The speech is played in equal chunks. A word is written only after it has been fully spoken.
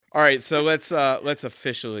All right, so let's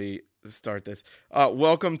officially start this.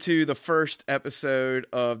 Welcome to the first episode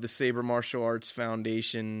of the Saber Martial Arts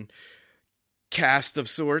Foundation cast of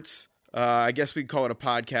sorts. I guess we'd call it a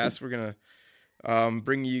podcast. We're gonna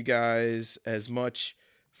bring you guys as much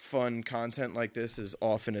fun content like this as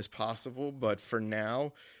often as possible. But for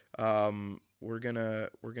now, we're gonna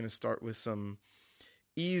start with some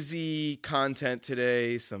easy content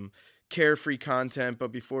today, some carefree content.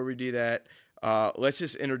 But before we do that, let's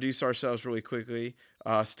just introduce ourselves really quickly,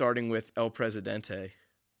 starting with El Presidente.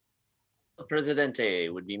 El Presidente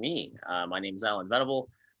would be me. My name is Alan Venable.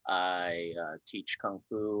 I teach Kung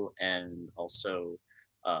Fu and also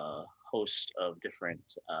host of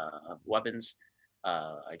different weapons.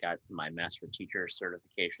 I got my Master Teacher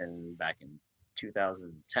certification back in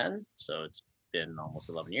 2010, so it's been almost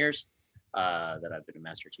 11 years that I've been a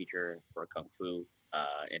Master Teacher for Kung Fu,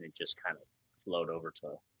 and it just kind of flowed over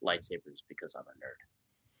to lightsabers because I'm a nerd.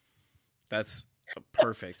 That's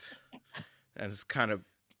perfect. And it's kind of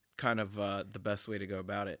the best way to go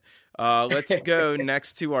about it. Let's go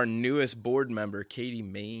next to our newest board member, Katie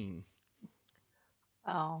Main.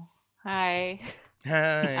 Oh, hi.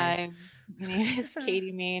 Hi. My name is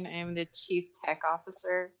Katie Main. I'm the Chief Tech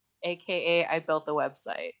Officer, aka I built the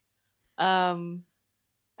website.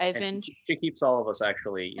 She keeps all of us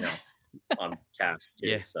actually, on task too.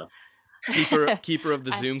 Yeah. So Keeper of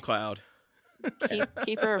the Zoom cloud.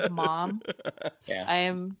 Keeper of Mom. Yeah. I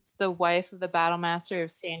am the wife of the Battle Master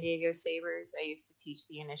of San Diego Sabers. I used to teach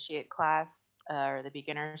the initiate class or the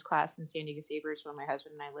beginners class in San Diego Sabers when my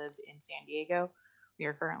husband and I lived in San Diego. We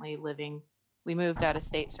are currently we moved out of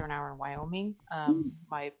state, so we're now in Wyoming.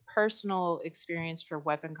 My personal experience for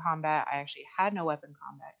weapon combat, I actually had no weapon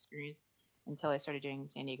combat experience until I started doing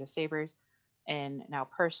San Diego Sabers. And now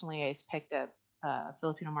personally, I picked up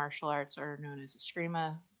Filipino martial arts, or known as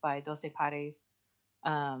Eskrima, by Doce Pares,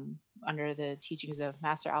 under the teachings of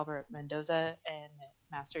Master Albert Mendoza and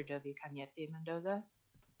Master Jovi Cañete Mendoza.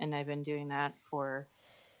 And I've been doing that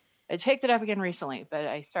I picked it up again recently, but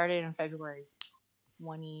I started in February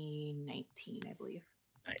 2019, I believe.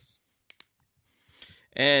 Nice.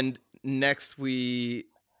 And next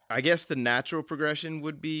I guess the natural progression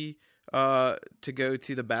would be to go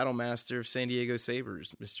to the Battle Master of San Diego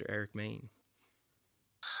Sabers, Mr. Eric Main.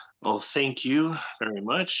 Well, thank you very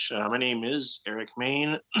much. My name is Eric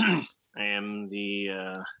Main. I am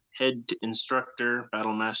the head instructor,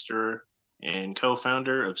 battle master, and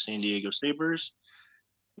co-founder of San Diego Sabers.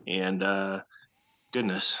 And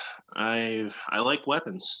goodness, I like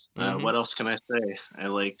weapons. Mm-hmm. What else can I say? I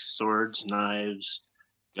like swords, knives,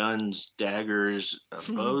 guns, daggers,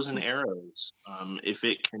 bows, and arrows. If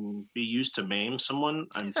it can be used to maim someone,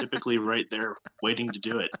 I'm typically right there waiting to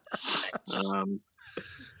do it.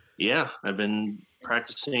 Yeah, I've been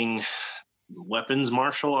practicing weapons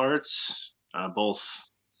martial arts, both,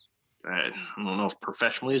 I don't know if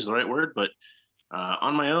professionally is the right word, but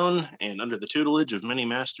on my own and under the tutelage of many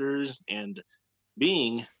masters, and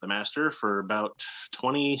being the master for about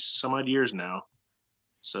 20 some odd years now.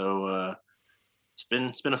 So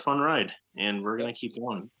it's been a fun ride, and we're going to keep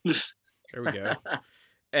going. There we go.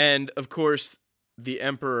 And of course, the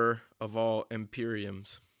emperor of all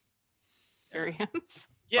Imperiums. Imperiums?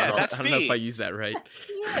 Yeah, that's me. I don't know if I used that right.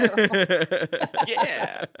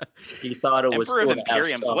 Yeah. He thought it was Emperor of cool to have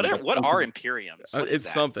Imperiums. some- What are Imperiums? What is It's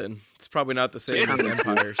that? something. It's probably not the same as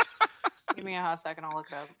empires. Give me a hot second, I'll look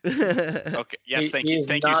it up. Okay. Yes, thank you. He's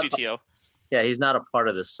Thank you, not- CTO. Yeah, he's not a part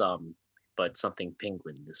of the sum, but something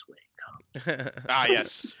penguin this way comes.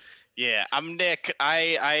 Yes. Yeah, I'm Nick.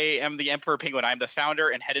 I am the Emperor Penguin. I'm the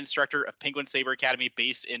founder and head instructor of Penguin Saber Academy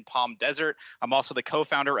based in Palm Desert. I'm also the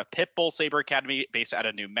co-founder of Pitbull Saber Academy based out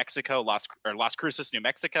of New Mexico, Las Cruces, New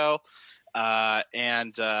Mexico.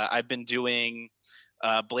 And I've been doing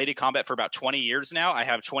bladed combat for about 20 years now. I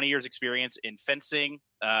have 20 years experience in fencing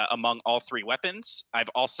among all three weapons. I've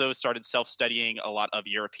also started self-studying a lot of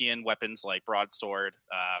European weapons like broadsword,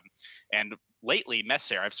 and lately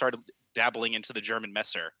Messer. I've started dabbling into the German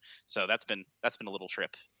Messer. So that's been a little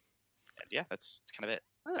trip. And yeah, that's kind of it.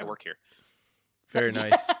 I work here. Very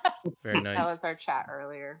nice. Very nice. That was our chat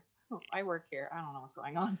earlier. Oh, I work here. I don't know what's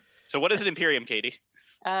going on. So what is an Imperium, Katie?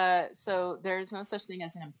 So there's no such thing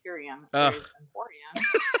as an Imperium. There's Emporium.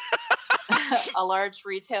 A large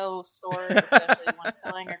retail store, especially one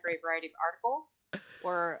selling a great variety of articles,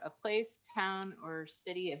 or a place, town, or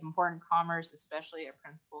city of important commerce, especially a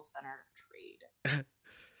principal center of trade.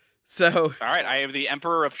 So, all right, I am the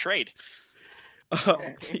Emperor of Trade.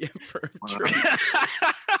 The Emperor of Trade.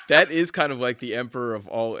 That is kind of like the Emperor of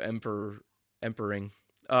all emperring.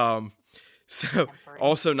 So,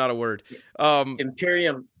 also not a word.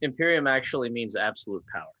 Imperium actually means absolute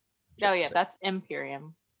power. Oh yeah, that's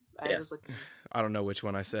Imperium. I was looking. I don't know which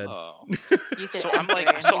one I said. Oh. You said So I'm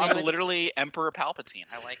literally Emperor Palpatine.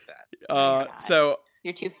 I like that. So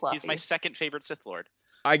you're too fluffy. He's my second favorite Sith Lord.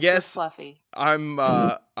 I guess You're fluffy. I'm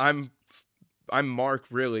Mark,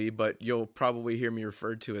 really, but you'll probably hear me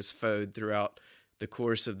referred to as Fode throughout the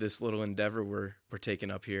course of this little endeavor we're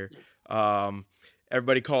taking up here. Yes.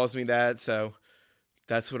 Everybody calls me that, so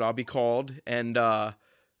that's what I'll be called. And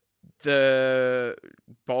the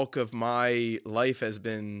bulk of my life has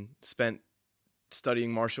been spent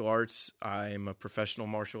studying martial arts. I'm a professional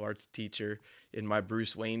martial arts teacher. In my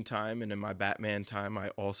Bruce Wayne time and in my Batman time, I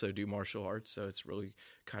also do martial arts, so it's really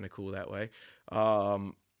kind of cool that way.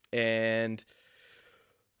 And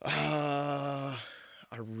I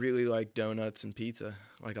really like donuts and pizza,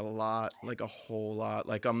 like a lot, like a whole lot.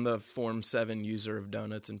 Like I'm the Form 7 user of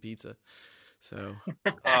donuts and pizza. So, Bro,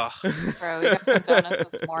 we got some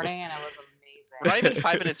donuts this morning, and it was amazing. We're not even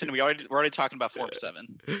 5 minutes in. We're already talking about Form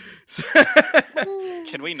 7.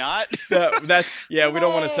 Can we not? We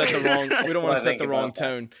don't want to set the wrong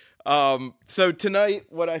tone. So tonight,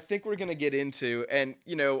 what I think we're going to get into, and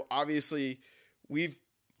obviously,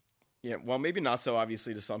 maybe not so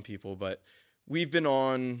obviously to some people, but we've been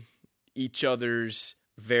on each other's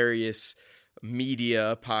various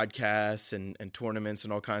media podcasts and tournaments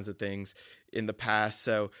and all kinds of things in the past.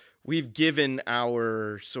 So we've given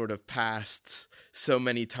our sort of pasts so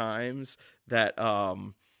many times that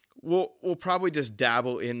we'll probably just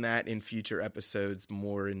dabble in that in future episodes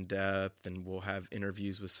more in depth, and we'll have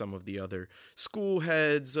interviews with some of the other school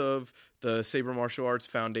heads of the Saber Martial Arts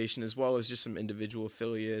Foundation, as well as just some individual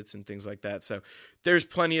affiliates and things like that. So there's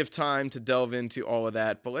plenty of time to delve into all of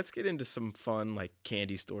that, but let's get into some fun like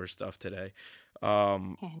candy store stuff today.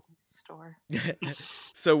 Candy store.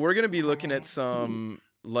 So we're going to be looking at some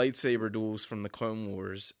lightsaber duels from the Clone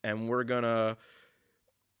Wars, and we're going to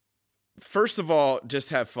first of all just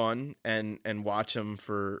have fun and watch them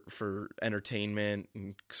for entertainment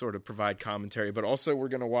and sort of provide commentary, but also we're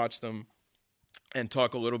going to watch them and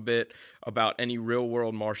talk a little bit about any real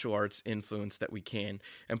world martial arts influence that we can.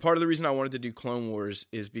 And part of the reason I wanted to do Clone Wars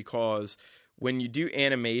is because when you do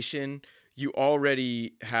animation, you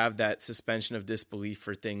already have that suspension of disbelief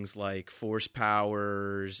for things like force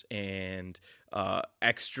powers and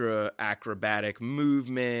extra acrobatic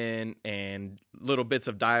movement and little bits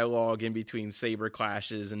of dialogue in between saber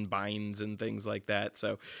clashes and binds and things like that.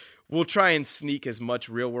 So we'll try and sneak as much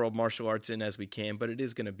real world martial arts in as we can, but it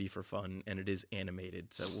is going to be for fun and it is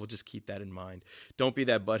animated. So we'll just keep that in mind. Don't be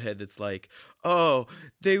that butthead that's like, oh,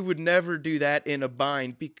 they would never do that in a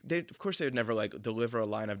bind. Of course they would never like deliver a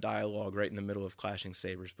line of dialogue right in the middle of clashing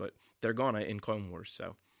sabers, but they're gonna in Clone Wars.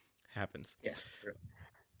 So it happens. Yeah. Sure.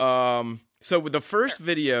 So with the first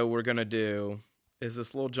video we're going to do is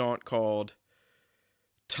this little jaunt called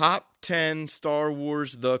Top 10 Star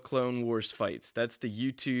Wars The Clone Wars Fights. That's the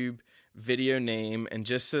YouTube video name. And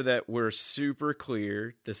just so that we're super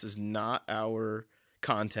clear, this is not our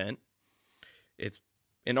content. It's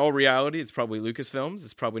in all reality, it's probably Lucasfilm's.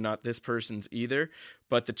 It's probably not this person's either.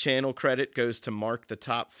 But the channel credit goes to Mark the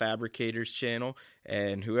Top Fabricator's channel.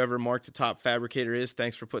 And whoever Mark the Top Fabricator is,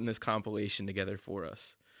 thanks for putting this compilation together for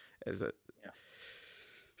us.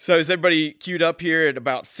 So is everybody queued up here at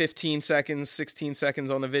about 15 seconds, 16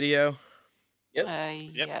 seconds on the video? Yep.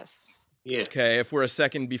 Yes. Yeah. Okay, if we're a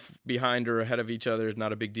second behind or ahead of each other, it's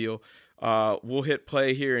not a big deal. We'll hit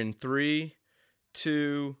play here in 3,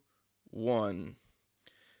 2, 1.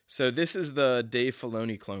 So this is the Dave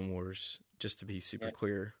Filoni Clone Wars, just to be super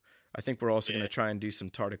clear. I think we're also going to try and do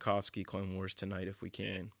some Tartakovsky Clone Wars tonight if we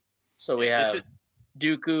can. So we have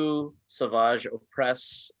Dooku, Savage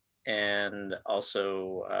Opress, and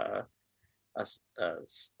also Asajj,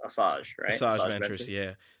 right? Asajj Ventress,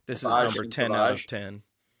 yeah. This is number 10 out of 10.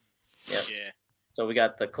 Yep. Yeah. So we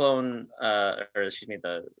got the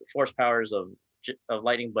the force powers of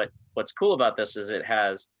lightning. But what's cool about this is it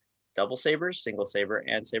has double sabers, single saber,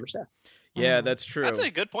 and saber staff. Yeah, that's true. That's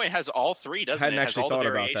a good point. It has all three, doesn't it? I hadn't actually thought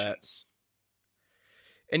about that.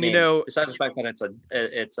 And besides the fact that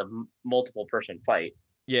it's a multiple person fight.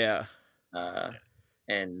 Yeah.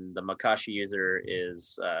 And the Makashi user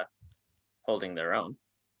is holding their own.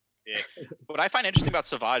 Yeah. What I find interesting about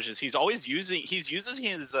Savage is he's using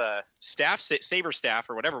his saber staff,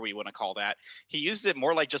 or whatever we want to call that. He uses it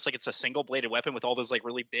more like just like it's a single bladed weapon with all those like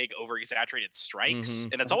really big over exaggerated strikes,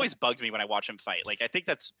 and it's always bugged me when I watch him fight. Like I think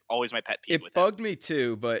that's always my pet peeve. It bugged me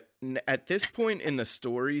too, but at this point in the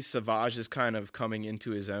story, Savage is kind of coming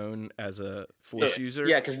into his own as a force user.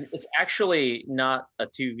 Yeah, because it's actually not a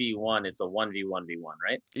 2v1; it's a 1v1v1,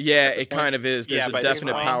 right? Yeah, it kind of is. There's a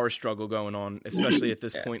definite power struggle going on, especially at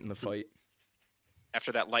this point in the fight.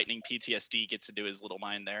 after that lightning PTSD gets into his little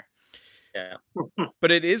mind there. Yeah.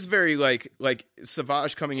 But it is very like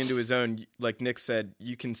Savage coming into his own, like Nick said,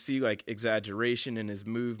 you can see like exaggeration in his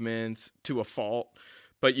movements to a fault,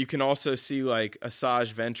 but you can also see like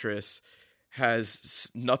Asajj Ventress has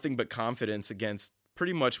nothing but confidence against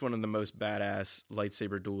pretty much one of the most badass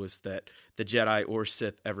lightsaber duelists that the Jedi or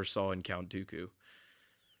Sith ever saw in Count Dooku.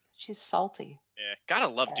 She's salty. Yeah, gotta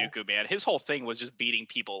love Dooku, man. His whole thing was just beating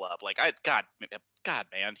people up. Like, God,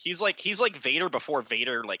 man, he's like Vader before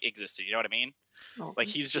Vader like existed. You know what I mean? Well, Like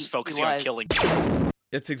he's just focusing on killing.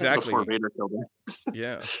 It's exactly Before Vader killed him.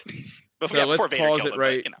 yeah. But So yeah, let's before Vader pause killed it him,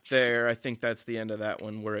 right but, you know. there. I think that's the end of that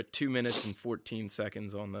one. We're at 2 minutes and 14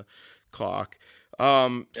 seconds on the clock.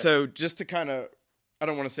 So just to kind of, I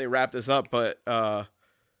don't want to say wrap this up, but I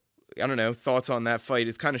don't know, thoughts on that fight.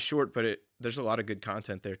 It's kind of short, but there's a lot of good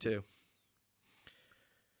content there too.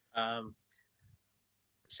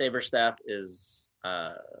 Saber staff is,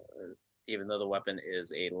 even though the weapon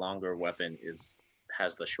is a longer weapon,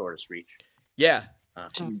 has the shortest reach. Yeah,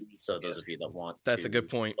 So those of you that want that's to a good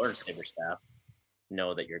point. learn saber staff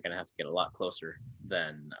know that you're going to have to get a lot closer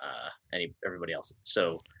than everybody else.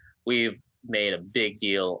 So we've made a big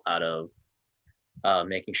deal out of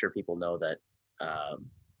making sure people know that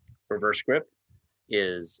reverse grip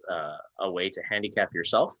is a way to handicap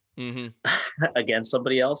yourself against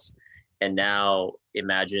somebody else. And now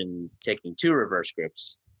imagine taking 2 reverse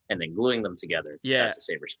grips and then gluing them together. Yeah. That's a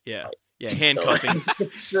saber staff Yeah. fight. Yeah,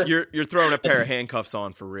 handcuffing. So, You're throwing a pair of handcuffs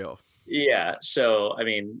on for real. yeah. So, I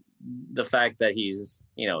mean, the fact that he's,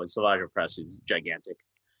 Savage Opress is gigantic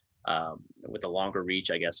with a longer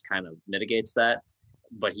reach, I guess, kind of mitigates that.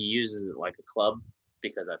 But he uses it like a club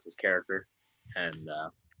because that's his character. And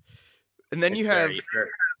then you have very-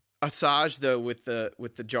 Asajj though with the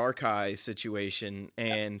Jarkai situation,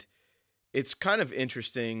 and it's kind of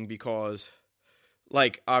interesting because,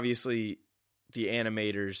 like, obviously the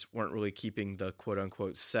animators weren't really keeping the quote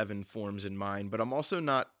unquote 7 forms in mind, but I'm also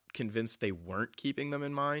not convinced they weren't keeping them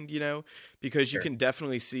in mind, because you can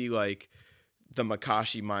definitely see like the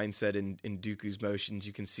Makashi mindset in Dooku's motions.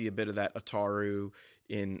 You can see a bit of that Ataru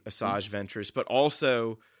in Asajj Ventress, but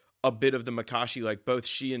also a bit of the Makashi. Like both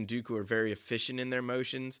she and Dooku are very efficient in their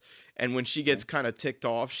motions, and when she gets kind of ticked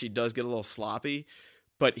off, she does get a little sloppy,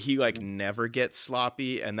 but he like never gets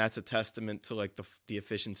sloppy, and that's a testament to like the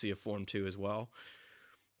efficiency of Form 2 as well.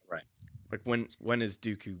 Right. Like when is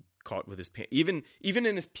Dooku caught with his pants? Even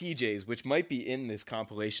in his PJs, which might be in this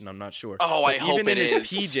compilation, I'm not sure. Oh, but I hope even in it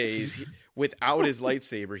his is. PJs, without his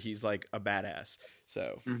lightsaber, he's like a badass.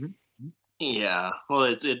 So Yeah,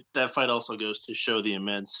 well, that fight also goes to show the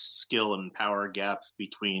immense skill and power gap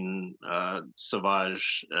between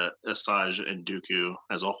Savage, Asajj, and Dooku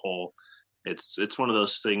as a whole. It's one of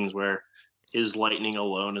those things where his lightning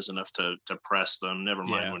alone is enough to press them. Never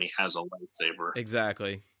mind when he has a lightsaber.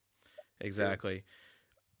 Exactly.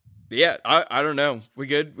 Yeah, I don't know. We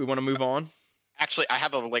good? We want to move on? Actually, I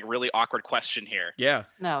have a like really awkward question here. Yeah.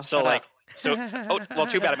 No. So shut like, up.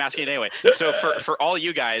 too bad. I'm asking it anyway. So for all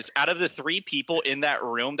you guys, out of the 3 people in that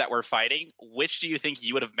room that were fighting, which do you think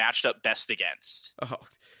you would have matched up best against? Oh,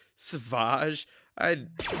 Savage. I'd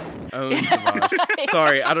own Savage.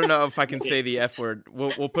 Sorry, I don't know if I can say the F word.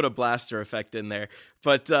 We'll put a blaster effect in there.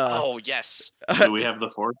 But Oh yes. Do we have the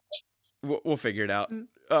Force? we'll figure it out.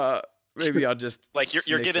 Maybe I'll just Like you're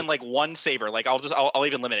mix given it. like one saber. Like I'll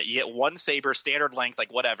even limit it. You get one saber, standard length,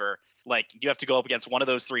 like whatever. Like you have to go up against one of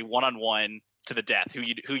those 3 1-on-1 to the death. Who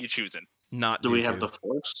you choosing? Not Do we Dooku. have the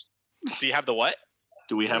Force? Do you have the what?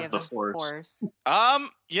 Do we We have the a Force? I'm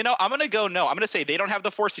gonna go no. I'm gonna say they don't have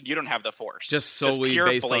the Force and you don't have the Force. Just solely pure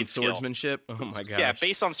based on blade skill. swordsmanship? Oh my gosh. Yeah,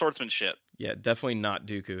 based on swordsmanship. Yeah, definitely not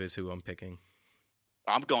Dooku is who I'm picking.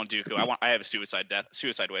 I'm going Dooku. I have a suicide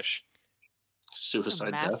wish.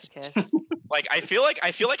 Suicide death. Masochist. Like I feel like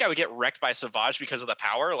I would get wrecked by Savage because of the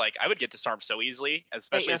power. Like I would get disarmed so easily,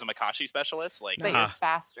 especially you're- as a Makashi specialist. Like But you're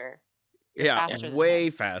faster. Yeah, faster than way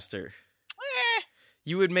him. faster.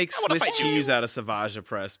 You would make I wanna Swiss fight you. cheese out of Savage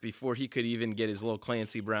Press before he could even get his little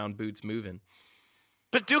Clancy Brown boots moving.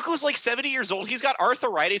 But Dooku's like 70 years old. He's got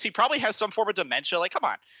arthritis. He probably has some form of dementia. Like, come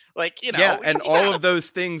on. Like, Yeah, and all of those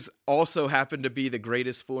things also happen to be the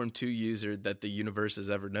greatest Form 2 user that the universe has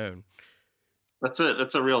ever known. That's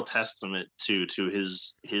a real testament to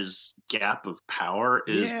his gap of power.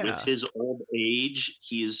 Is with his old age,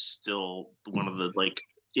 he is still one of the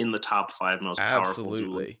in the top 5 most powerful Absolutely.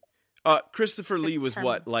 duelists. Christopher Lee was term.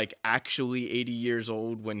 what, like actually 80 years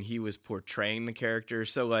old when he was portraying the character.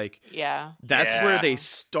 So like Yeah. that's where Yeah. they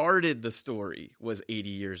started the story, was 80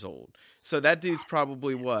 years old. So that dude's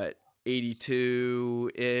probably what,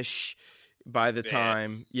 82-ish by the Yeah.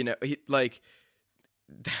 time,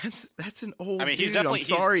 that's an old I mean, dude. he's I'm definitely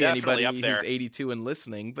sorry anybody up there. who's 82 and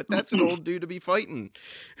listening, but that's an old dude to be fighting.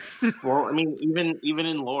 Well, I mean, even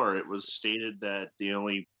in lore, it was stated that the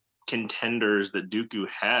only contenders that Dooku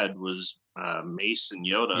had was Mace and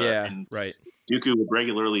Yoda. Yeah, and right. Dooku would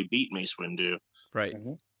regularly beat Mace Windu. Right.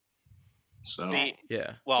 Mhm. So See,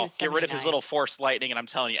 Yeah. well, was get rid of his 79. little force lightning, and I'm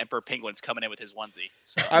telling you, Emperor Penguin's coming in with his onesie.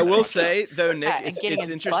 So I will say though, Nick, Yeah, and getting it's his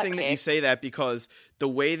interesting butt that you kicked. say that, because the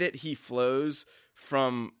way that he flows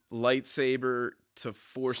from lightsaber to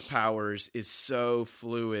force powers is so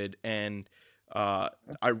fluid, and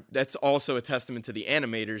that's also a testament to the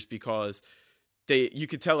animators, because you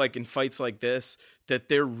could tell, like in fights like this, that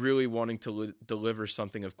they're really wanting to deliver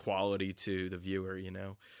something of quality to the viewer, you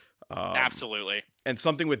know. absolutely. And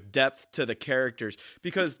something with depth to the characters,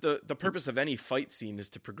 because the purpose of any fight scene is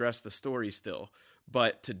to progress the story still,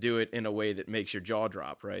 but to do it in a way that makes your jaw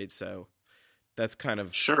drop, right? So that's kind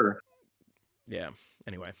of, sure. yeah.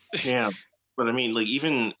 Anyway, Yeah. But I mean, like,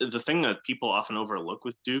 even the thing that people often overlook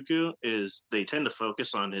with Dooku is they tend to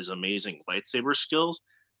focus on his amazing lightsaber skills,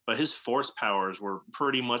 but his force powers were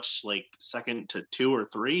pretty much like second to 2 or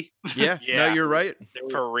 3. yeah, Yeah. no, you're right.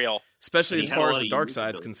 For real. Especially And as he had a far lot as the of dark unique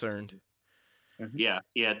side's abilities. concerned. Yeah,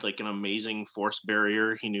 he had like an amazing force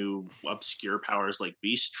barrier. He knew obscure powers like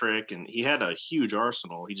Beast Trick, and he had a huge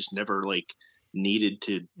arsenal. He just never like needed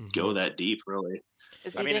to go that deep, really.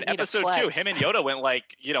 'Cause I he mean, in didn't need a episode 2, flex. him and Yoda went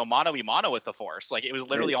like, mano a mano with the force. Like, it was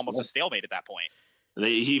literally Right. almost a stalemate at that point. He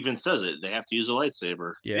even says it. They have to use a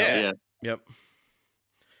lightsaber. Yeah. Yeah. Yep.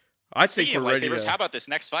 I think Speaking we're of ready lightsabers, to. how about this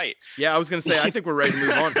next fight? Yeah, I was gonna say, I think we're ready to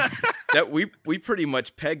move on. That we pretty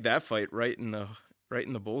much pegged that fight right in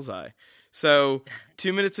the bullseye. So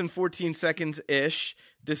 2 minutes and 14 seconds ish.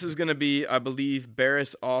 This is gonna be, I believe,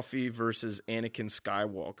 Barriss Offee versus Anakin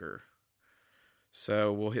Skywalker.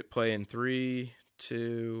 So we'll hit play in 3,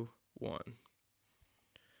 2, 1.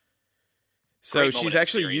 So Great moment she's in the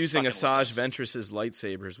actually series, using fucking Asajj Witness. Ventress's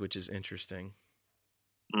lightsabers, which is interesting.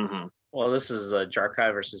 Mm-hmm. Well, this is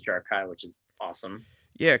Jarkai versus Jarkai, which is awesome.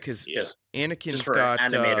 Yeah, because Yeah. Anakin's Just for got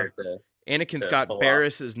an animator to Anakin's to got pull off.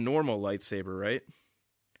 Barriss's normal lightsaber, right?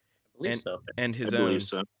 believe And- so. And I his own. believe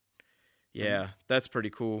so. Yeah, that's pretty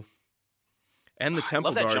cool. And the I temple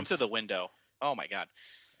love that guards. jump through the window. Oh my god.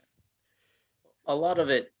 A lot of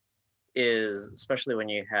it is, especially when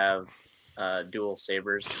you have dual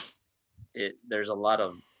sabers, there's a lot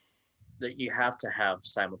of that you have to have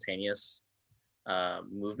simultaneous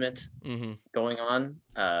movement Mhm. going on,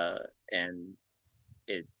 and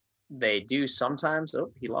they do sometimes.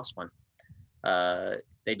 Oh, he lost one.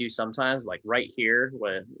 They do sometimes, like right here,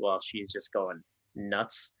 while she's just going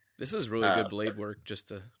nuts. This is really good blade work, just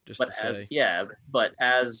to But say. but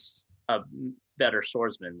as a better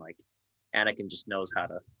swordsman, like Anakin just knows how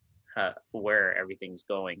to where everything's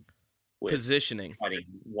going with Positioning. fighting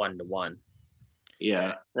 1-to-1.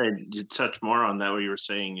 Yeah, and to touch more on that, what you were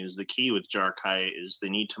saying is the key with Jarkai is they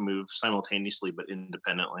need to move simultaneously but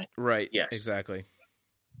independently. Right. Yes. Exactly.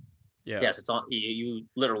 Yeah. Yes, it's on. You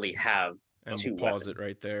literally have And two we'll pause weapons. it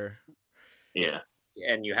right there. Yeah,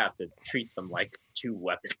 and you have to treat them like two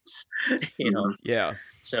weapons. You know, Yeah.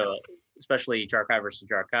 so especially Jarkai versus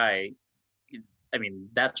Jarkai. I mean,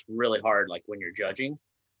 that's really hard. Like when you're judging,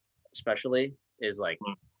 especially, is like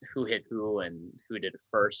who hit who and who did it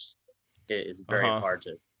first. It is very hard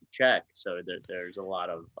to check. So there's a lot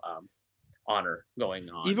of honor going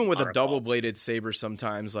on. Even with a honor double calls. bladed saber,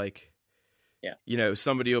 sometimes, like, Yeah. you know,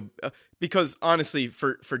 somebody will, because honestly,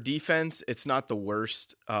 for defense, it's not the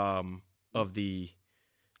worst of the,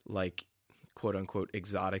 like, quote unquote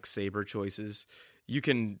exotic saber choices. You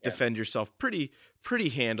can defend yourself pretty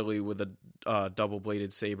handily with a double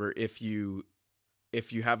bladed saber if you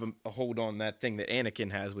have a hold on that thing that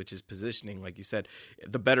Anakin has, which is positioning. Like you said,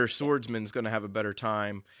 the better swordsman's going to have a better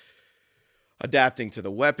time adapting to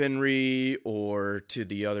the weaponry or to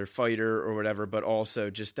the other fighter or whatever, but also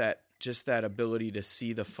just that ability to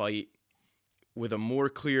see the fight with a more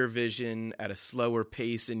clear vision at a slower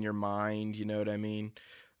pace in your mind. You know what I mean?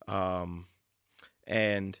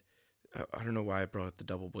 And I don't know why I brought up the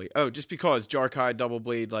double blade. Oh, just because Jarkai double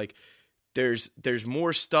blade, like there's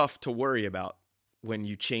more stuff to worry about when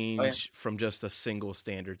you change from just a single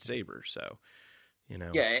standard saber. So, you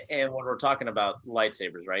know. Yeah, and when we're talking about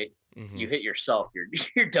lightsabers, right? Mhm. You hit yourself,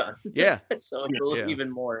 you're done. Yeah. So it's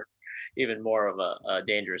even more of a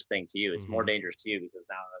dangerous thing to you. It's more Mhm. dangerous to you because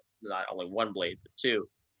now not only one blade but two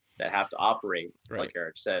that have to operate, like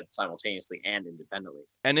Eric said, simultaneously and independently.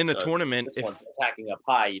 And in a So tournament, this one's attacking up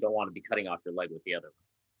high, you don't want to be cutting off your leg with the other one.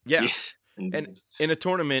 yeah. And in a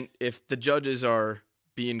tournament, if the judges are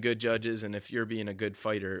being good judges and if you're being a good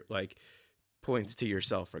fighter, like points to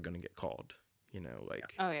yourself are going to get called,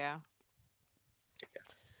 like. Oh yeah.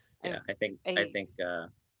 Yeah, I think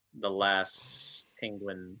the last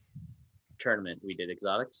Penguin tournament we did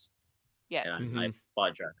exotics. Yes. And I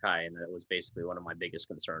fought Jarkai, and that was basically one of my biggest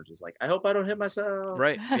concerns. Was like, I hope I don't hit myself.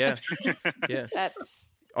 Right. Yeah. Yeah.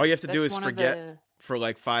 That's all you have to do is one forget for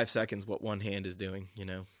like 5 seconds what one hand is doing.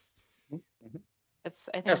 It's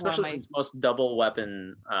I think especially since most double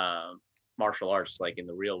weapon martial arts, like in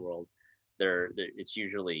the real world, it's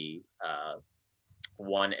usually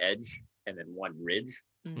one edge and then one ridge,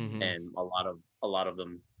 and a lot of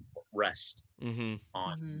them rest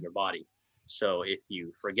on your body. So if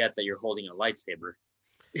you forget that you're holding a lightsaber,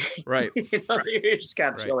 right, you're just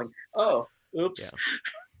kind of chilling. Oh, oops.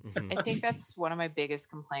 Yeah. I think that's one of my biggest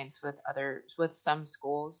complaints with some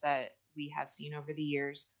schools that we have seen over the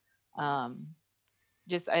years.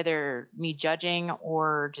 Just either me judging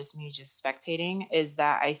or just me just spectating, is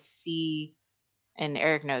that I see, and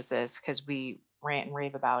Eric knows this because we rant and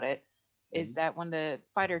rave about it, is that when the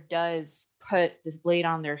fighter does put this blade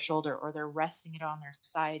on their shoulder or they're resting it on their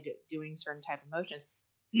side doing certain type of motions,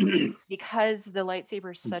 because the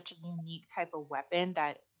lightsaber is such a unique type of weapon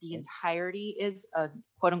that the entirety is a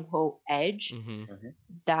quote unquote edge,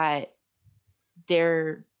 that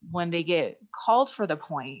when they get called for the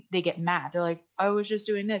point, they get mad. They're like, I was just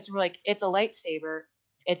doing this. And we're like, it's a lightsaber.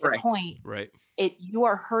 It's a point. Right. You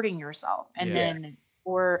are hurting yourself. And then,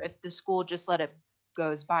 or if the school just let it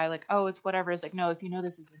goes by, like, oh, it's whatever. It's like, no, if you know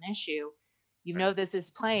this is an issue, know this is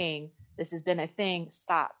playing, this has been a thing,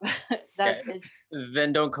 stop.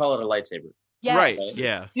 Then don't call it a lightsaber. Yes. Right.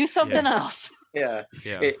 Yeah. Do something else. Yeah.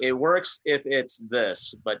 It works if it's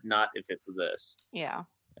this, but not if it's this. Yeah.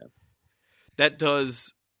 That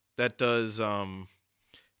does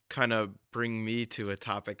kind of bring me to a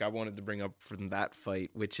topic I wanted to bring up from that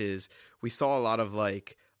fight, which is we saw a lot of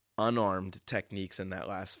like unarmed techniques in that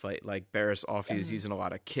last fight. Like Barriss Offee was using a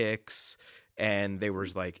lot of kicks, and they were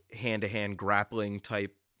like hand-to-hand grappling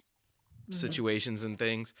type situations and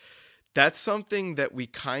things. That's something that we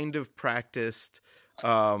kind of practiced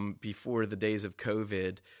before the days of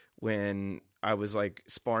COVID, when I was like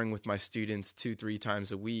sparring with my students 2-3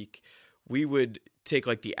 times a week. We would take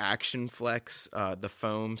like the action flex, the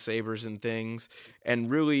foam sabers and things,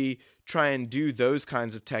 and really try and do those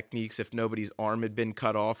kinds of techniques if nobody's arm had been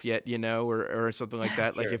cut off yet, or something like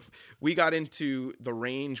that. Like if we got into the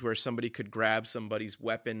range where somebody could grab somebody's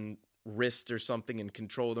weapon wrist or something and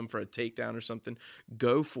control them for a takedown or something,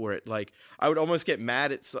 go for it. Like I would almost get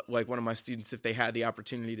mad at like one of my students if they had the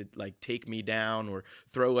opportunity to like take me down or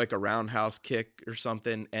throw like a roundhouse kick or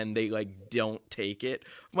something and they like don't take it.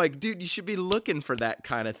 I'm like, dude, you should be looking for that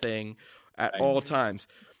kind of thing at all times.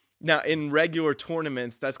 Now in regular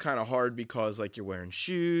tournaments, that's kind of hard because like you're wearing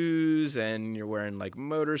shoes and you're wearing like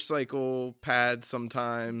motorcycle pads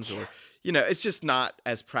sometimes, or it's just not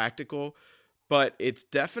as practical. But it's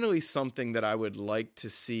definitely something that I would like to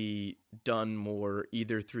see done more,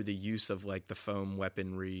 either through the use of like the foam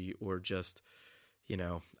weaponry or just,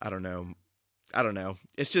 I don't know.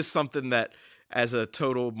 It's just something that as a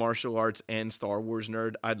total martial arts and Star Wars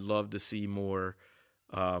nerd, I'd love to see more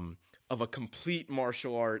of a complete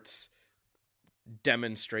martial arts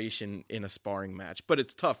demonstration in a sparring match. But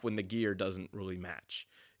it's tough when the gear doesn't really match,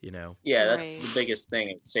 Yeah, that's the biggest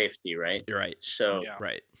thing, is safety, right? You're right. So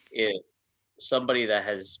right. Somebody that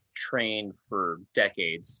has trained for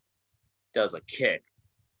decades does a kick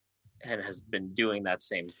and has been doing that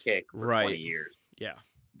same kick for 20 years. Yeah.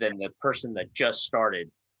 Then the person that just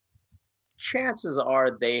started, chances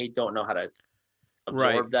are they don't know how to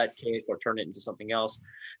absorb that kick or turn it into something else.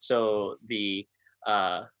 So the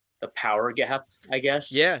power gap, I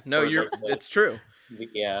guess. Yeah, no, it's true.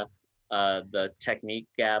 The technique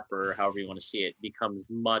gap, or however you want to see it, becomes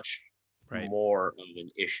much more of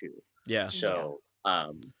an issue. Yeah. So, I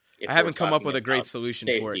haven't come up with a great solution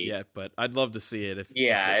for it yet, but I'd love to see it. If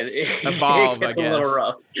it evolve, I guess. A little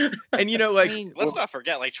rough. And let's not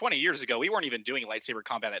forget, like 20 years ago, we weren't even doing lightsaber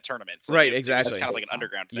combat at tournaments. Like, right, exactly. That's kind of like an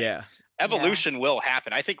underground thing. Yeah. Evolution will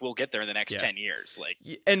happen. I think we'll get there in the next 10 years. Like,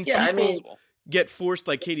 people get forced,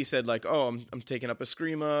 like Katie said, like, oh, I'm taking up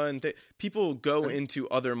Eskrima, and people go into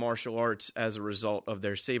other martial arts as a result of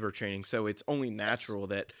their saber training. So it's only natural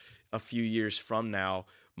that a few years from now,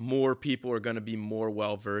 more people are going to be more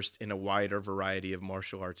well-versed in a wider variety of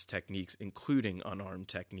martial arts techniques, including unarmed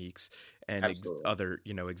techniques and other,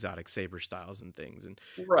 exotic saber styles and things. And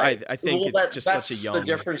I think it's just such a young... That's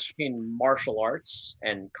the difference between martial arts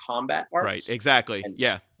and combat arts. Right, exactly. And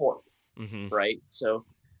sport. Right? So,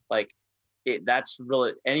 like, that's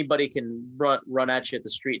really... Anybody can run at you at the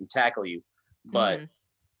street and tackle you. But,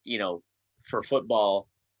 for football,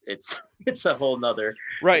 it's a whole nother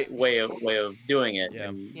Right. way of doing it. Yeah.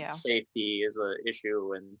 And Yeah. safety is an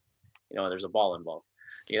issue, and there's a ball involved.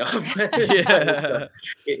 Yeah.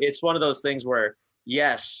 It's one of those things where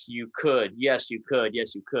yes you could,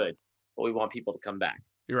 but we want people to come back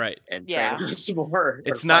You're right. and Yeah. train us more.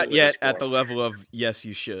 It's or not fight with yet us at the more. level of yes,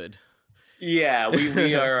 you should. Yeah,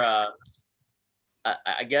 we are.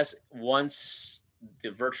 I guess once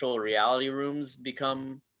the virtual reality rooms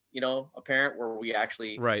become, apparent, where we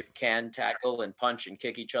actually Right. can tackle and punch and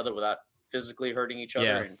kick each other without physically hurting each other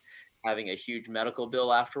Yeah. and having a huge medical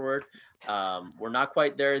bill afterward. We're not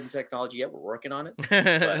quite there in technology yet. We're working on it.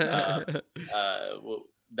 But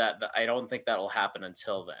that I don't think that'll happen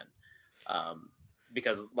until then,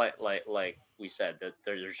 because like we said, that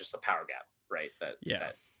there's just a power gap, right? That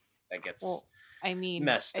gets I mean,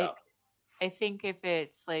 messed up. I think if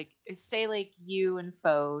it's like, say like you and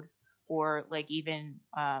Fode, or like even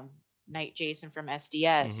Knight Jason from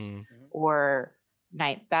SDS, Mhm. or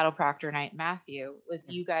Knight Battle Proctor, Knight Matthew, if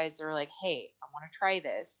you guys are like, hey, I want to try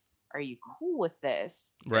this, are you cool with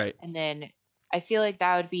this? Right. And then I feel like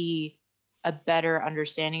that would be a better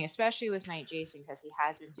understanding, especially with Knight Jason, because he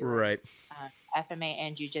has been doing Right. FMA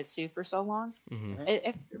and Jiu-Jitsu for so long. Mhm.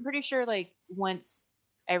 I'm pretty sure like once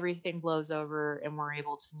everything blows over and we're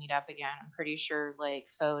able to meet up again, I'm pretty sure like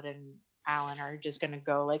Fode and Alan are just going to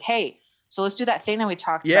go like, hey, so let's do that thing that we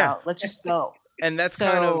talked about. Let's just go. And that's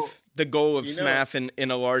kind So- of the goal of You know- SMAF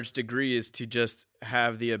in a large degree, is to just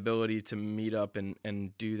have the ability to meet up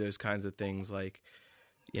and do those kinds of things, like,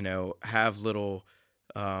 have little,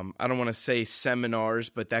 I don't want to say seminars,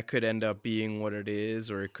 but that could end up being what it is,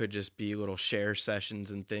 or it could just be little share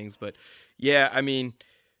sessions and things. But yeah, I mean,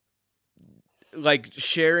 like,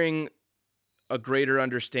 sharing a greater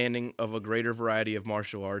understanding of a greater variety of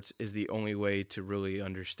martial arts is the only way to really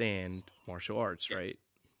understand martial arts, Yes. right?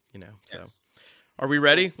 So Yes. are we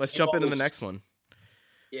ready? Let's You've jump into the always- next one.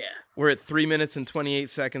 Yeah. We're at 3 minutes and 28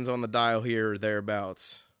 seconds on the dial here, or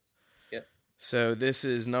thereabouts. Yep. So this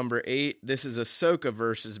is number 8. This is Ahsoka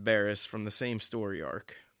versus Barris from the same story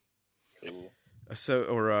arc. Cool.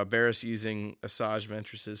 Barris using Asajj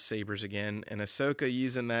Ventress's sabers again, and Ahsoka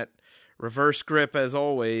using that reverse grip as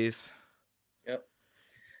always. Yep.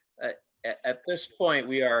 At this point,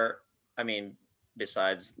 we are, I mean,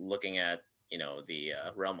 besides looking at, the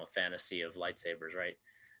realm of fantasy of lightsabers, right?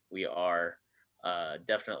 We are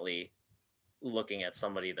definitely looking at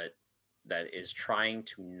somebody that is trying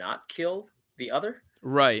to not kill the other.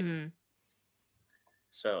 Right. Mhm.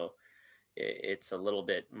 So it's a little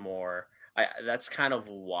bit more. That's kind of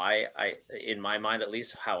why in my mind, at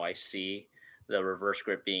least, how I see the reverse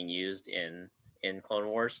grip being used in Clone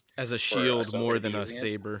Wars. As a shield Ahsoka more than a using it.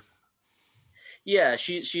 saber. Yeah,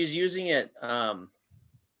 she's using it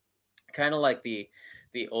kind of like the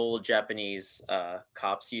old Japanese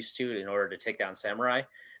cops used to, in order to take down samurai.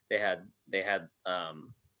 They had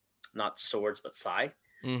not swords but sai,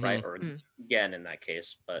 Mhm. right? Or gen in that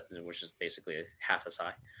case, but which is basically half a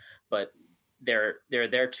sai. But they're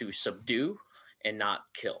there to subdue and not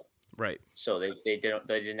kill. Right. So they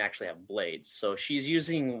didn't actually have blades. So she's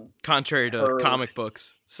using Contrary to her- comic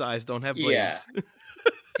books, sais don't have blades.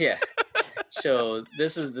 Yeah. So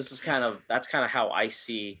that's kind of how I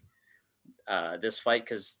see this fight,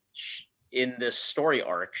 because in this story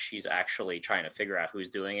arc, she's actually trying to figure out who's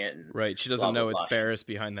doing it. And Right. She doesn't blah, blah, know it's blah. Barris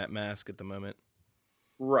behind that mask at the moment.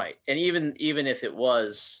 Right. And even if it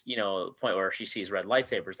was, the point where she sees red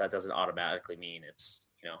lightsabers, that doesn't automatically mean it's,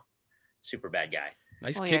 super bad guy.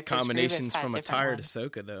 Nice Well, yeah, kick 'cause Grievous combinations had from a different tired ones.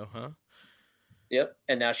 Ahsoka, though, huh? Yep.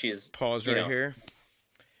 And now she's Pause you right know. here.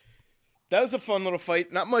 That was a fun little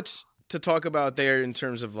fight. Not much to talk about there in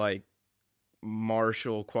terms of like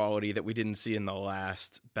martial quality that we didn't see in the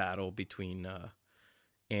last battle between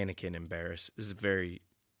Anakin and Barris. It was a very,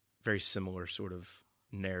 very similar sort of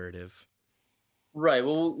narrative. Right.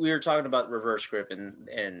 Well, we were talking about reverse grip,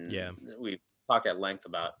 and Yeah. we talked at length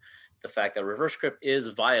about the fact that reverse grip is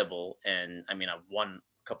viable. And I mean, I've won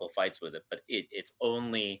a couple of fights with it, but it's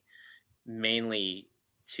only mainly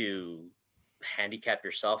to handicap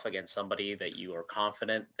yourself against somebody that you are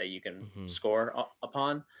confident that you can score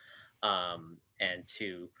upon, and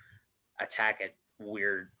to attack at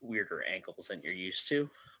weirder angles than you're used to.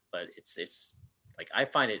 But it's like, I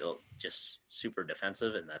find it just super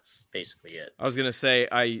defensive, and that's basically it. I was gonna say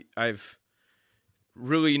I've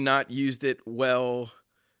really not used it well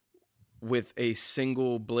with a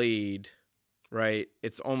single blade, right?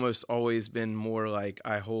 It's almost always been more like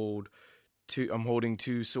I'm holding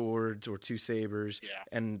two swords or two sabers,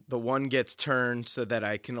 and the one gets turned so that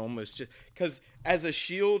I can almost just, because as a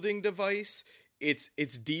shielding device, it's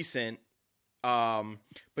decent.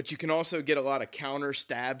 But you can also get a lot of counter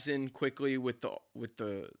stabs in quickly with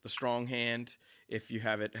the strong hand if you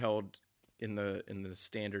have it held in the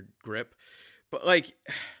standard grip. But like,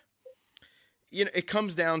 you know, it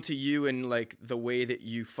comes down to you and like the way that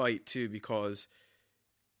you fight too, because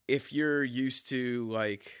if you're used to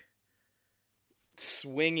like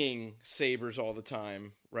swinging sabers all the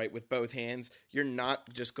time, right, with both hands, you're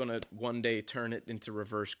not just gonna one day turn it into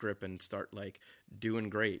reverse grip and start like doing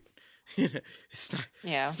great. It's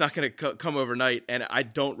not gonna come overnight, and I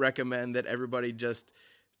don't recommend that everybody just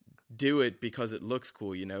do it because it looks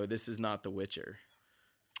cool. You know, this is not The Witcher.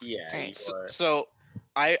 Yeah. Right. So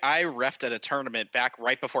I refed at a tournament back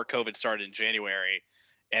right before COVID started in January,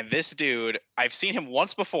 and this dude, I've seen him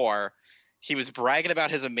once before. He was bragging about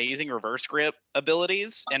his amazing reverse grip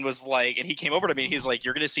abilities and was like, and he came over to me and he's like,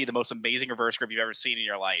 you're going to see the most amazing reverse grip you've ever seen in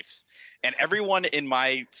your life. And everyone in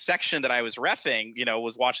my section that I was reffing, you know,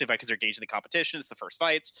 was watching the fight because they're gauging the competition. It's the first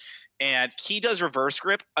fights. And he does reverse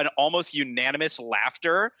grip, an almost unanimous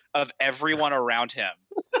laughter of everyone around him.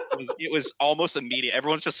 It was almost immediate.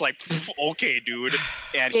 Everyone's just like, okay, dude.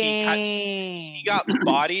 And he got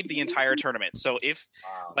bodied the entire tournament. So if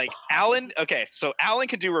like Alan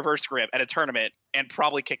can do reverse grip at a tournament and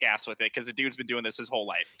probably kick ass with it because the dude's been doing this his whole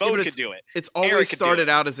life. Phone could do it. It's always started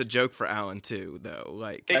out as a joke for Alan too, though.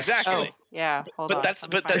 Like exactly. Oh, yeah. But that's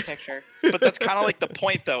kind of like the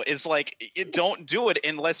point though, is like don't do it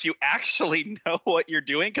unless you actually know what you're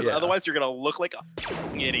doing, because otherwise you're gonna look like a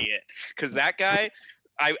fucking idiot. Because that guy,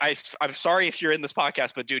 I'm sorry if you're in this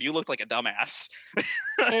podcast, but dude, you looked like a dumbass.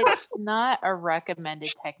 It's not a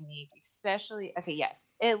recommended technique, especially. Okay, yes,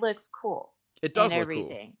 it looks cool. It does and look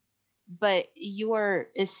everything, cool. But you are,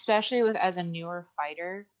 especially as a newer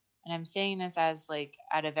fighter, and I'm saying this as like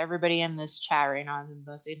out of everybody in this chat right now, I'm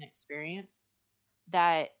the most inexperienced,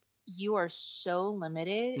 that you are so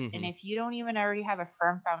limited. Mm-hmm. And if you don't even already have a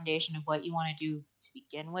firm foundation of what you want to do to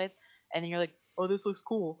begin with, and then you're like, oh, this looks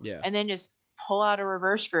cool. Yeah. And then just pull out a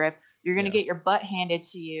reverse grip, you're going to get your butt handed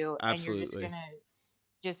to you. Absolutely. And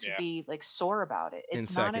you're just going to be like sore about it. It's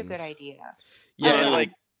in not seconds. a good idea.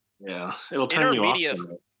 Yeah. It'll turn you off.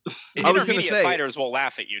 I was gonna say, fighters will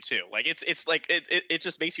laugh at you too. Like it's like it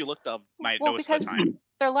just makes you look dumb. Most of the time.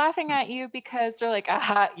 They're laughing at you because they're like,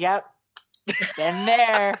 aha, yep, been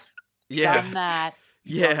there, done that.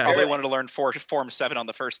 Yeah. Probably wanted to learn Form 7 on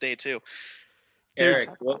the first day too. Eric,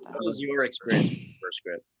 what was your experience with reverse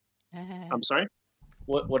grip? I'm sorry?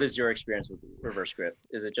 What is your experience with reverse grip?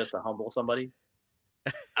 Is it just to humble somebody?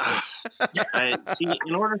 See,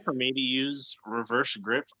 in order for me to use reverse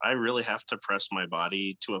grip, I really have to press my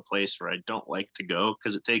body to a place where I don't like to go,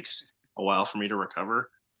 because it takes a while for me to recover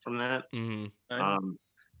from that. Mm-hmm.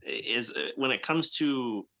 When it comes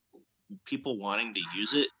to people wanting to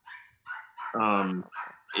use it,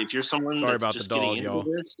 if you're someone that's just getting into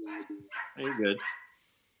this, you're good.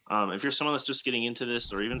 If you're someone that's just getting into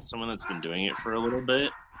this, or even someone that's been doing it for a little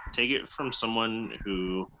bit, take it from someone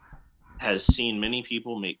who has seen many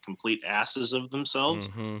people make complete asses of themselves,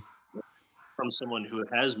 from someone who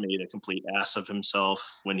has made a complete ass of himself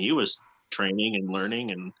when he was training and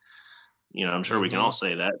learning. And, you know, I'm sure we can all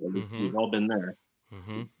say that. We've all been there.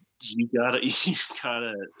 You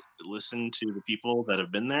gotta listen to the people that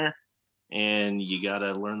have been there, and you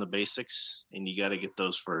gotta learn the basics, and you gotta get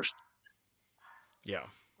those first. Yeah.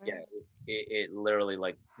 Yeah. It literally,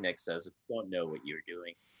 like Nick says, if you don't know what you're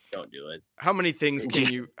doing, don't do it. How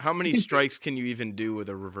many strikes can you even do with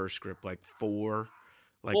a reverse grip? Like four?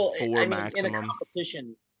 Like four maximum? In a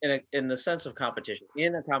competition, in the sense of competition,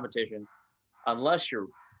 unless you're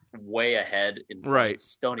way ahead in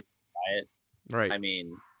points, don't even try it. Right. I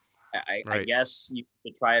mean, I guess you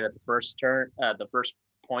could try it at the first turn, the first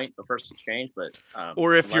point, the first exchange, but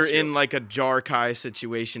or if you're in like a Jar-Kai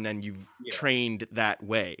situation and you've trained that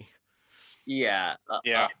way. Yeah.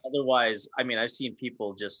 Otherwise, I mean, I've seen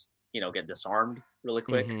people just, get disarmed really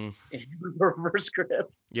quick in reverse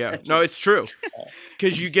grip. Yeah. No, it's true.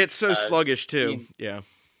 Because you get so sluggish too.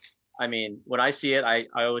 I mean, when I see it, I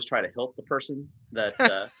always try to hilt the person that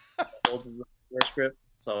holds the reverse grip.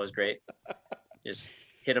 It's always great. Just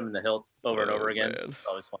hit them in the hilt over and over again. Man. It's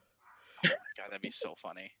always fun. God, that'd be so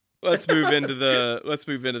funny. Let's move into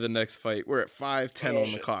the next fight. We're at 5:10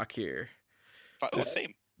 on the clock here.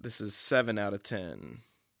 Same. This is 7 out of 10.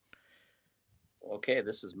 Okay,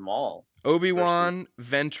 this is Maul. Obi-Wan,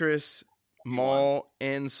 Ventress, Maul,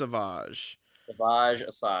 and Savage. Savage,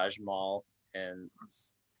 Asajj, Maul, and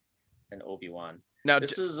Obi-Wan. Now,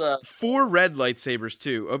 this is 4 red lightsabers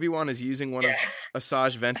too. Obi-Wan is using one of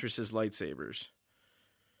Asajj Ventress's lightsabers,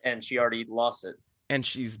 and she already lost it. and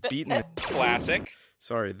she's beaten. Classic.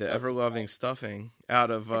 Sorry, the ever-loving stuffing out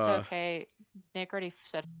of. It's okay. Nick already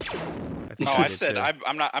said. I think I did said too.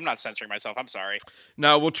 I'm not censoring myself. I'm sorry.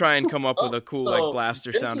 No, we'll try and come up with a cool like So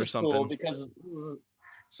blaster this sound or is something. cool because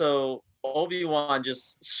Obi-Wan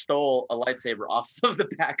just stole a lightsaber off of the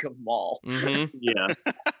back of Maul. Mm-hmm. Yeah.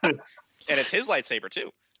 And it's his lightsaber too.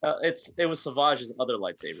 It was Savage's other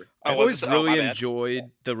lightsaber. I've was always it? Oh, my really bad.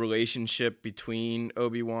 enjoyed the relationship between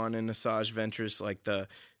Obi-Wan and Asajj Ventress, like the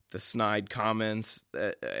snide comments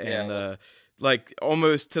and the like,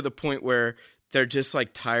 almost to the point where they're just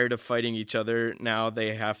like tired of fighting each other. Now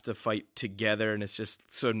they have to fight together, and it's just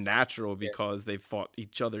so natural because they've fought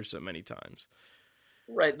each other so many times.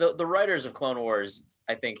 Right. The writers of Clone Wars,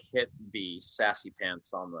 I think, hit the sassy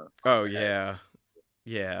pants on the. Oh the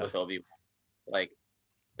yeah, head with Obi-Wan. Like,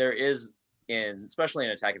 there is especially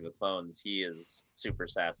in Attack of the Clones, he is super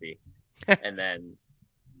sassy, and then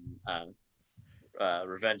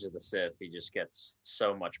Revenge of the Sith, he just gets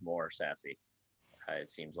so much more sassy. It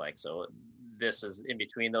seems like so. This is in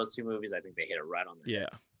between those two movies. I think they hit it right on the head.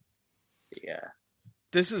 Yeah.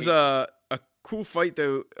 This is a cool fight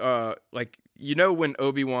though. Like, you know, when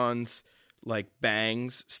Obi-Wan's like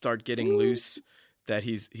bangs start getting loose, that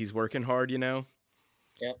he's working hard. You know.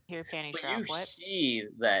 Yeah. Your panty But shop. you What? see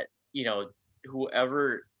that,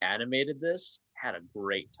 whoever animated this had a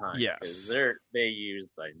great time. Yes. Because they use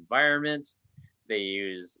the environment, they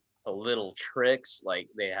use the little tricks, like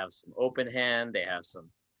they have some open hand, they have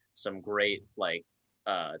some great like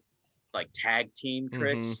tag team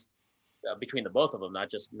tricks between the both of them,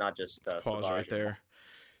 not just Pause Savage right there.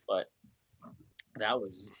 But that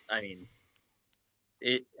was, I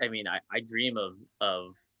dream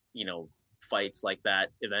of fights like that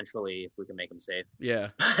eventually, if we can make them safe. Yeah.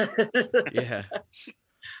 Yeah.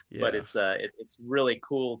 But it's really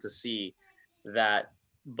cool to see that,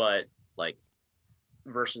 but like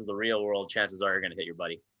versus the real world, chances are you're going to hit your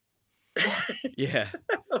buddy. Yeah.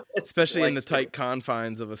 Especially in the Lightsaber. tight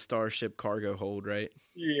confines of a starship cargo hold, right?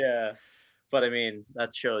 Yeah. But I mean,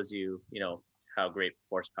 that shows you, how great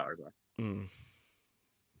force powers are.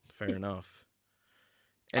 Fair enough.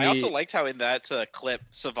 I also liked how in that clip,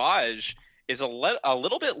 Savage is a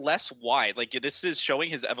little bit less wide. Like, this is showing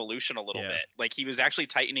his evolution a little bit. Like, he was actually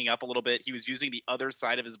tightening up a little bit. He was using the other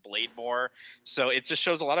side of his blade more. So it just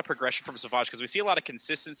shows a lot of progression from Savage, because we see a lot of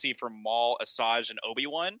consistency from Maul, Asajj, and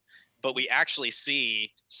Obi-Wan, but we actually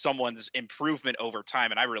see someone's improvement over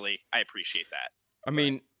time, and I appreciate that. I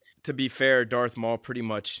mean, to be fair, Darth Maul pretty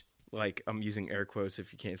much, like, I'm using air quotes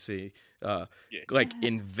if you can't see, like,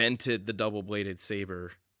 invented the double-bladed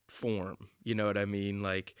saber form. You know what I mean?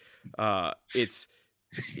 Like, it's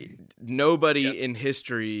nobody in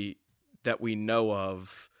history that we know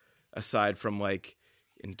of, aside from like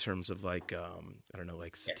in terms of like I don't know,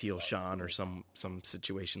 like Satele Shan or some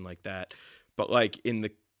situation like that, but like in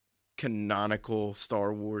the canonical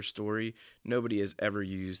Star Wars story, nobody has ever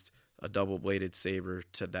used a double-bladed saber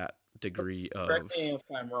to that degree of. Correct me if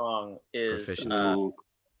I'm wrong. Is proficiency.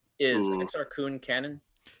 Exar Kun canon?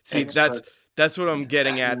 See, that's what I'm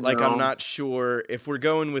getting at. Like, I'm not sure if we're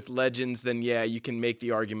going with legends, then yeah, you can make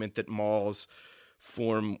the argument that Maul's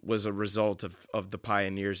form was a result of the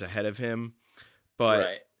pioneers ahead of him. But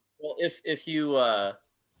right. Well, if you, I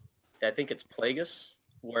think it's Plagueis,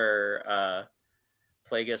 where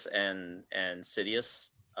Plagueis and Sidious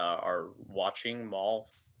are watching Maul,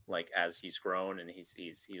 like, as he's grown and he's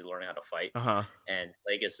learning how to fight. And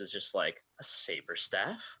Plagueis is just like, a saber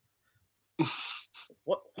staff.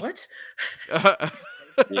 What?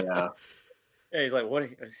 Yeah. And he's like, what?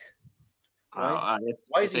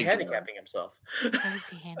 Why is he handicapping himself? Why is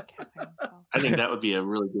he handicapping himself? I think that would be a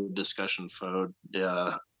really good discussion, Fode.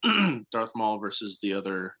 Darth Maul versus the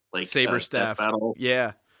other, like, saber staff battle.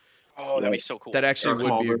 Yeah. Oh, that'd be so cool. That actually Darth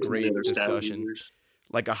Maul would be a versus the great other staff discussion. users.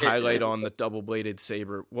 Like a highlight on the double-bladed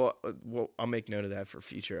saber. Well, I'll make note of that for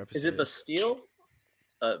future episodes. Is it Bastille?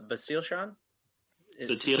 Bastille Shan?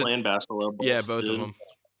 Satele and Bastila. Both of them.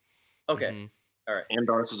 Okay. Mhm. All right. And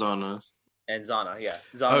Darth Zana. And Zana, yeah.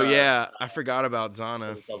 Zana, Oh yeah, I forgot about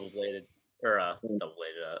Zana. double-bladed,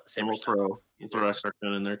 double-bladed saber And we'll throw Exar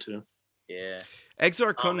Kun in there too. Yeah.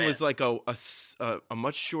 Exar Kun man. was like a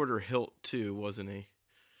much shorter hilt too, wasn't he?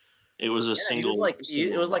 It was a He single. was like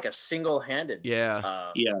it was like a single-handed.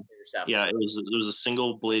 Yeah. Yeah. saber staff. Yeah, it was a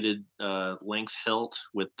single bladed length hilt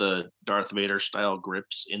with the Darth Vader style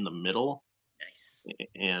grips in the middle, Nice.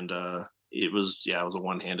 and it was a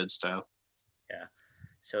one-handed staff. Yeah.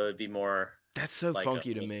 So it'd be more. That's so like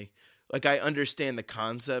funky to me. Like, I understand the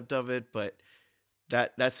concept of it, but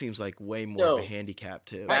that seems like way more of a No. handicap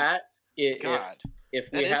too. That God. if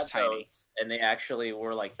that we is had tiny. those and they actually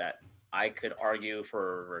were like that, I could argue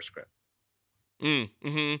for a reverse grip.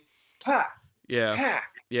 Mm-hmm. Ha! Yeah. Ha!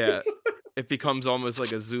 Yeah. It becomes almost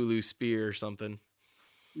like a Zulu spear or something.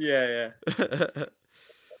 Yeah. I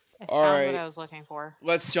All found right. what I was looking for.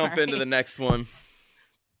 Let's jump Sorry. into the next one.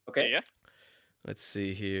 Okay. Yeah. Let's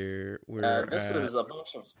see here. We're This at... is a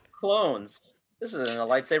bunch of clones. This isn't a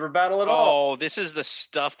lightsaber battle at all. Oh, this is the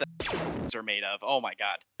stuff that are made of. Oh my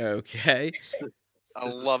god. Okay. I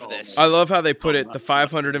This is love called- this. I love how they put it, the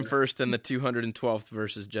 501st and the 212th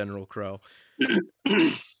versus General Crow.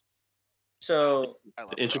 So I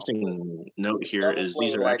love The interesting note here is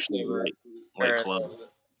these are actually light clubs.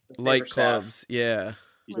 Light clubs, yeah.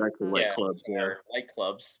 These are actually light clubs. They are light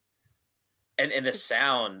clubs, and the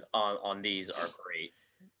sound on these are great.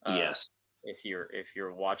 Yes. If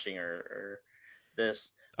you're watching or this,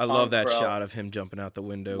 I love that Crow, shot of him jumping out the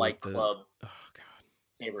window. light with the... club Oh, God.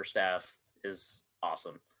 saber staff is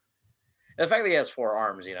awesome. And the fact that he has 4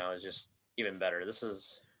 arms, is just even better. This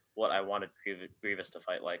is what I wanted Grievous to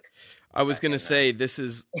fight like. I was back going to in, say, this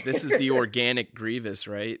is the organic Grievous,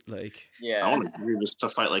 right? Like, Yeah. I wanted Grievous to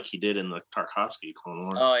fight like he did in the Tarkovsky Clone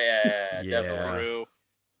Wars. Oh yeah, Yeah. definitely. True.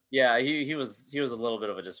 Yeah, he was a little bit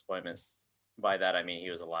of a disappointment. By that I mean he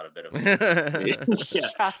was a lot of bit of. Yeah.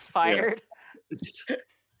 Shots fired.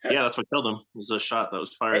 Yeah, that's what killed him. It was a shot that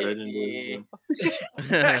was fired. I didn't do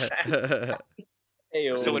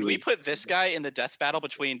Hey, So would we put this guy in the death battle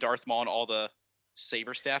between Darth Maul and all the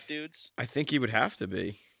saber staff dudes? I think he would have to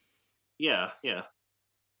be. Yeah.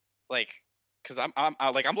 Like, because I'm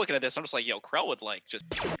looking at this, I'm just like, yo, Krell would like just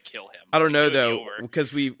kill him. I don't know, He would be though, over.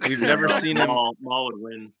 because we've never seen him. Maul would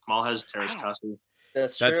win. Maul has Terrace Kasi.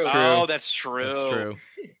 That's That's true. true. Oh, that's true. That's true.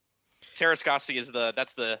 Terraskasi is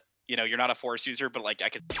that's the you're not a force user, but like I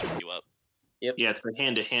could you up. Yeah, it's the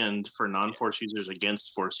hand-to-hand for non-force users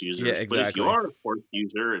against force users. Yeah, But if exactly. you are a force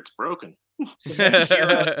user, it's broken.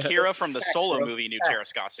 Kira from the Solo Facts, movie knew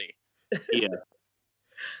facts. Terraskasi. Yeah.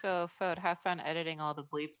 So, Fode, have fun editing all the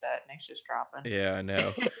bleeps that Nick's just dropping. Yeah, I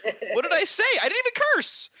know. What did I say? I didn't even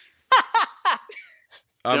curse.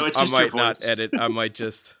 No, it's I just your might not voice. edit. I might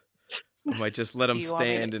just let them Do you want me to-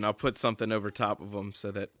 stand, and I'll put something over top of them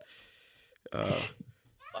so that.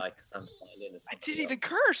 Like some signed in as I somebody didn't even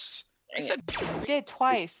else. curse. I Dang said, You did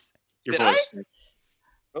twice. Your Did I? voice.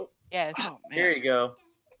 Yes. oh Here man. you go.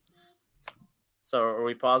 So are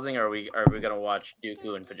we pausing, or are we gonna watch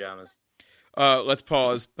Dooku in pajamas? Let's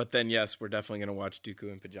pause, but then yes, we're definitely gonna watch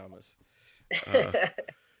Dooku in pajamas.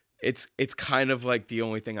 It's kind of like the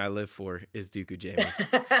only thing I live for is Dooku Jamies.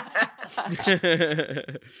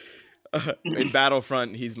 In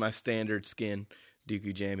Battlefront, he's my standard skin,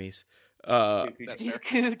 Dooku Jamies. That's fair.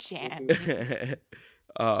 Dooku Jan.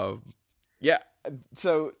 Yeah.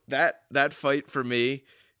 So that fight for me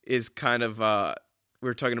is kind of we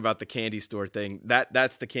were talking about the candy store thing.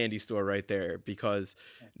 That's the candy store right there, because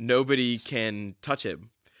nobody can touch him.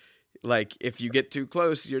 Like, if you get too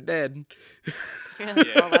close, you're dead.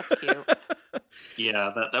 Well, that's cute.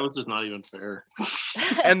 Yeah, that was just not even fair.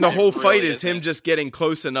 And the whole It fight really is him isn't. just getting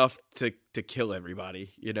close enough to kill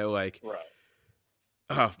everybody. Like, Right.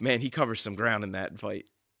 oh man, he covers some ground in that fight.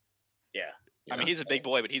 Yeah. I mean, he's a big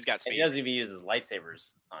boy, but he's got And speed. he doesn't even use his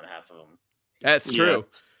lightsabers on half of them. That's Yeah. true.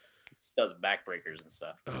 He does backbreakers and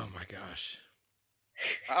stuff. Oh my gosh.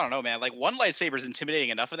 I don't know, man. Like, one lightsaber is intimidating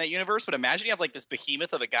enough in that universe, but imagine you have like this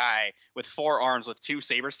behemoth of a guy with 4 arms with 2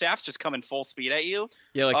 saber staffs just coming full speed at you.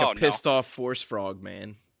 Yeah, like Oh, a no. pissed off force frog,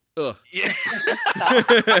 man. Ugh. Yeah.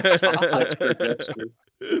 That's true.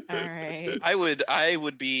 All right. I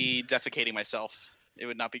would be defecating myself. It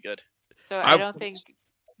would not be good. So I- I don't think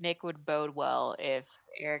Nick would bode well if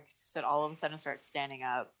Eric said all of a sudden starts standing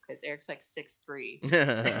up, because Eric's like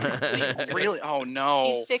 6'3". Really? Oh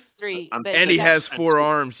no. He's 6'3", I'm- but And he he's has I'm 4 six-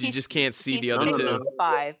 arms. You he's- just can't see he's the other No, no, two. no.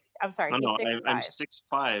 6'5". I'm sorry, No, he's I'm 6'5".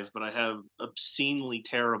 6'5", but I have obscenely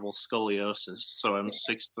terrible scoliosis, so I'm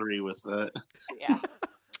 6'3" with that. Yeah.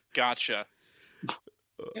 Gotcha.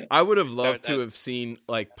 I would have loved to that- have seen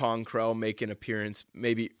like Pong Krell make an appearance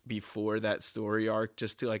maybe before that story arc,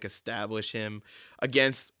 just to like establish him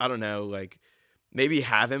against, I don't know, like maybe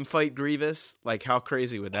have him fight Grievous. Like, how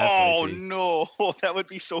crazy would that Oh fight be? no, that would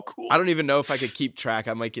be so cool. I don't even know if I could keep track.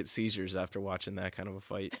 I might get seizures after watching that kind of a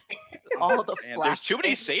fight. All the Man, there's too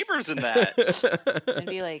many flashbacks. sabers in that. It'd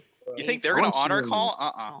be like, You think eight- they're I gonna wanna see honor him- call?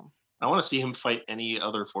 oh. I want to see him fight any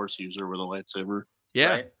other Force user with a lightsaber. Yeah,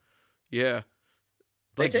 Right? yeah.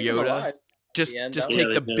 They Like take him Yoda. alive. Just the end, just that take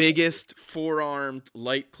was- the Yeah, they do. biggest 4-armed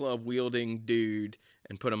light club wielding dude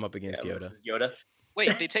and put him up against Yoda. versus Yoda.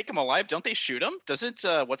 Wait, they take him alive? Don't they shoot him? Doesn't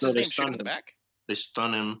what's No, his they name shoot stun him in the him. back? They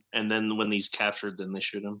stun him, and then when he's captured, then they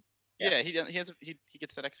shoot him. Yeah. Yeah, he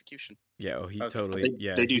gets that execution. Yeah, oh, he Okay. totally. They-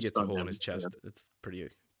 yeah, they do he gets a stun hole in him, his chest. It's pretty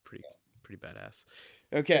pretty badass.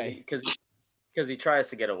 Okay. Because he tries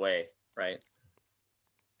to get away, right?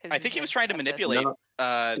 I think he was trying to manipulate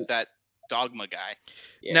that Dogma guy.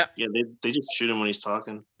 Yeah. Yeah, they just shoot him when he's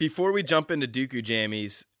talking. Before we jump into Dooku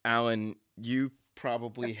Jammies, Alan, you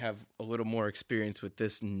probably have a little more experience with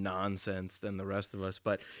this nonsense than the rest of us,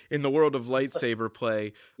 but in the world of lightsaber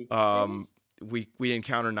play, we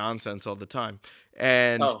encounter nonsense all the time.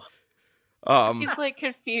 And he's like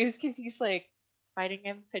confused because he's like fighting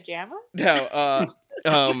in pajamas. No,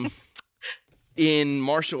 in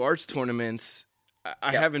martial arts tournaments,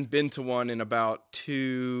 I haven't been to one in about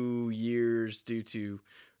 2 years due to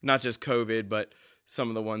not just COVID, but some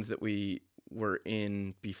of the ones that we were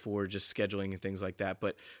in before, just scheduling and things like that.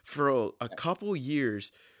 But for a couple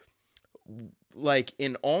years, like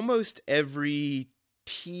in almost every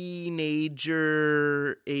teenager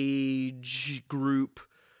age group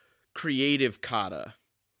creative kata,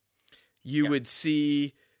 you would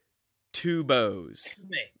see 2 bows,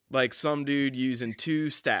 like some dude using 2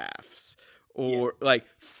 staffs, or like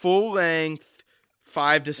full length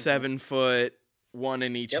 5 to 7 foot, 1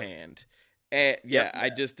 in each hand. And I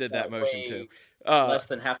just did that motion too. Less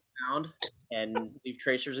than half a pound, and leave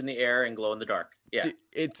tracers in the air and glow in the dark. Yeah,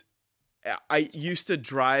 I used to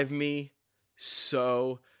drive me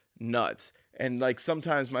so nuts. And like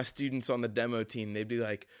sometimes my students on the demo team, they'd be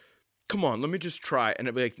like, "Come on, let me just try," and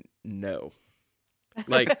I'd be like, "No."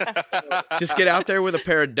 Like, just get out there with a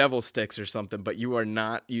pair of devil sticks or something, but you are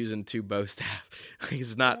not using 2 bow staff.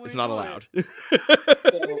 It's not allowed.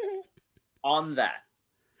 So, on that,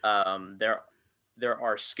 there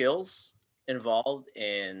are skills involved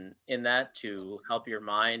in that to help your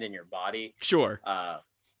mind and your body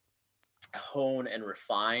hone and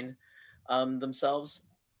refine themselves.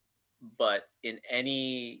 But in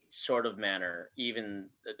any sort of manner, even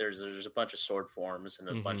there's a bunch of sword forms and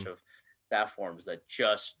a bunch of staff forms that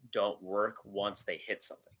just don't work once they hit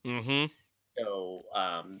something. So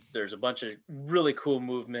there's a bunch of really cool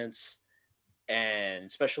movements, and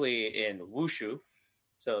especially in wushu,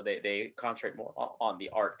 so they concentrate more on the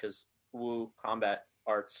art, because Wu combat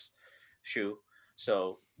arts shu.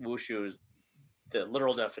 So wushu is, the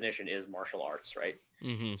literal definition is martial arts, right?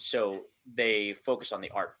 So they focus on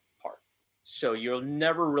the art part. So you're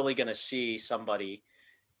never really going to see somebody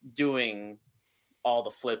doing all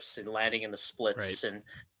the flips and landing in the splits and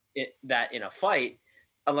that in a fight,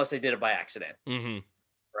 unless they did it by accident,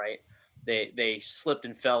 right? They slipped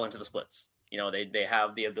and fell into the splits. You know, they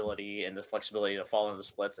have the ability and the flexibility to fall into the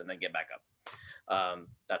splits and then get back up.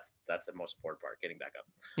 That's the most important part, getting back up.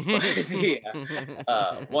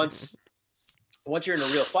 But, once you're in a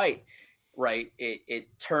real fight, right, it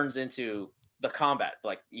turns into the combat.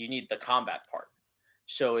 Like, you need the combat part.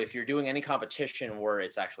 So if you're doing any competition where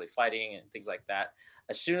it's actually fighting and things like that,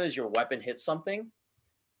 as soon as your weapon hits something,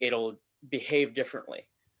 it'll behave differently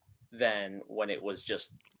than when it was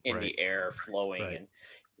just in the air flowing and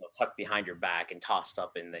tucked behind your back and tossed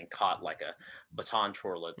up and then caught like a baton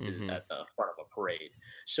twirl at the front of a parade.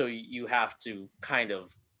 So you have to kind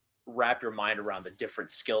of wrap your mind around the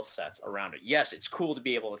different skill sets around it. Yes, it's cool to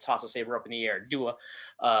be able to toss a saber up in the air, do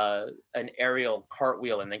an aerial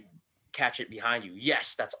cartwheel, and then catch it behind you.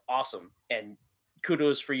 Yes, that's awesome, and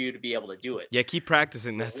kudos for you to be able to do it. Yeah, keep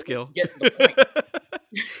practicing that skill. Get the point.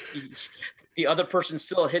 The other person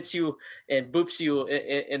still hits you and boops you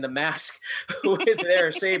in the mask with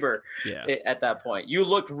their saber. At that point, you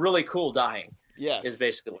looked really cool dying. Yes, is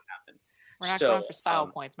basically what happened. We're not going for style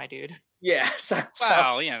points, my dude. Yeah.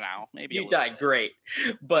 Well, you know, maybe you died great,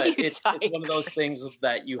 but it's one of those things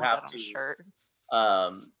that you have to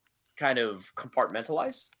kind of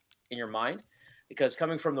compartmentalize in your mind, because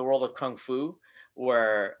coming from the world of kung fu,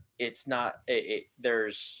 where it's not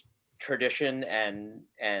there's tradition and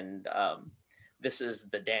this is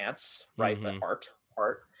the dance, right? The art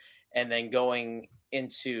part, and then going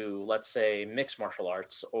into, let's say, mixed martial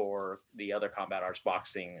arts or the other combat arts,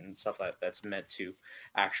 boxing and stuff that's meant to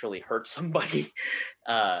actually hurt somebody.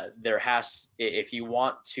 If you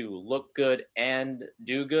want to look good and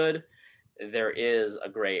do good, there is a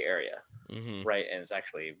gray area, right? And it's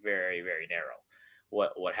actually very, very narrow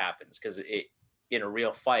what happens, because in a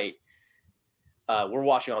real fight, we're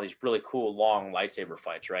watching all these really cool long lightsaber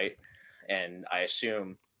fights, right? And I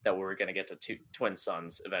assume that we're going to get to twin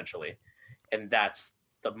suns eventually, and that's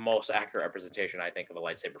the most accurate representation, I think, of a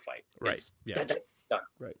lightsaber fight. Right. It's done.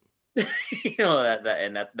 Right. You know,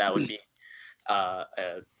 that would be a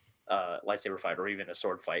lightsaber fight, or even a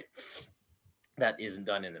sword fight that isn't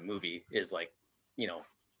done in the movie, is like, you know,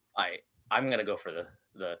 I'm going to go for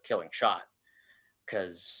the killing shot,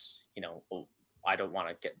 because, you know, I don't want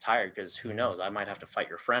to get tired, because who knows, I might have to fight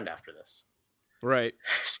your friend after this. Right.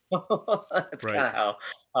 So that's Right. kind of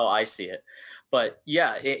how I see it. But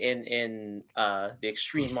yeah, in the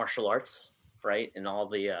extreme martial arts, right, and all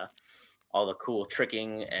the cool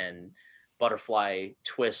tricking and butterfly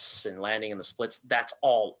twists and landing in the splits, that's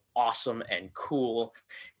all awesome and cool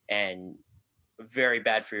and very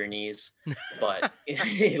bad for your knees, but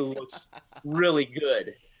it looks really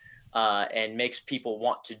good and makes people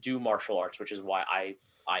want to do martial arts, which is why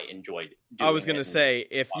I enjoyed doing I was going to it. say,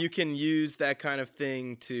 if you can use that kind of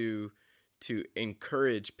thing to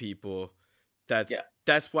encourage people,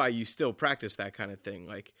 that's why you still practice that kind of thing.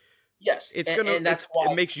 Like, yes, it's and that's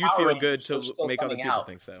why it makes you Power feel Rangers good are to still make other coming people out.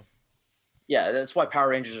 think so. Yeah, that's why Power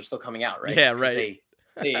Rangers are still coming out, right? Yeah, 'Cause right.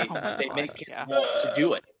 They Oh my God, make kids yeah. want to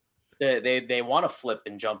do it. They want to flip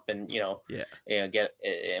and jump and Yeah. get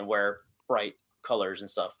and wear bright colors and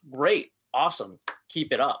stuff. Great, awesome,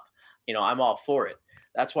 keep it up. I'm all for it.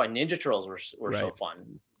 That's why Ninja Turtles were so Right.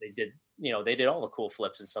 fun. They did all the cool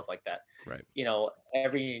flips and stuff like that. Right.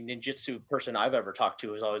 Every ninjutsu person I've ever talked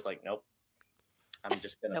to is always like, nope, I'm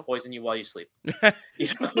just gonna poison you while you sleep. I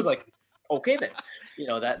was like, okay then.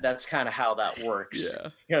 That's kind of how that works. Yeah.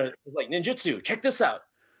 It's like ninjutsu, check this out,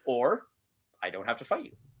 or I don't have to fight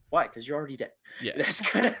you. Why? Because you're already dead. Yeah. That's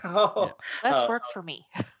kind of how. Less work for me.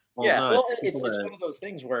 Well, it's one of those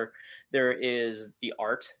things where there is the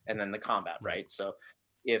art and then the combat, right? So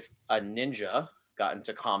if a ninja got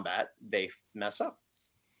into combat, they mess up.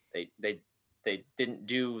 They didn't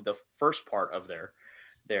do the first part of their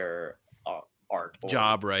art or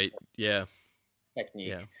job right. Yeah.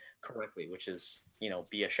 technique correctly, which is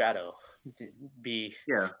be a shadow, be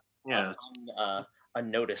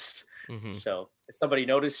unnoticed. Mm-hmm. So if somebody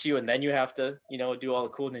noticed you and then you have to do all the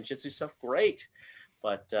cool ninjutsu stuff, great.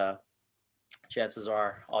 But chances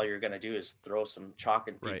are all you're going to do is throw some chalk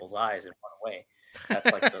in people's eyes and run away.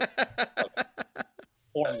 That's like the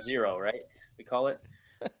form 0, right? We call it.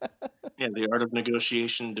 Yeah, the art of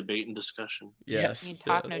negotiation, debate, and discussion. Yes. You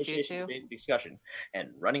talk no jutsu. Discussion and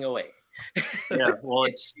running away. Yeah, well,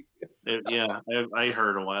 I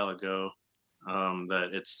heard a while ago that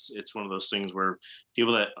it's one of those things where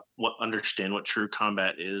people that understand what true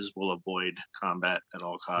combat is will avoid combat at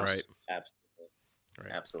all costs. Right. Absolutely.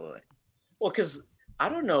 Right. Absolutely. Well, because I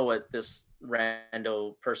don't know what this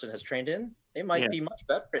rando person has trained in. They might be much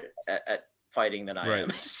better at fighting than I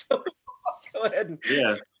am. So go ahead and keep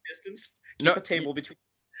distance. Keep a table between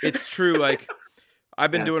us. It's true. Like,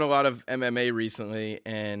 I've been doing a lot of MMA recently,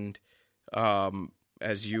 and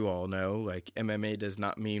as you all know, like, MMA does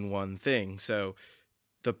not mean one thing. So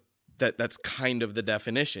that's kind of the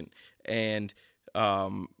definition. And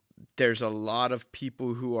there's a lot of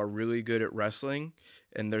people who are really good at wrestling,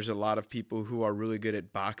 and there's a lot of people who are really good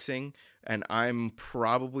at boxing, and I'm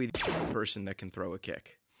probably the person that can throw a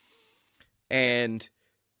kick. And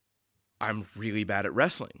I'm really bad at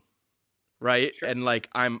wrestling, right? Sure. And like,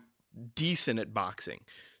 I'm decent at boxing.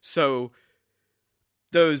 So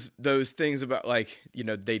those things about, like,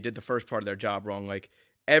 they did the first part of their job wrong. Like,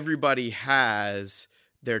 everybody has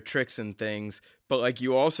their tricks and things, but like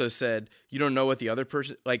you also said, you don't know what the other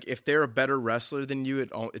person, like, if they're a better wrestler than you,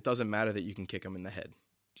 it doesn't matter that you can kick them in the head.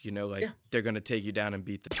 They're going to take you down and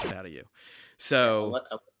beat the shit out of you. So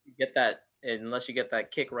unless you get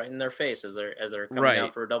that kick right in their face as they're coming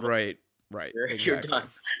out for a double. Right. You're done.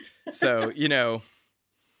 So,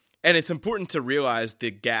 and it's important to realize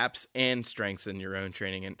the gaps and strengths in your own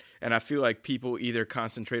training. And I feel like people either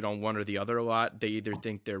concentrate on one or the other a lot. They either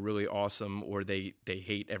think they're really awesome or they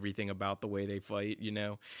hate everything about the way they fight,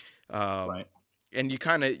 Right. And you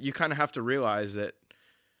kind of have to realize that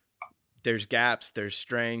there's gaps, there's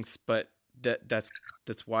strengths, but that's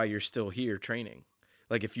why you're still here training.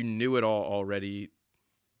 Like, if you knew it all already,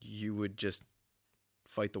 you would just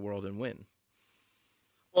fight the world and win.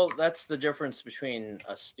 Well, that's the difference between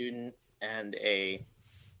a student and a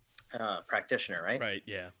practitioner, right? Right.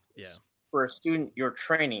 Yeah. For a student, you're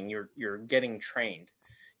training. You're getting trained.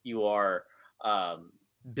 You are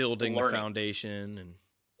building learning. the foundation, and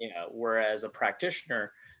whereas a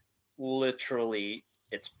practitioner, literally,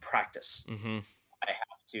 it's practice. Mm-hmm. I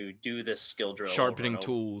have to do this skill drill. Sharpening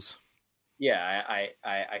tools. Yeah,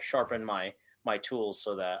 I sharpen my tools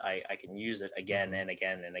so that I can use it again and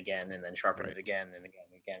again and again, and then sharpen it again and again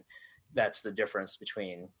and again. That's the difference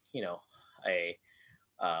between we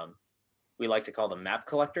like to call them map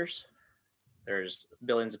collectors. There's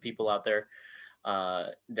billions of people out there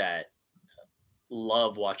that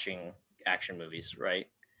love watching action movies, right?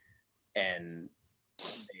 And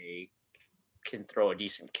they can throw a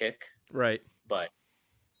decent kick, right? But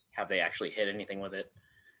have they actually hit anything with it?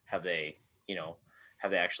 Have they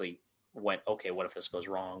actually went, okay, what if this goes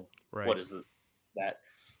wrong? Right. What is that.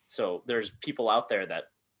 So there's people out there that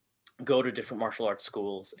go to different martial arts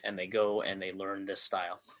schools and they go and they learn this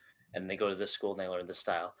style, and they go to this school and they learn this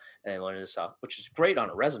style and they learn this style, which is great on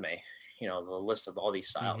a resume. The list of all these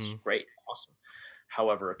styles, great, awesome.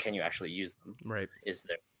 However, can you actually use them? Right. Is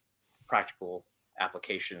there practical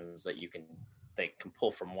applications that they can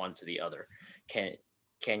pull from one to the other?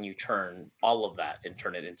 Can you turn all of that and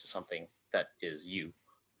turn it into something that is you?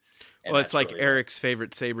 And well, it's like really Eric's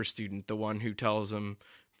favorite saber student, the one who tells him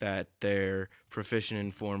that they're proficient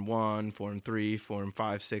in Form 1, Form 3, Form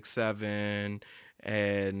 5, 6, 7,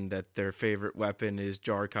 and that their favorite weapon is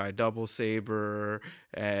Jarkai Double Saber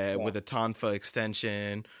with a Tonfa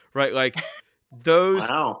extension, right? Like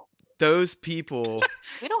those people.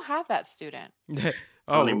 We don't have that student.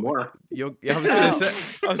 Oh, anymore. I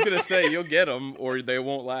was gonna say you'll get them, or they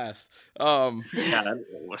won't last. I'm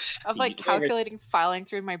like calculating, filing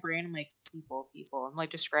through my brain. I'm like people. I'm like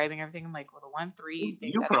describing everything. I'm like, well, the 1, 3.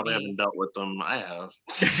 You probably haven't dealt with them. I have.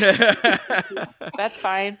 That's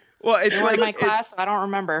fine. Well, it's like in my class, so I don't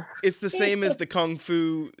remember. It's the same as the kung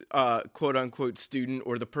fu quote unquote student,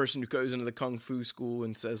 or the person who goes into the kung fu school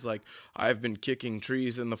and says like, "I've been kicking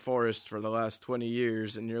trees in the forest for the last 20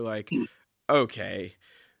 years," and you're like, okay.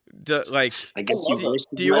 I guess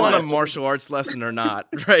do you want a martial arts lesson or not?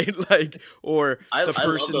 Right? Like, or the person I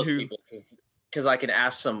love those who, people because I can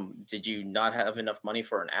ask them, did you not have enough money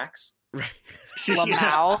for an axe? Right.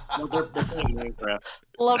 Lamau.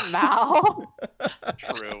 Lamau.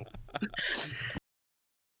 True.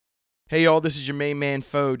 Hey y'all, this is your main man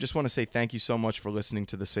Foe. Just want to say thank you so much for listening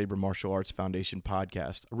to the Saber Martial Arts Foundation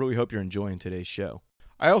podcast. I really hope you're enjoying today's show.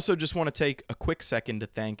 I also just want to take a quick second to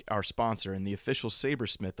thank our sponsor and the official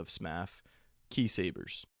sabersmith of SMAF, Key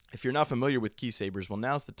Sabers. If you're not familiar with Key Sabers, well,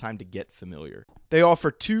 now's the time to get familiar. They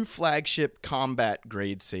offer 2 flagship combat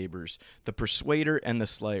grade sabers, the Persuader and the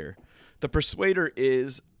Slayer. The Persuader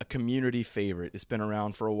is a community favorite. It's been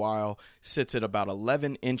around for a while, sits at about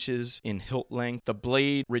 11 inches in hilt length. The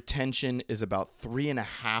blade retention is about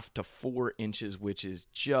 3.5 to 4 inches, which is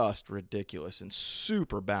just ridiculous and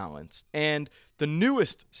super balanced. And the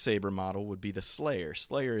newest saber model would be the Slayer.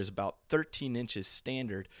 Slayer is about 13 inches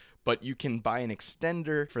standard, but you can buy an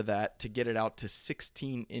extender for that to get it out to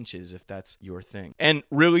 16 inches if that's your thing. And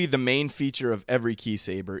really, the main feature of every Key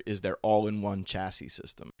Saber is their all-in-one chassis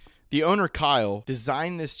system. The owner, Kyle,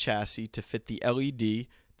 designed this chassis to fit the LED,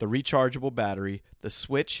 the rechargeable battery, the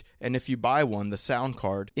switch, and if you buy one, the sound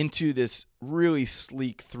card, into this really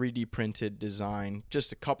sleek 3D printed design,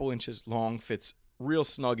 just a couple inches long, fits real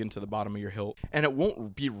snug into the bottom of your hilt, and it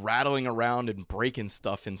won't be rattling around and breaking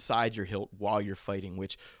stuff inside your hilt while you're fighting,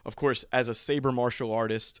 which, of course, as a saber martial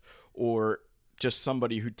artist or just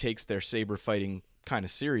somebody who takes their saber fighting kind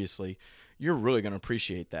of seriously, you're really going to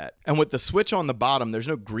appreciate that. And with the switch on the bottom, there's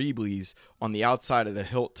no greeblies on the outside of the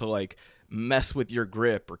hilt to like mess with your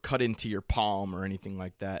grip or cut into your palm or anything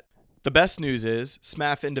like that. The best news is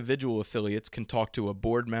SMAF individual affiliates can talk to a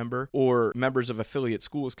board member, or members of affiliate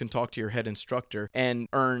schools can talk to your head instructor and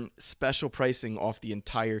earn special pricing off the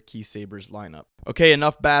entire Key Sabers lineup. Okay,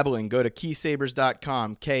 enough babbling. Go to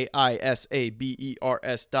keysabers.com,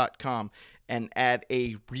 KISABERS.com, and add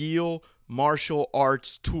a real martial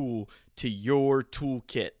arts tool to your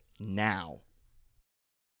toolkit now.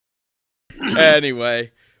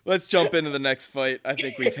 Anyway, let's jump into the next fight. I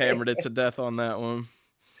think we've hammered it to death on that one.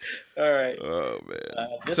 All right. Oh, man.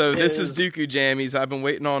 This is Dooku Jammies. I've been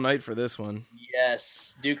waiting all night for this one.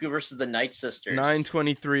 Yes. Dooku versus the Night Sisters.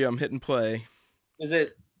 9:23. I'm hitting play. Is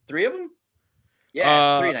it 3 of them?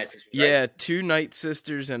 Yeah, it's 3 Night Sisters. Right? Yeah, 2 Night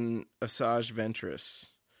Sisters and Asajj Ventress.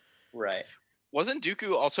 Right. Wasn't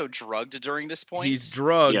Dooku also drugged during this point? He's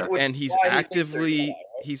drugged, Yeah. and he's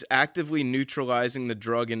actively neutralizing the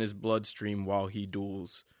drug in his bloodstream while he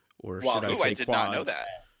duels. Or should I say I did quads. not know that.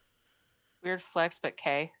 Weird flex, but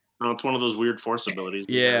K. No, it's one of those weird force abilities.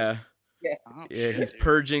 Yeah. Oh, Yeah, he's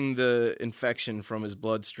purging the infection from his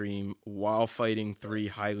bloodstream while fighting 3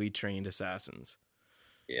 highly trained assassins.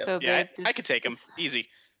 Yeah. So Yeah, babe, I could take him. Easy.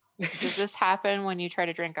 Does this happen when you try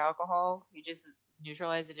to drink alcohol? You just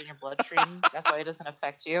neutralize it in your bloodstream? That's why it doesn't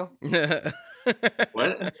affect you?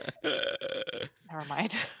 What? Never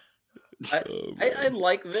mind. I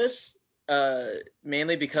like this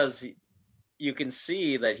mainly because you can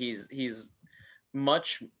see that he's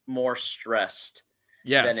much more stressed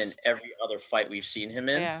than in every other fight we've seen him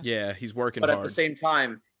in. Yeah, he's working but hard. At the same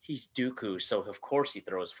time, he's Dooku, so of course he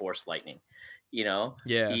throws Force lightning. You know,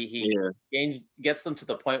 he gets them to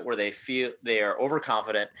the point where they feel they are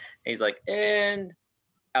overconfident. And he's like, and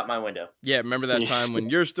out my window. Yeah, remember that time when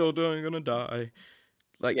you're still gonna die?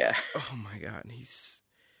 Like, yeah. Oh my God,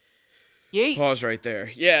 Yeet. Pause right there.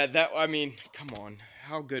 Yeah, come on.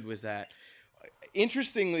 How good was that?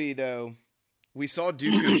 Interestingly, though, we saw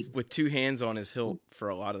Dooku with two hands on his hilt for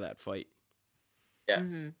a lot of that fight. Yeah.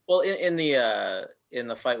 Mm-hmm. Well, in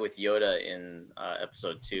the fight with Yoda in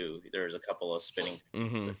episode 2, there's a couple of spinning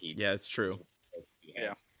techniques that he. Yeah, it's true.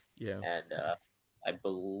 Yeah. And I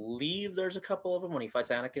believe there's a couple of them when he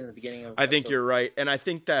fights Anakin in the beginning of. I think you're right, and I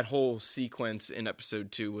think that whole sequence in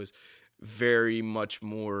episode 2 was very much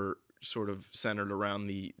more sort of centered around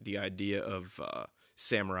the idea of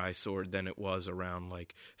samurai sword than it was around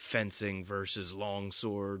like fencing versus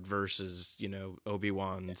longsword versus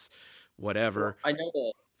Obi-Wan's whatever.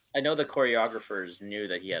 Well, I know the choreographers knew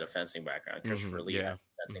that he had a fencing background. Christopher Lee had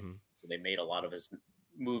fencing, so they made a lot of his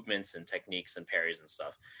movements and techniques and parries and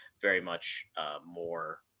stuff very much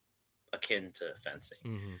more akin to fencing.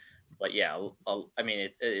 But yeah, I mean,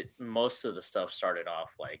 most of the stuff started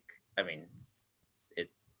off like, I mean,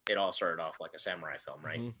 it all started off like a samurai film,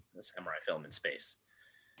 right? A samurai film in space.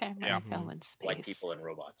 Samurai film in space. White people and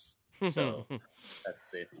robots. So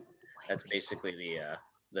that's basically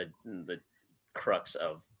the crux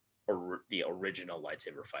of the original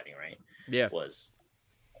lightsaber fighting, right? Yeah. Was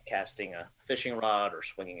casting a fishing rod or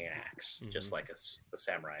swinging an axe, just like the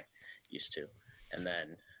samurai used to. And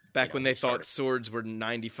then back when they thought swords were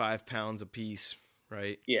 95 pounds a piece,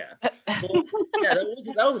 right? Yeah. Well, yeah,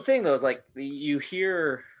 that was the thing though. It's like you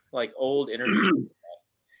hear like old interviews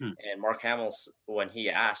and Mark Hamill, when he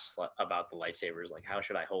asked about the lightsabers, like how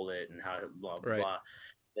should I hold it and how blah blah blah,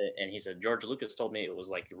 and he said George Lucas told me it was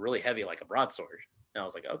like really heavy, like a broadsword. And I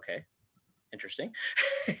was like, okay, interesting.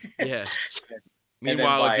 Yeah.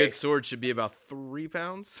 Meanwhile, a good sword should be about 3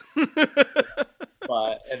 pounds.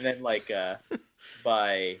 But and then like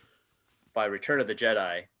by Return of the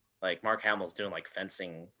Jedi, like Mark Hamill's doing like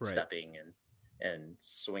fencing, stepping, and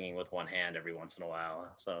swinging with one hand every once in a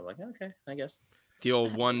while. So I was like, okay, I guess the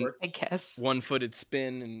old one-footed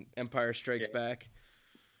spin and Empire Strikes Back.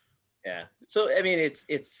 Yeah. So I mean,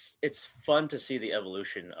 it's fun to see the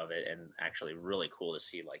evolution of it, and actually really cool to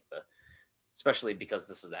see like especially because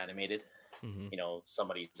this is animated.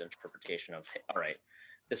 Somebody's interpretation of, all right,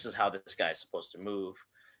 this is how this guy's supposed to move.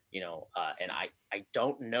 And I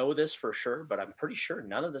don't know this for sure, but I'm pretty sure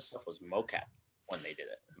none of this stuff was mocap when they did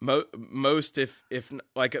it. Most, if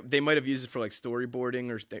like they might have used it for like storyboarding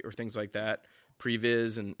or things like that,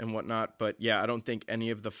 previs and whatnot. But yeah, I don't think any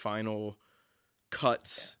of the final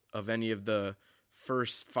cuts of any of the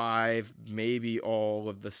first 5, maybe all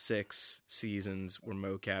of the 6 seasons were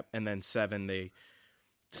mocap, and then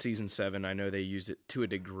season 7, I know they used it to a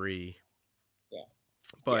degree. Yeah.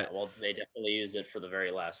 But well, they definitely used it for the very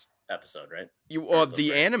last episode, right? The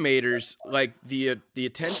animators, like the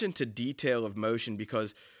attention to detail of motion,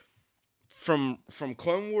 because from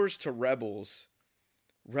Clone Wars to Rebels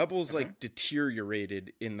like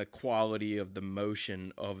deteriorated in the quality of the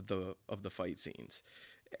motion of the fight scenes.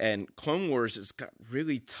 And Clone Wars has got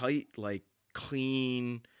really tight, like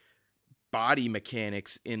clean body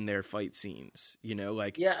mechanics in their fight scenes.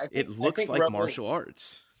 It looks like martial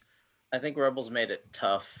arts. I think Rebels made it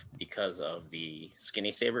tough because of the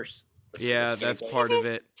skinny sabers. That's part of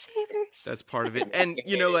it. That's part of it. And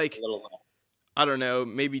I don't know,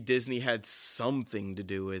 maybe Disney had something to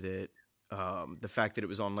do with it. The fact that it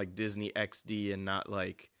was on like Disney XD and not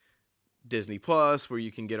like Disney Plus, where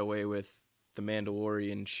you can get away with the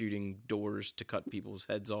Mandalorian shooting doors to cut people's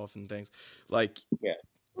heads off and things.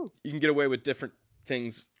 You can get away with different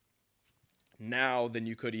things now than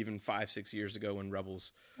you could even 5-6 years ago when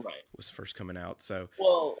Rebels was first coming out. So,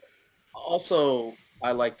 well, also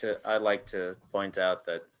I like to point out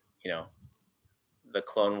that the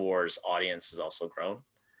Clone Wars audience has also grown.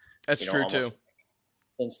 That's true too.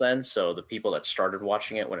 Since then, so the people that started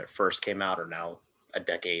watching it when it first came out are now a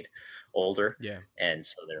decade older. Yeah, and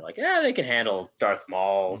so they're like, they can handle Darth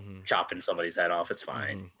Maul chopping somebody's head off. It's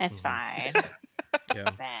fine. It's fine.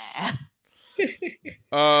 Yeah.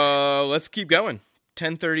 Let's keep going.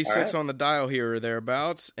 10:36 on the dial here or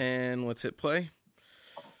thereabouts, and let's hit play.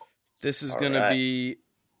 This is going to be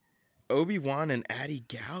Obi-Wan and Adi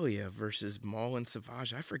Gallia versus Maul and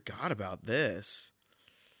Savage. I forgot about this.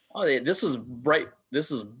 Oh, this is right.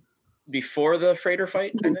 This is before the freighter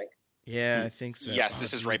fight, I think. Yeah, I think so. Yes,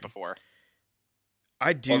 this is right before.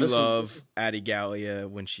 I do love Adi Gallia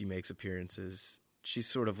when she makes appearances. She's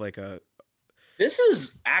sort of like a... This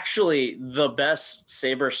is actually the best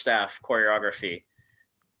saber staff choreography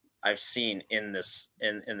I've seen in this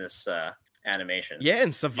animation. Yeah,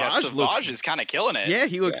 and Savage is kind of killing it. Yeah,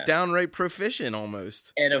 he looks downright proficient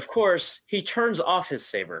almost. And of course, he turns off his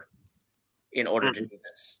saber in order to do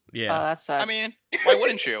this. Yeah. Oh, that sucks. I mean, why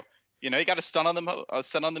wouldn't you? You know, you got to stun on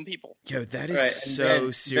them people. Yo, that is Right,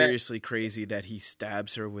 and seriously crazy that he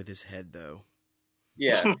stabs her with his head, though.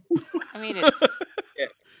 Yeah. I mean, it's Yeah.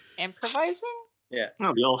 improvising. Yeah.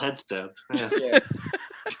 No, the old head stab. Yeah. Yeah.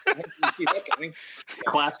 You see that coming? It's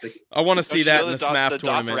classic. I want to see that in the the SMAF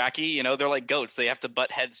tournament. Dothraki, you know, they're like goats. They have to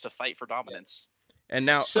butt heads to fight for dominance. And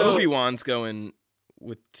now So- Obi-Wan's going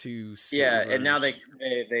with 2 sabers. Yeah, and now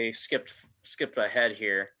they skipped ahead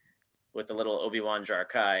here with the little Obi-Wan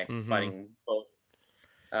Jarkai Mhm. fighting both.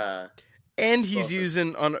 And he's both-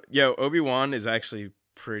 using Obi-Wan is actually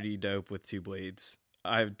pretty dope with 2 blades.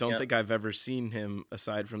 I don't think I've ever seen him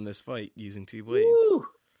aside from this fight using 2 blades. Woo!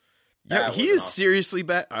 Yeah, That he was is awesome. seriously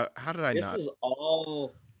bad. How did I This not? is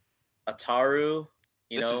all Ataru,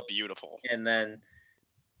 This is beautiful. and then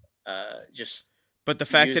just But the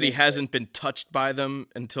fact that he using hasn't been touched by them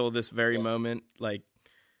until this very Yeah. moment, like,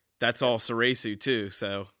 that's all Soresu too.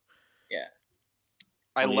 So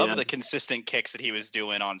I Oh, love yeah. the consistent kicks that he was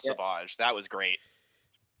doing on Yeah. Savage. That was great.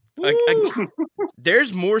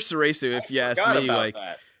 there's more Soresu if you ask forgot me. about Like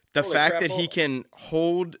that. the Holy fact crap, that he can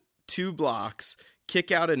hold 2 blocks,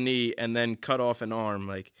 kick out a knee, and then cut off an arm.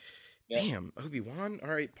 Like, Yeah. damn, Obi-Wan. All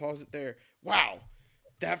right, pause it there. Wow,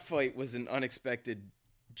 that fight was an unexpected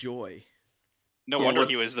joy. No Yeah, wonder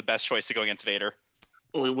what's- he was the best choice to go against Vader.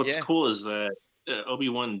 Well, what's Yeah. cool is that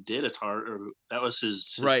Obi-Wan did Ataru, or that was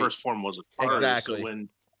his Right. first form was Ataru. Exactly. So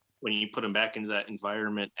when you put him back into that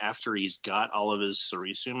environment after he's got all of his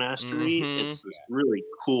Sarisu mastery, Mhm. it's this really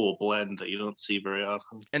cool blend that you don't see very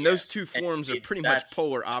often. And Yeah. those 2 forms are pretty much that's-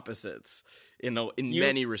 polar opposites in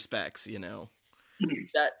many respects. You know.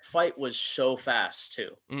 That fight was so fast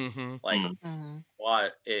too. Mm-hmm. Like, Mm. Mm-hmm.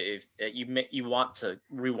 what if you want to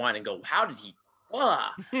rewind and go, how did he?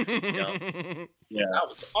 That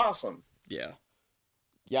was awesome. Yeah.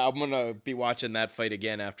 Yeah, I'm gonna be watching that fight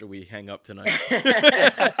again after we hang up tonight.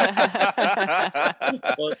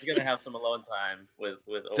 Well, it's gonna have some alone time with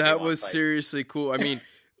Obi-Wan That was fight. seriously cool. I mean,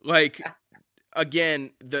 like,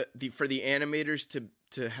 again, the for the animators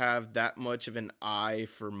to have that much of an eye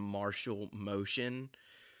for martial motion,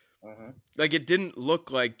 Mhm. like, it didn't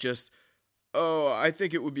look like just, oh, I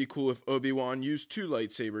think it would be cool if Obi-Wan used 2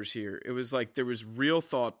 lightsabers here. It was like there was real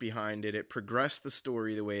thought behind it. It progressed the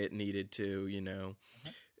story the way it needed to. You know,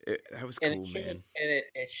 that was And cool, it showed, man. and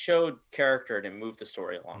it showed character and it moved the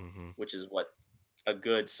story along, hmm which is what a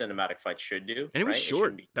good cinematic fight should do. And it was right? short.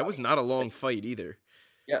 shouldn't be That was rushed. not a long fight either.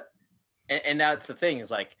 And that's the thing, is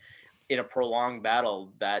like, in a prolonged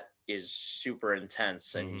battle that is super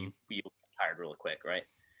intense, and Mhm. you get tired really quick, right?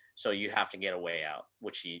 So you have to get a way out,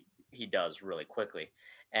 which he does really quickly.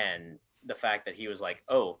 And the fact that he was like,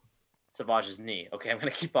 oh, Savage's knee, okay, I'm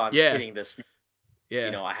gonna keep on Yeah. hitting this. Yeah.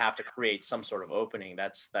 You know, I have to create some sort of opening.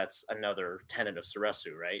 That's another tenet of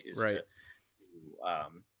Suresu, right? Is Right.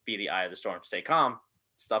 to be the eye of the storm, stay calm,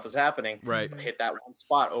 stuff is happening, Right. hit that one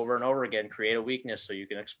spot over and over again, create a weakness so you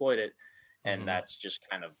can exploit it. And Mhm. that's just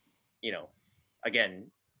kind of,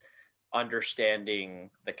 again, understanding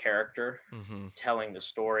the character, hmm telling the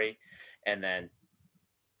story, and then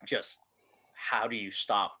just how do you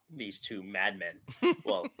stop these 2 madmen?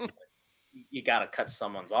 Well, you got to cut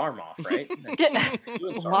someone's arm off, right?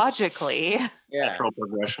 Logically. Yeah. Natural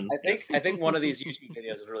progression. I think one of these YouTube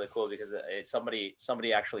videos is really cool because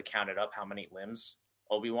somebody actually counted up how many limbs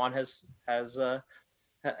Obi-Wan has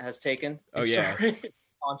taken. Oh, yeah.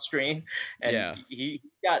 On screen, and Yeah. he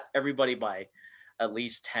got everybody by at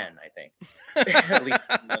least 10, I think. At least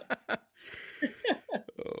 10.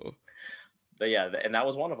 Oh. But yeah, and that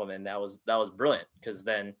was one of them, and that was brilliant, because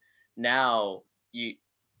then now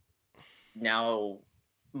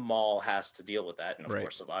Maul has to deal with that, and of Right.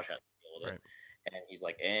 course Savage has to deal with Right. it, and he's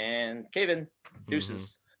like, and Caven,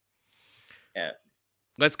 deuces. Yeah.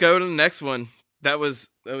 Let's go to the next one. That was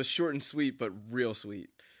short and sweet, but real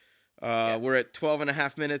sweet. We're at 12 and a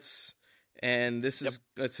half minutes, and this is,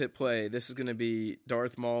 let's hit play. This is going to be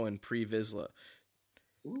Darth Maul and Pre Vizsla.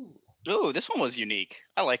 Ooh, this one was unique.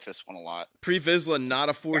 I liked this one a lot. Pre Vizsla, not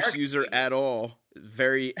a Force Character user unique. at all.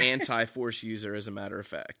 Very anti-Force user, as a matter of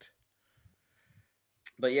fact.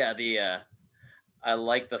 But yeah, I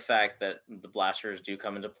like the fact that the blasters do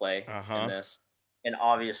come into play Uh-huh. in this, and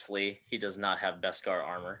obviously he does not have Beskar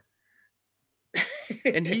armor.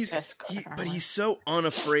 And Beskar but armor. he's so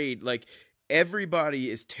unafraid. Like, everybody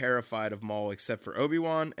is terrified of Maul except for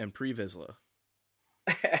Obi-Wan and Pre Vizsla.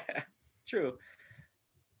 True.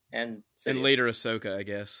 And And later Ahsoka, I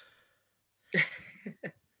guess.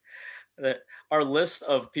 our list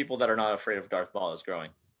of people that are not afraid of Darth Maul is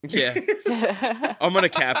growing. Yeah. I'm gonna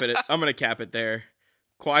cap it there.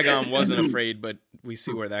 Qui-Gon wasn't afraid, but we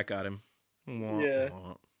see where that got him. Yeah.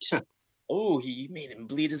 Oh, he made him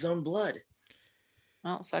bleed his own blood.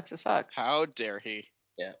 Well, sucks to suck. How dare he?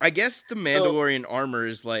 Yeah. I guess the Mandalorian armor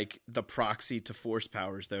is like the proxy to force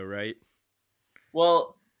powers, though, right?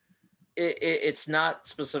 Well, it's not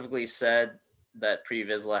specifically said that Pre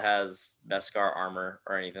Vizsla has Beskar armor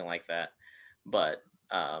or anything like that, but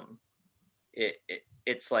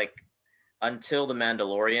it's like until the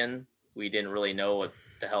Mandalorian, we didn't really know what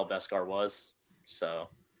the hell Beskar was. So,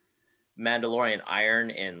 Mandalorian iron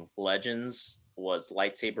in Legends was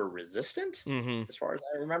lightsaber resistant, as far as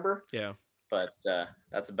I remember. Yeah. But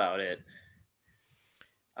that's about it.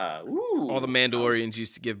 All the Mandalorians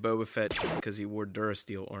used to give Boba Fett because he wore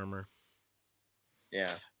Durasteel armor.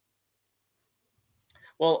 Yeah.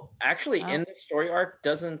 Well, actually, in the story arc,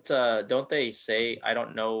 don't they say, I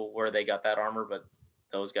don't know where they got that armor, but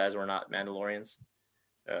those guys were not Mandalorians?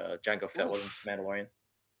 Jango Fett wasn't Mandalorian.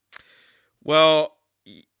 Well,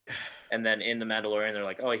 and then in the Mandalorian, they're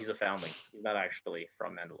like, "Oh, he's a foundling. He's not actually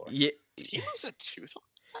from Mandalorian." Yeah. Did he lose a tooth?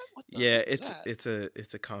 Yeah, it's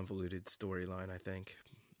a convoluted storyline, I think,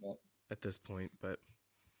 at this point. But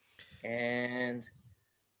and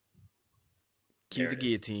cue the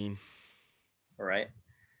guillotine. All right.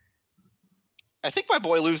 I think my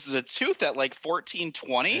boy loses a tooth at like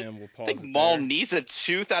 1420. And we'll pause I think it Maul there. needs a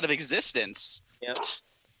tooth out of existence. Yep.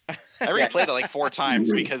 I replayed that like 4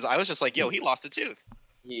 times because I was just like, yo, he lost a tooth.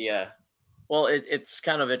 Yeah. Well, it's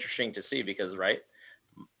kind of interesting to see because, right,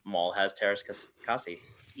 Maul has Teras Kasi.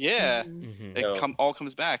 Yeah. Mhm. It all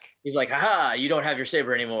comes back. He's like, haha, you don't have your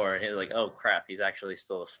saber anymore. And he's like, oh, crap, he's actually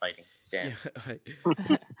still fighting. Damn.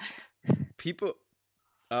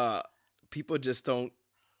 Yeah. People just don't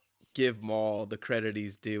give Maul the credit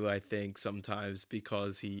he's due, I think, sometimes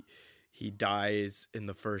because he dies in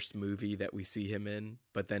the first movie that we see him in,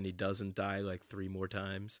 but then he doesn't die like 3 more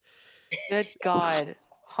times. Good God.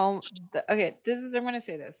 Okay, I'm going to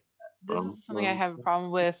say this. This is something I have a problem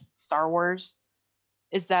with Star Wars,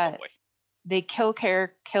 is that they kill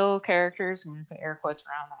characters, I'm going to put air quotes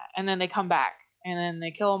around that, and then they come back, and then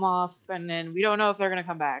they kill them off, and then we don't know if they're going to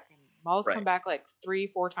come back. And Maul's come back like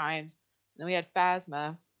 3-4 times. And then we had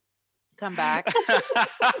Phasma come back,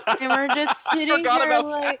 and we're just sitting there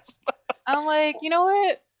like, I'm like, you know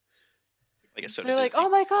what? Like they're like, oh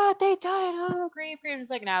my God, they died. Oh, Green.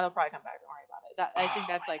 It's like, nah, they'll probably come back. Don't worry about it. I think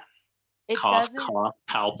that's like, it cough, doesn't. cough,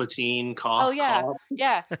 Palpatine, cough. Oh yeah, cough.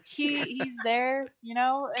 yeah. He's there, you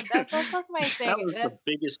know, and that's like my thing. That was the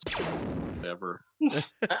biggest ever.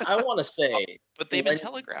 I want to say, but they've been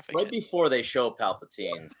telegraphing right it. Before they show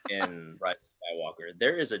Palpatine in Rise of Skywalker,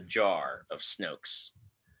 there is a jar of Snokes.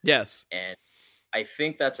 Yes. And I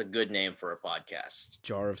think that's a good name for a podcast.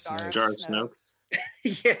 Jar of Snokes. Jar of Snokes.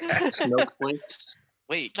 Yeah. Snowflakes.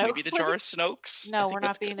 Wait, can we be the Jar of Snokes? No, we're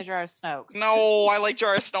not being the Jar of Snokes. No, I like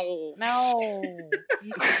Jar of Snokes. No.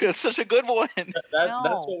 It's such a good one. That's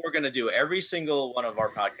what we're going to do. Every single one of our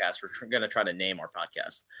podcasts, we're going to try to name our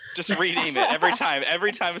podcast. Just rename it every time.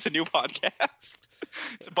 Every time it's a new podcast.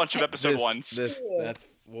 It's a bunch of episode ones.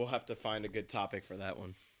 We'll have to find a good topic for that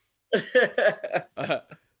one.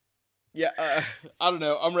 I don't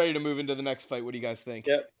know. I'm ready to move into the next fight. What do you guys think?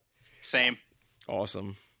 Yep. Same.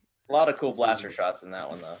 Awesome. A lot of cool blaster shots in that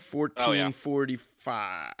one, though.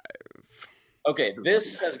 1445. Okay,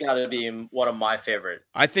 this has got to be one of my favorite.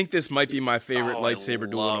 I think this might be my favorite I lightsaber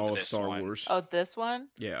duel in all of Star one. Wars. Oh, this one?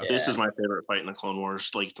 Yeah. This is my favorite fight in the Clone Wars.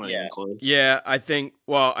 Like, it's not even close. Yeah, I think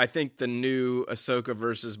the new Ahsoka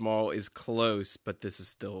versus Maul is close, but this is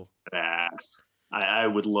still... I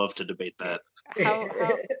would love to debate that.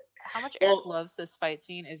 How much Eric loves this fight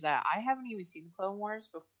scene is that I haven't even seen the Clone Wars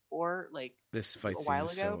before, like, this fight a scene while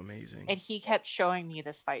is ago, so amazing. and he kept showing me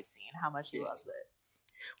this fight scene, how much he loves it.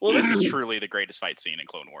 Well, this is truly the greatest fight scene in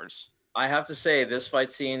Clone Wars. I have to say, this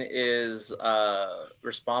fight scene is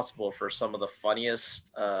responsible for some of the funniest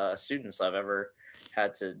students I've ever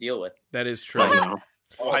had to deal with. That is true.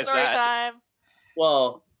 Why is Story that? time.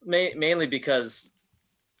 Well, mainly because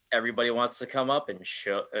everybody wants to come up and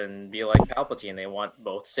show and be like Palpatine. They want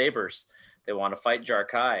both sabers. They want to fight Jar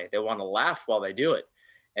Kai. They want to laugh while they do it.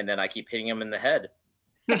 And then I keep hitting them in the head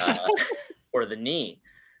or the knee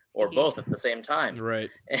or both at the same time. Right.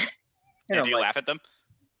 And do you laugh at them?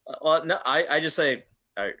 Well, no, I just say,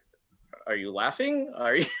 are you laughing?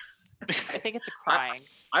 Are you? I think it's a crying.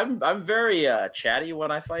 I'm very chatty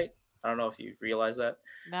when I fight. I don't know if you realize that.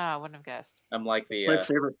 No, I wouldn't have guessed. I'm like It's my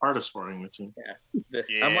favorite part of sparring with you.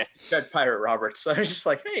 I'm like Dread Pirate Roberts. So I was just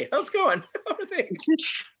like, hey, how's it going? How are things?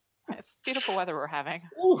 It's beautiful weather we're having.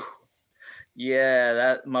 Ooh. Yeah,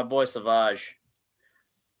 that my boy Savage.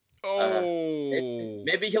 Oh.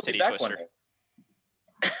 Maybe he'll be back one day.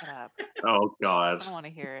 Shut up. Oh God. I don't want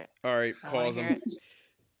to hear it. All right, I don't wanna pause hear him. it.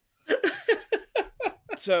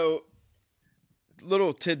 So,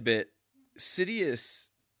 little tidbit: Sidious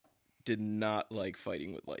did not like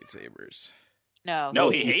fighting with lightsabers. No,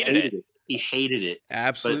 he hated it. He hated it.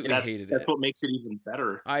 Absolutely But hated that's it. what makes it even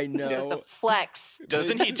better. I know. it's a flex.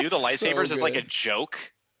 Doesn't he do the It's so lightsabers as like a good. joke?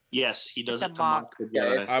 Yes, he does It's it a to mock the Yeah,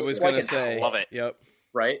 Jedi. it's- I was like gonna an say, love it. Yep.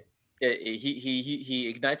 Right? He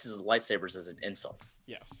ignites his lightsabers as an insult.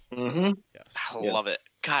 Yes. Mm-hmm. Yes. I Yeah. love it.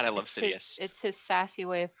 God, I love It's Sidious. it's his sassy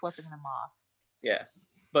way of flipping them off. Yeah,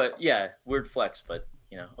 but yeah, weird flex, but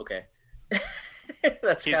okay.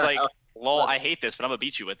 That's He's kinda like, how- lol, I hate this, but I'm gonna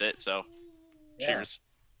beat you with it. So, Yeah. cheers.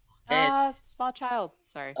 And- Small child.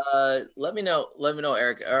 Sorry. let me know,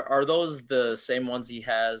 Eric. Are those the same ones he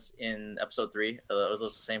has in episode 3? Are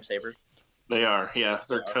those the same sabers? They are, yeah.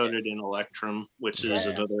 They're Okay. coated in Electrum, which is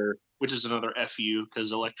Yeah. another FU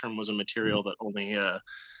because Electrum was a material that only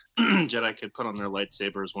Jedi could put on their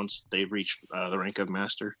lightsabers once they reached the rank of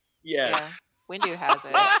Master. Yeah, Windu has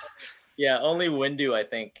it. yeah. Only Windu, I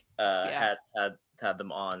think, Yeah. had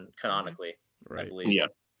them on canonically. I Right. believe. Yeah.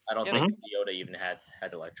 I don't Yep. think Yoda even had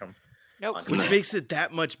Electrum. Nope. On- Which No. makes it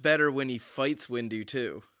that much better when he fights Windu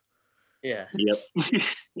too. Yeah. Yep.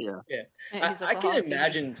 yeah. He's I at the can Hall of TV.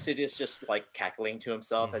 imagine Sidious just like cackling to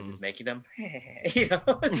himself as Mhm. he's making them.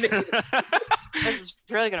 This is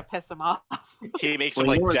really gonna piss him off. He makes Well, them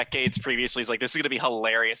like you were- decades previously. He's like, this is gonna be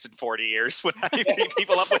hilarious in 40 years when I beat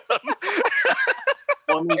people up with them.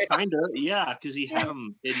 Well, I mean, kind of, yeah, because he had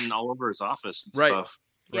them hidden all over his office and Right. stuff.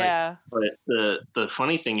 Right. Yeah. But the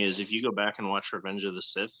funny thing is, if you go back and watch Revenge of the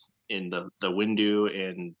Sith in the Windu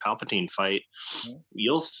and Palpatine fight, Mhm.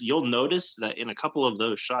 you'll notice that in a couple of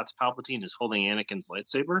those shots, Palpatine is holding Anakin's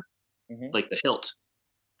lightsaber, Mhm. like the hilt.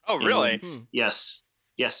 Oh, really? Hmm. Yes,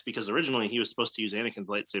 because originally he was supposed to use Anakin's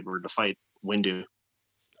lightsaber to fight Windu.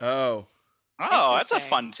 Oh. Oh, that's a Interesting.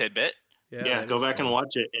 fun tidbit. Yeah. Yeah, that go is back and fun.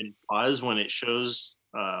 watch it and pause when it shows.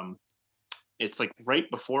 It's like right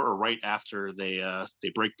before or right after they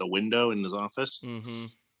break the window in his office. Mhm.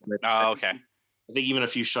 Oh, okay. I think even a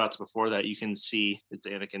few shots before that, you can see it's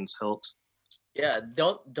Anakin's hilt. Yeah,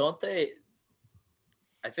 don't they?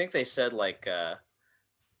 I think they said like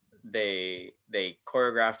they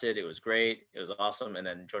choreographed it. It was great. It was awesome. And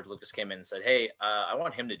then George Lucas came in and said, "Hey, I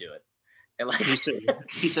want him to do it." And like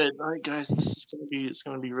He said, "All right, guys, it's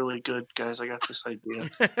gonna be really good, guys. I got this idea."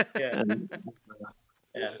 yeah, And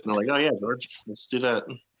yeah, they're like, "Oh yeah, George, let's do that."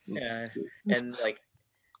 yeah. And like,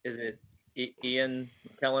 is it Ian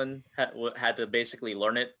McKellen had to basically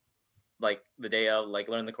learn it like the day of, like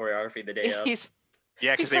learn the choreography the day of. He's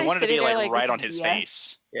Yeah, because He's they probably wanted to be sitting there like like, right this on is his BS.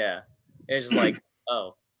 face. Yeah, it's just like,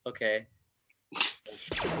 oh, okay.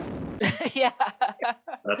 yeah.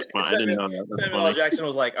 That's fine. I didn't know that. That's Samuel L. funny. Jackson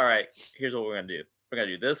was like, all right, here's what we're gonna do. We're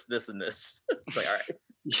gonna do this, this, and this. It's like, all right.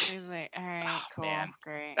 He's like, all right, Oh, cool, man.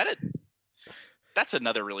 great. That's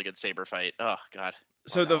another really good saber fight. Oh god.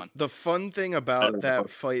 So Love that one. the fun thing That about was that fun.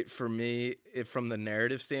 fight for me, from the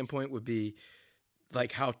narrative standpoint, would be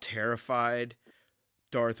like how terrified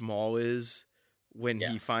Darth Maul is when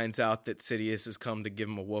Yeah. he finds out that Sidious has come to give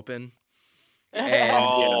him a whooping. And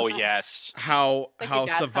Oh yes. how Like how your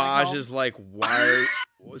dad's coming Savage home. is like, why?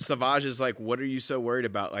 Savage is like, what are you so worried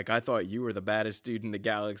about? Like, I thought you were the baddest dude in the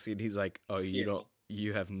galaxy, and he's like, oh,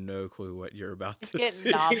 you have no clue what you're about He's to getting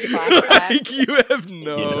see. knob flashbacks. Like, you have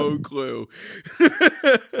no clue.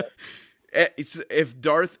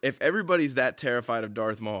 If everybody's that terrified of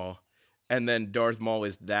Darth Maul, and then Darth Maul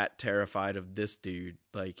is that terrified of this dude,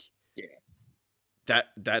 like, Yeah.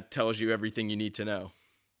 that tells you everything you need to know.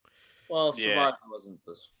 Well, Yeah. Savage wasn't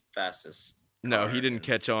the fastest. No, car he didn't and-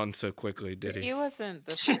 catch on so quickly, did He he? wasn't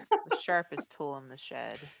the sharpest tool in the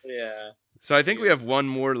shed. Yeah. So I think we have one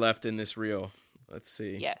more left in this reel. Let's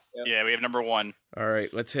see. Yes. Yep. Yeah, we have number 1. All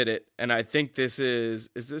right, let's hit it. And I think this is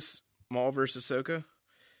this Maul versus Ahsoka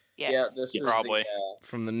Yes. Yeah, this is Probably.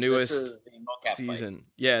 from the this newest is the mocap fight. season.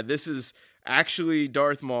 Yeah, this is actually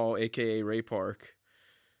Darth Maul, aka Ray Park.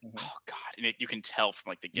 Mhm. Oh god. And you can tell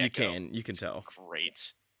from like the You get-go. can tell.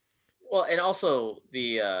 Great. Well, and also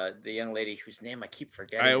the young lady whose name I keep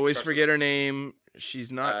forgetting. I It always starts forget her name.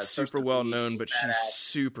 She's not starts super with well B, known, she's but she's badass.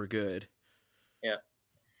 super good.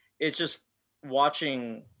 It's just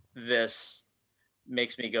watching this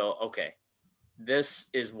makes me go, okay, this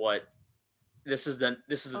is the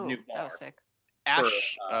Oh, new that bar. was sick. Ash.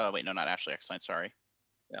 Wait, no, not Ashley Eckstein. Sorry,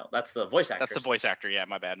 No, that's the voice actor. that's the voice actor. Yeah,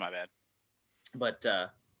 my bad. But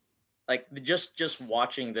like just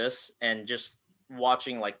watching this and just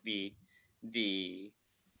watching like the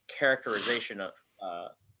characterization of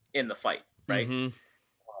in the fight, right? Mhm.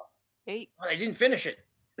 Hey. But I didn't finish it.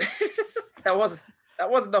 that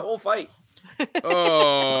wasn't the whole fight.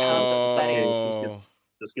 Oh, upsetting.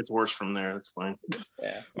 Just gets worse from there. That's fine.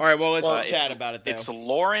 Yeah. All right, well, let's Well, chat about it, though. It's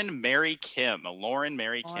Lauren Mary Kim. Lauren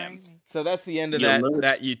Mary Kim. Lauren. So that's the end of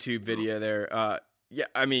that YouTube video there. Yeah,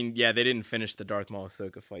 I mean, yeah, they didn't finish the Darth Maul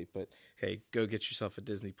Ahsoka fight, but hey, go get yourself a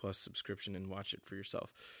Disney Plus subscription and watch it for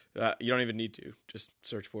yourself. You don't even need to. Just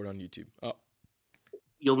search for it on YouTube. Oh.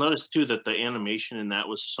 You'll notice too that the animation in that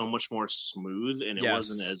was so much more smooth, and it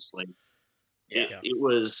wasn't as like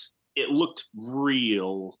it looked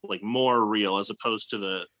real, like more real, as opposed to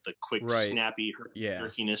the quick, snappy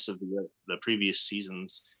jerkiness of the previous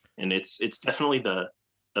seasons. And it's definitely the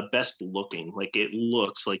best looking. Like, it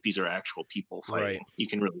looks like these are actual people fighting. Right. You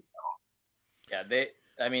can really tell. Yeah,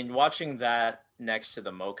 I mean, watching that next to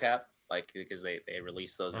the mocap, like, because they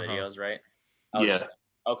released those videos, right?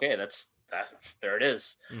 Okay, there it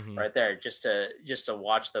is, right there. Just to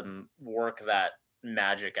watch them work that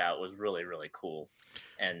magic out was really, really cool.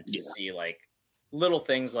 And to see, like, little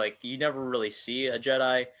things like you never really see a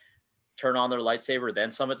Jedi turn on their lightsaber,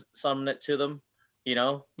 then summon it to them, you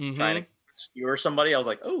know, trying to skewer somebody. I was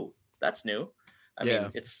like, oh, that's new. I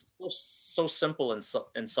mean, it's so simple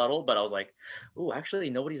and subtle, but I was like, oh,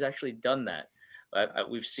 actually, nobody's actually done that.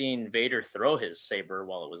 We've seen Vader throw his saber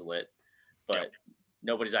while it was lit, but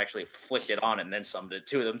nobody's actually flicked it on and then summoned it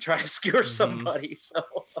to them, trying to skewer somebody. So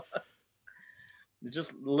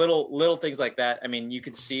just little things like that. I mean, you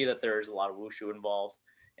can see that there's a lot of wushu involved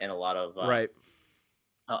and a lot of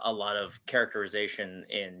a lot of characterization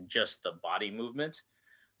in just the body movement,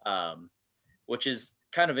 which is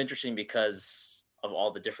kind of interesting because of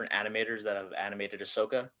all the different animators that have animated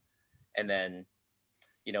Ahsoka. And then,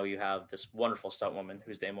 you know, you have this wonderful stunt woman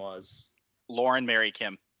whose name was Lauren Mary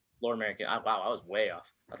Kim. Lauren Mary Kim. Wow, I was way off.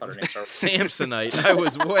 I thought her name started Samsonite. I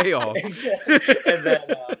was way off.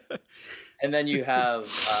 And then you have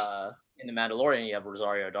in The Mandalorian, you have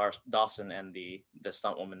Rosario Dawson and the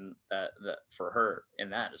stunt woman that for her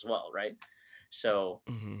in that as well, right? So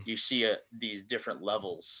you see these different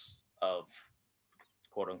levels of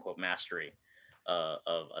quote unquote mastery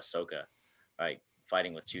of Ahsoka, right?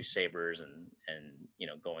 Fighting with two sabers and you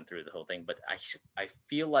know, going through the whole thing. But I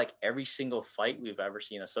feel like every single fight we've ever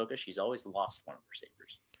seen Ahsoka, she's always lost one of her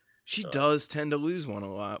sabers. She does tend to lose one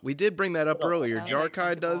a lot. We did bring that up earlier.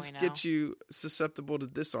 Jarkai does get you susceptible to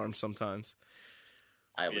disarm sometimes.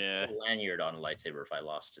 I would put a lanyard on a lightsaber if I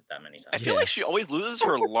lost it that many times. I feel like she always loses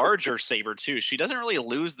her larger saber too. She doesn't really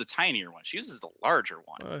lose the tinier one. She uses the larger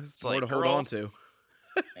one. It's more like, to hold on to.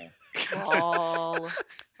 Well,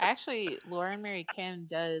 actually, Lauren Mary Kim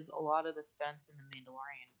does a lot of the stunts in The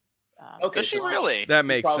Mandalorian. Okay, she really? That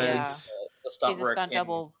makes sense. She's a stunt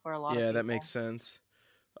double for a lot of people. Yeah, that makes sense.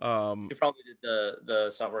 You probably did the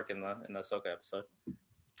stunt work in the Ahsoka episode,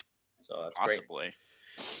 so that's possibly.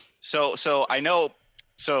 Great. So I know.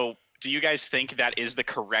 So do you guys think that is the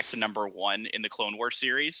correct number one in the Clone Wars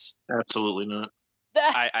series? Absolutely not.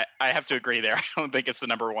 I have to agree there. I don't think it's the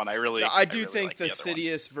number one. I do think like the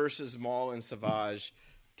Sidious versus Maul and Savage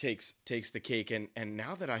takes the cake. And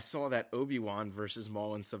now that I saw that Obi-Wan versus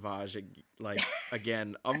Maul and Savage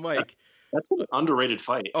again, I'm like. That's an underrated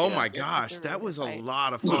fight. Oh my gosh, that was a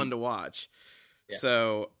lot of fun to watch. Yeah.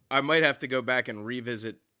 So I might have to go back and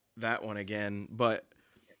revisit that one again. But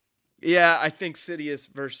yeah, I think Sidious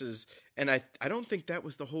versus, and I don't think that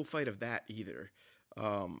was the whole fight of that either.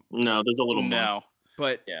 No, there's a little more.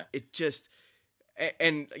 But it just,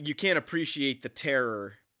 and you can't appreciate the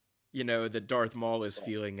terror, you know, that Darth Maul is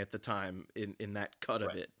feeling at the time in that cut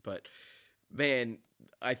of it. But man,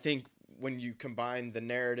 I think when you combine the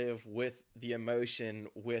narrative with the emotion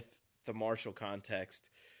with the martial context,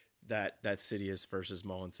 that Sidious versus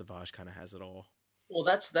Maul and Savage kind of has it all. Well,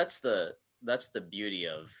 that's the beauty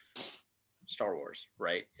of Star Wars,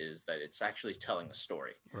 right? Is that it's actually telling a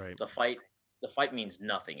story. Right. The fight means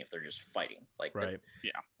nothing if they're just fighting. Like,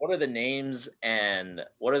 yeah. What are the names and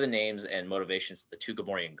motivations of the two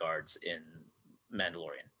Gamorrean guards in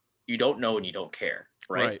Mandalorian? You don't know and you don't care,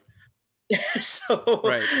 right? So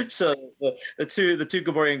the two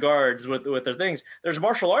Gamorrean guards with their things, there's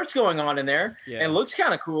martial arts going on in there, and it looks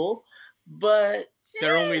kind of cool, but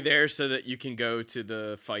they're only there so that you can go to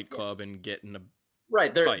the fight club and get in a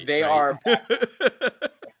fight. They are.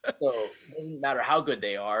 So it doesn't matter how good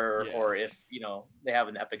they are, or if you know they have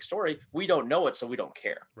an epic story. We don't know it, so we don't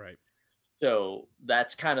care. Right. So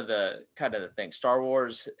that's kind of the thing. Star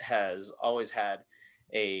Wars has always had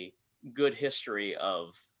a good history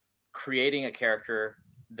of creating a character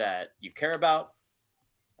that you care about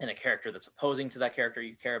and a character that's opposing to that character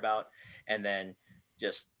you care about, and then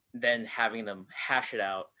having them hash it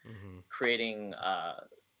out, creating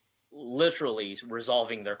literally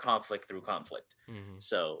resolving their conflict through conflict.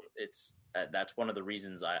 So it's that's one of the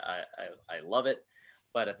reasons I love it.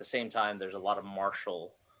 but at the same time, there's a lot of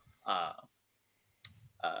martial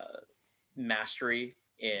mastery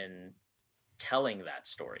in telling that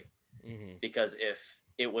story. Mm-hmm. Because if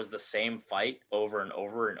it was the same fight over and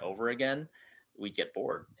over and over again, we'd get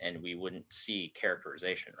bored and we wouldn't see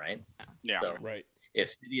characterization, right? Yeah. So Right.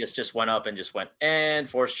 if Sidious just went up and just went and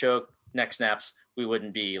force choke, neck snaps, we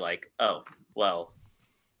wouldn't be like, oh, well,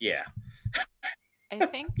 yeah. I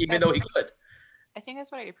think Even though he could. I think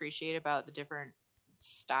that's what I appreciate about the different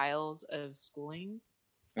styles of schooling.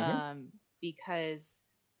 Mhm. Because,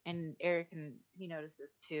 and Eric, and he noticed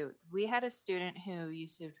this too, we had a student who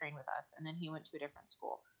used to train with us and then he went to a different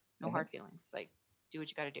school. No Mhm. hard feelings, like do what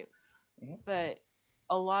you got to do. Mhm. But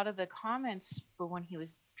a lot of the comments, but when he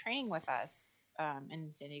was training with us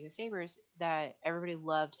in San Diego Sabres, that everybody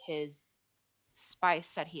loved his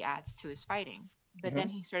spice that he adds to his fighting. But then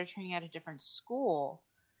he started training at a different school,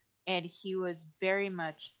 and he was very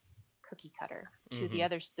much cookie cutter to the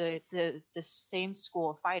others, the same school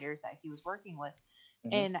of fighters that he was working with.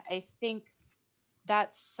 And I think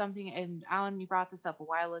that's something, and Alan, you brought this up a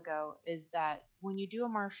while ago, is that when you do a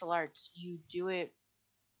martial arts, you do it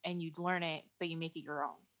and you learn it, but you make it your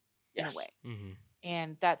own in a way. Mm-hmm.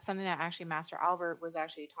 And that's something that actually Master Albert was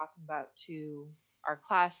actually talking about to our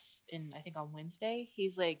class I think on Wednesday.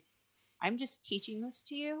 He's like, I'm just teaching this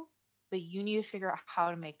to you, but you need to figure out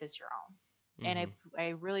how to make this your own. Mm-hmm. And I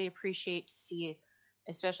really appreciate to see it,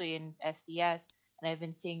 especially in SDS. And I've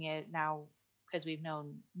been seeing it now because we've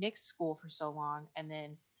known Nick's school for so long, and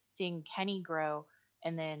then seeing Kenny grow.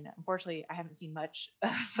 And then unfortunately, I haven't seen much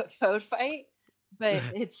of Fode fight, but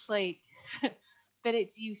it's like, but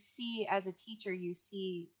it's, you see as a teacher, you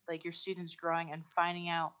see like your students growing and finding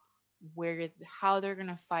out how they're going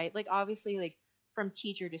to fight. Like obviously, like from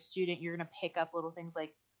teacher to student, you're going to pick up little things,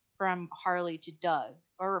 like from Harley to Doug,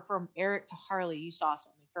 or from Eric to Harley, you saw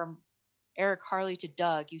something. From Eric Harley to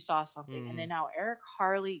Doug, you saw something. And then now Eric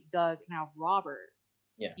Harley, Doug, now Robert.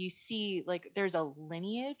 Yeah. You see like there's a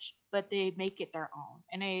lineage, but they make it their own.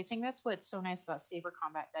 And I think that's what's so nice about Saber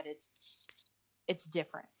Combat, that it's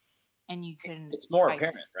different. And you can, it's more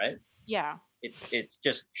apparent, right? Yeah. It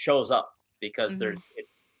just shows up because there's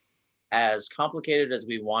as complicated as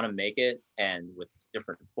we want to make it, and with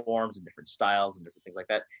different forms and different styles and different things like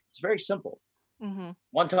that, it's very simple.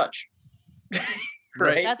 One touch.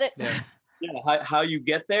 Right? That's it. Yeah. How you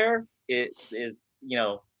get there, it is,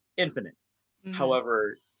 infinite.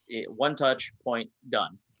 However, one touch, point,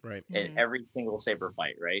 done. Right. In every single saber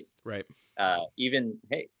fight, right? Right. Even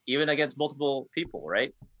against multiple people,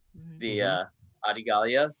 right? The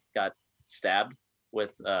Adigalia got stabbed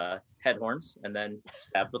with head horns and then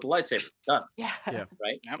stabbed with a lightsaber. Done. Yeah.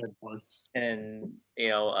 Right? Yep. And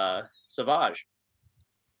Savage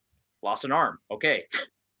lost an arm. Okay.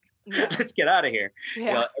 Yeah. Let's get out of here.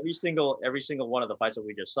 Yeah. Every single one of the fights that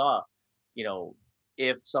we just saw,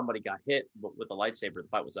 if somebody got hit with a lightsaber, the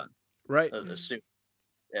fight was done. Right. As soon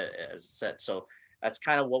as said. So that's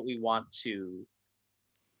kind of what we want to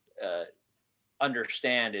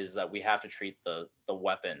understand, is that we have to treat the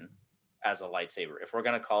weapon as a lightsaber. If we're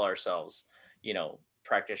going to call ourselves,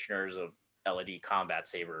 practitioners of LED combat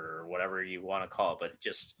saber or whatever you want to call it, but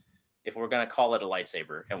just if we're going to call it a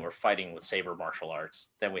lightsaber and we're fighting with saber martial arts,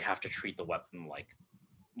 then we have to treat the weapon like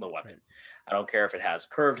the weapon. Right. I don't care if it has a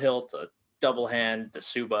curved hilt, a double hand, the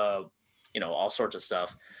Suba, all sorts of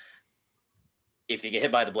stuff. If you get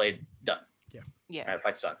hit by the blade, done. Yeah. Right,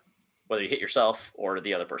 fight's done. Whether you hit yourself or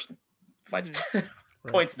the other person, fight's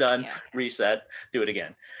points done. Yeah. Reset, do it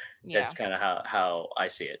again. Yeah. That's kind of how I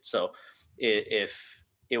see it. So if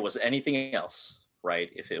it was anything else, right?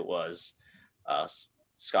 If it was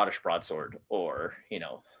Scottish broadsword or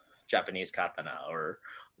Japanese katana or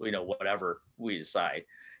whatever we decide,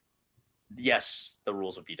 yes, the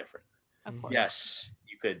rules would be different. Of course. Yes,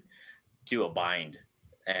 you could do a bind,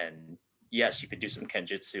 and yes, you could do some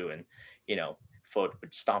kenjutsu, and foot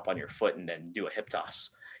would stomp on your foot and then do a hip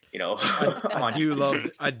toss. I do love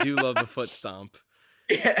the foot stomp.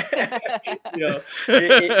 A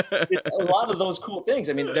lot of those cool things.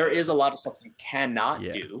 I mean, there is a lot of stuff you cannot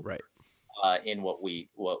do, right? In what we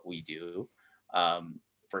do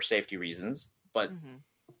for safety reasons, but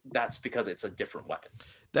that's because it's a different weapon.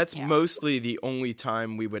 That's mostly the only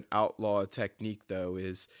time we would outlaw a technique, though,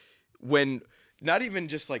 is when not even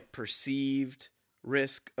just like perceived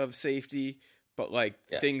risk of safety, but like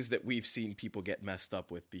things that we've seen people get messed up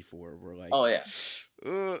with before. We're like, oh yeah,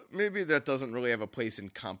 maybe that doesn't really have a place in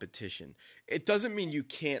competition. It doesn't mean you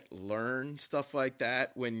can't learn stuff like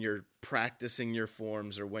that when you're practicing your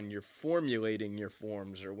forms, or when you're formulating your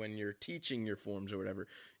forms, or when you're teaching your forms or whatever.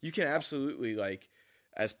 You can absolutely, like,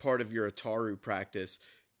 as part of your Ataru practice,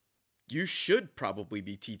 you should probably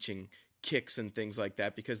be teaching kicks and things like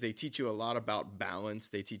that, because they teach you a lot about balance.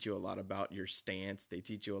 They teach you a lot about your stance. They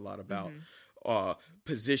teach you a lot about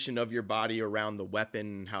position of your body around the weapon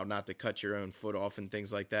and how not to cut your own foot off and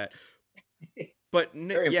things like that. But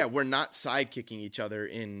we're not sidekicking each other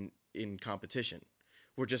in competition.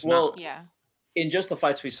 We're just not. Yeah. In just the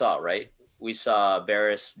fights we saw, right? We saw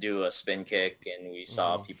Barris do a spin kick, and we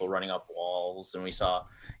saw people running up walls, and we saw,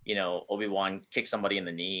 Obi-Wan kick somebody in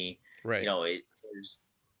the knee. Right. There's,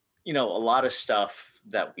 a lot of stuff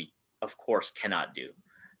that we, of course, cannot do.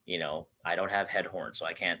 I don't have head horn, so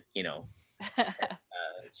I can't,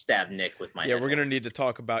 stab Nick with my head we're going to horns. need to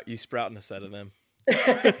talk about you sprouting a set of them.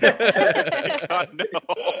 God, no.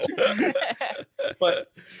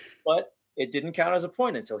 But it didn't count as a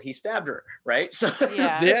point until he stabbed her, right? So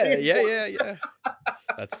Yeah.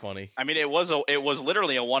 That's funny. I mean, it was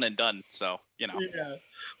literally a one and done. So Yeah,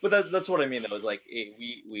 but that's what I mean. Though, is like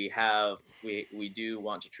we do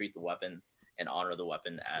want to treat the weapon and honor the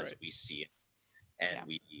weapon as we see it, and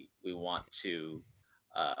we want to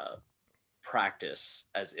practice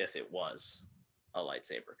as if it was a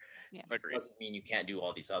lightsaber. Yeah. It doesn't mean you can't do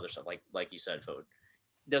all these other stuff, like you said, Fode.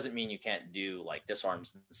 Doesn't mean you can't do like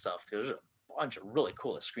disarms and stuff. There's a bunch of really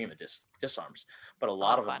cool Eskrima disarms, but a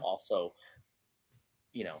lot of them also,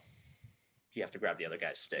 you have to grab the other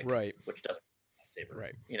guy's stick, right? Which doesn't lightsaber,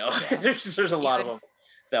 right? There's a lot of them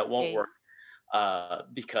that won't work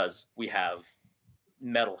because we have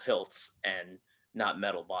metal hilts and not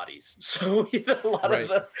metal bodies. So a lot of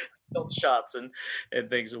the hilt shots and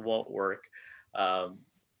things that won't work. There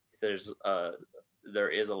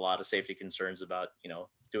is a lot of safety concerns about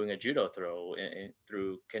doing a judo throw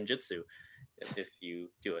through kenjutsu if you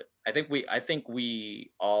do it. I think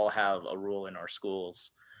we all have a rule in our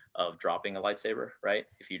schools of dropping a lightsaber, right?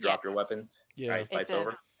 If you drop your weapon, right, fight's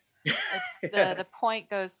over. The point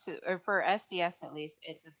goes to, or for SDS at least,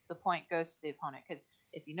 the point goes to the opponent, because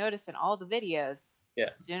if you notice in all the videos,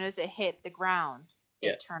 as soon as it hit the ground,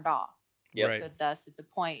 it turned off. Yeah. So thus it's a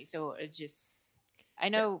point. So it just, I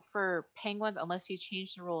know for Penguins, unless you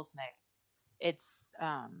change the rules, Nick, it's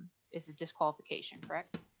a disqualification,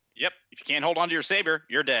 correct? Yep. If you can't hold on to your saber,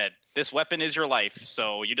 you're dead. This weapon is your life,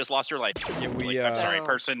 so you just lost your life. Yeah, I'm sorry,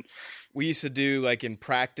 person. We used to do, like, in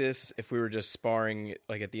practice, if we were just sparring,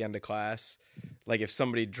 like, at the end of class, like, if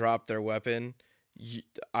somebody dropped their weapon,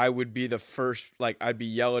 I would be the first, like, I'd be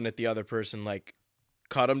yelling at the other person, like,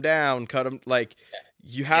 cut them down, like,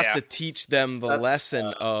 you have to teach them the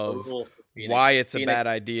lesson of why it's a bad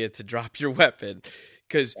idea to drop your weapon,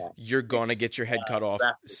 because you're gonna get your head cut off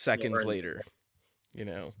seconds later,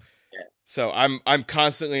 So I'm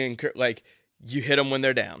constantly like, you hit them when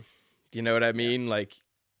they're down. You know what I mean? Like,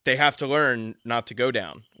 they have to learn not to go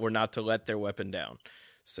down or not to let their weapon down.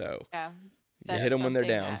 So you hit them when they're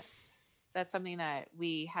down. That's something that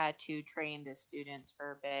we had to train the students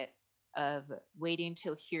for a bit, of waiting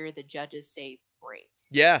till hear the judges say break.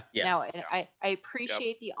 Yeah. Now, I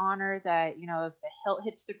appreciate the honor that, if the hilt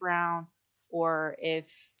hits the ground, or if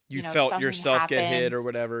you felt yourself get hit or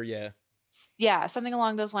whatever. Yeah, something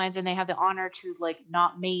along those lines, and they have the honor to, like,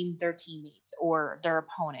 not maim their teammates or their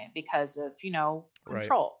opponent because of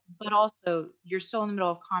control. Right. But also, you're still in the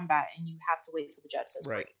middle of combat, and you have to wait till the judge says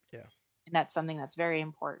break. Yeah, and that's something that's very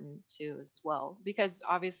important too, as well, because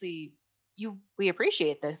obviously we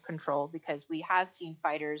appreciate the control, because we have seen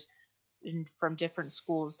fighters from different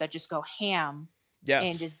schools that just go ham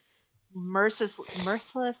and just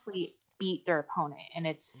mercilessly beat their opponent, and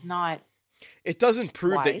it's not. It doesn't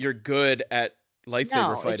prove that you're good at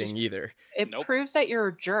lightsaber fighting either. It proves that you're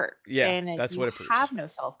a jerk. Yeah, and that's what it proves. You have no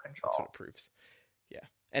self-control. That's what it proves. Yeah,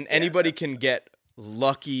 and anybody can get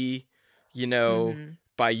lucky,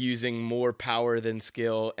 by using more power than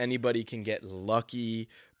skill. Anybody can get lucky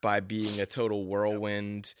by being a total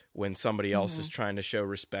whirlwind when somebody else is trying to show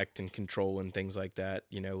respect and control and things like that.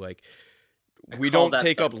 Like, we don't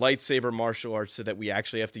take up lightsaber martial arts so that we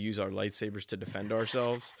actually have to use our lightsabers to defend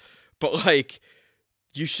ourselves. But, like,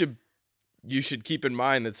 you should keep in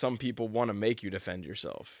mind that some people want to make you defend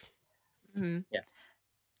yourself. Mm-hmm. Yeah.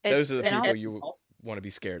 Those are the people you want to be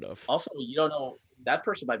scared of. Also, you don't know, that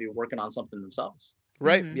person might be working on something themselves.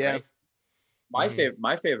 Right. Mm-hmm. Yeah. Right?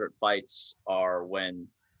 My favorite fights are when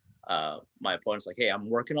my opponent's like, hey, I'm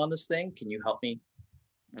working on this thing. Can you help me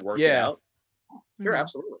work it out? Sure,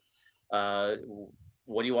 absolutely.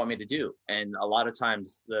 What do you want me to do? And a lot of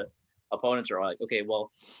times the opponents are like, okay,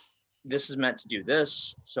 well, this is meant to do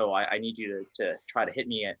this, so I need you to try to hit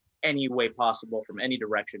me at any way possible from any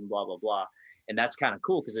direction, blah, blah, blah. And that's kind of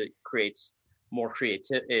cool because it creates more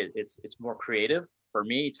creative. It's more creative for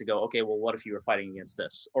me to go, okay, well, what if you were fighting against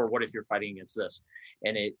this? Or what if you're fighting against this?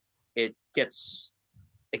 And it gets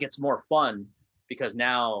more fun because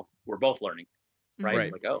now we're both learning, right? Right.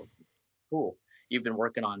 It's like, oh, cool. You've been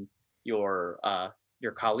working on your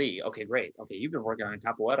Kali. Okay, great. Okay, you've been working on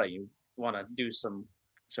capoeira. You want to do some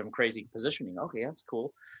crazy positioning. Okay, that's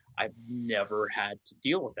cool. I've never had to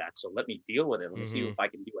deal with that, so let me deal with it. Let me see if I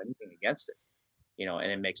can do anything against it.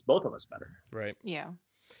 And it makes both of us better. Right. Yeah.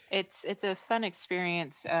 It's a fun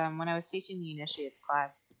experience. When I was teaching the initiates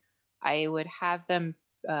class, I would have them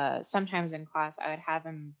sometimes in class I would have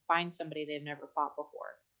them find somebody they've never fought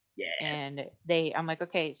before. Yes. And I'm like,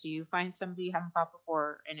 okay, so you find somebody you haven't fought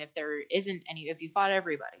before, and if there isn't any, if you fought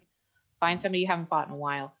everybody, find somebody you haven't fought in a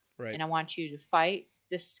while. Right. And I want you to fight,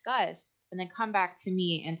 discuss, and then come back to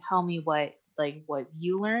me and tell me what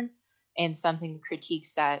you learned and something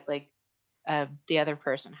critiques that the other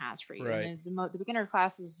person has for you. Right. And the beginner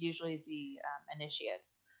class is usually the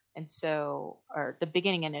initiates. And so, or the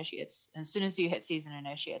beginning initiates. As soon as you hit season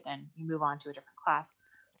initiate, then you move on to a different class.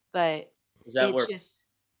 But is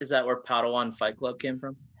that where Padawan Fight Club came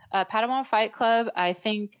from? Padawan Fight Club, I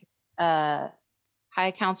think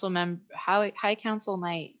High Council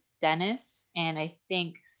Knight Dennis, and I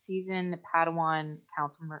think seasoned Padawan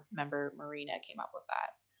Council member Marina came up with that.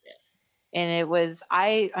 And it was,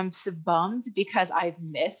 I'm so bummed because I've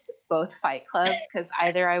missed both fight clubs because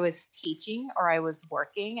either I was teaching or I was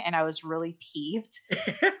working and I was really peeved.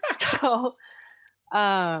 So,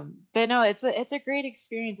 but no, it's a great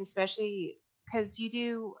experience, especially because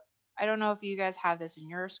I don't know if you guys have this in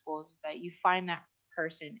your schools, is that you find that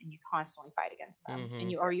person and you constantly fight against them and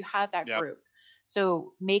you have that group.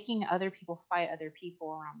 So making other people fight other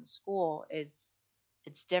people around the school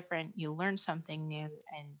it's different. You learn something new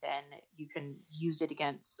and then you can use it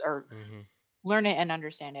against or learn it and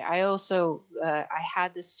understand it. I also, I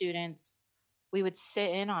had the students, we would sit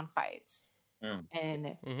in on fights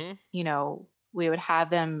and, we would have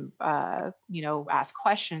them, ask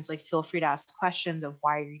questions, like feel free to ask questions of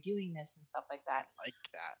why are you doing this and stuff like that. Like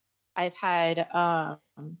that. I've had,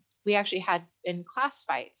 we actually had in class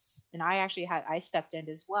fights and I stepped in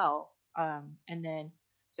as well. And then,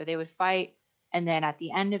 so they would fight. And then at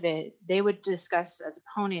the end of it, they would discuss as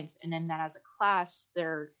opponents, and then as a class,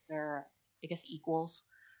 their I guess equals,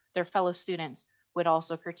 their fellow students would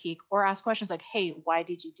also critique or ask questions like, "Hey, why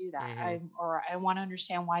did you do that?" I want to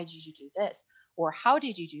understand why did you do this, or how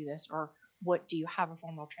did you do this, or what do you have a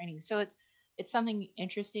formal training? So it's something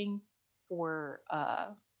interesting for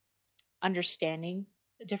understanding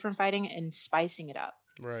different fighting and spicing it up.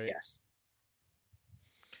 Right. Yes.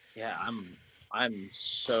 Yeah, I'm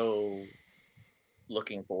so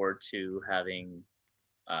looking forward to having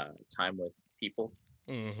time with people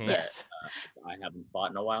that I haven't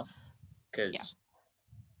fought in a while, because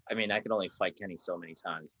I mean I can only fight Kenny so many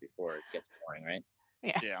times before it gets boring, right?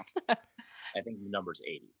 Yeah. I think the number's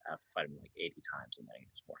 80. I have to fight him like 80 times and then it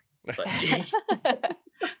gets boring.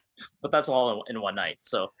 But that's all in one night.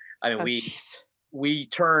 So I mean we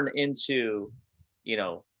turn into,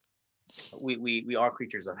 we are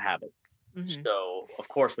creatures of habit. So, of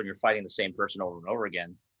course, when you're fighting the same person over and over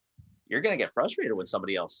again, you're going to get frustrated when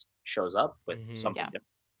somebody else shows up with something different,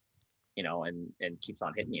 and keeps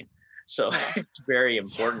on hitting you. So it's very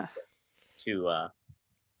important to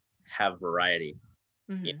have variety,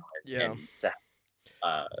 and to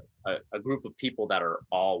have a group of people that are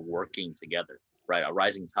all working together, right? A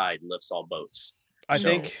rising tide lifts all boats. I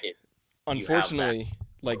think, unfortunately,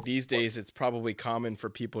 like these days, it's probably common for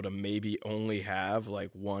people to maybe only have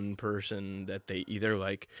like one person that they either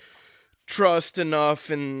like trust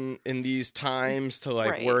enough in these times to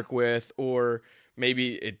like work with, or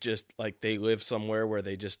maybe it just like they live somewhere where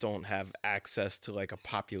they just don't have access to like a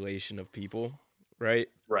population of people. Right.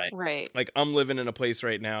 Like I'm living in a place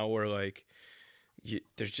right now where like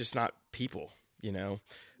there's just not people,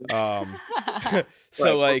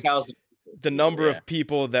 so like the number of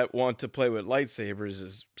people that want to play with lightsabers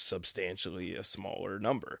is substantially a smaller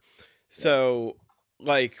number. So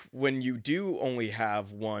like when you do only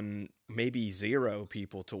have one, maybe zero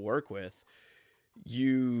people to work with,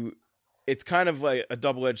 it's kind of like a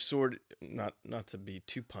double-edged sword, not to be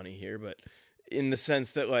too punny here, but in the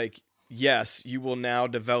sense that like, yes, you will now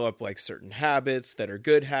develop like certain habits that are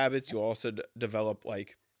good habits. You also develop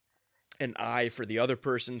like an eye for the other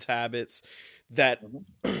person's habits that,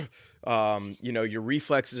 your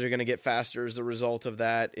reflexes are going to get faster as a result of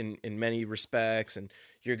that in many respects. And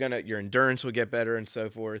your endurance will get better and so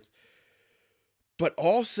forth. But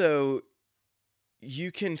also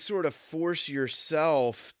you can sort of force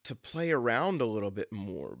yourself to play around a little bit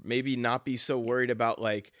more, maybe not be so worried about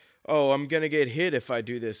like, oh, I'm going to get hit if I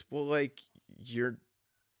do this. Well, like you're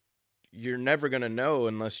never going to know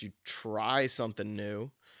unless you try something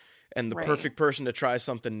new. And the Right. perfect person to try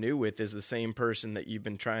something new with is the same person that you've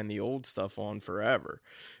been trying the old stuff on forever,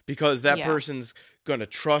 because that Yeah. person's going to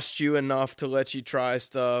trust you enough to let you try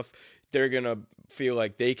stuff. They're going to feel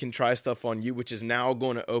like they can try stuff on you, which is now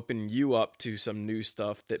going to open you up to some new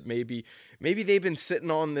stuff that maybe they've been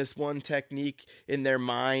sitting on this one technique in their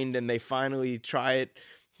mind and they finally try it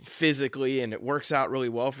physically and it works out really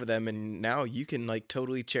well for them. And now you can like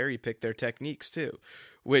totally cherry pick their techniques too,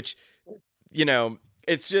 which, you know,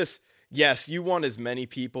 it's just, yes, you want as many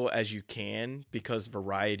people as you can because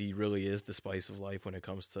variety really is the spice of life when it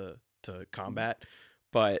comes to combat.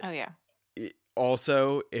 But Oh yeah.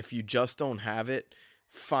 also, if you just don't have it,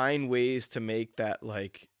 find ways to make that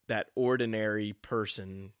like that ordinary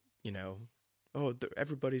person, you know,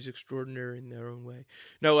 everybody's extraordinary in their own way.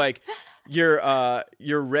 No, like your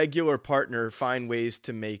regular partner, find ways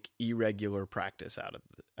to make irregular practice out of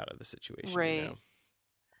the situation. Right. You know?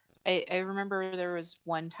 I remember there was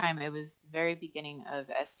one time, it was the very beginning of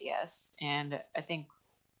SDS, and I think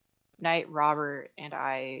Knight Robert and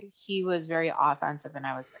he was very offensive and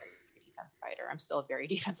I was very defensive fighter. I'm still a very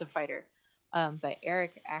defensive fighter. But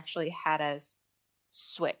Eric actually had us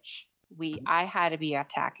switch. I had to be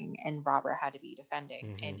attacking and Robert had to be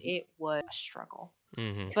defending, and it was a struggle.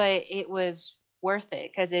 But it was worth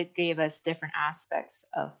it because it gave us different aspects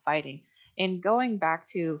of fighting. And going back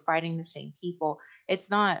to fighting the same people, it's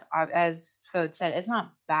not, as Fode said, it's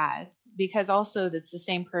not bad, because also that's the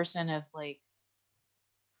same person of like,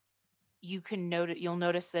 you'll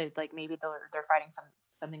notice that like maybe they're fighting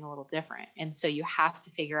something a little different, and so you have to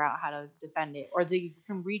figure out how to defend it, or they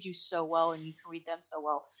can read you so well and you can read them so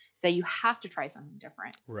well, so you have to try something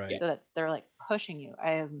different. Right. So they're like pushing you.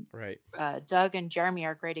 Right. Doug and Jeremy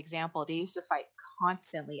are a great example. They used to fight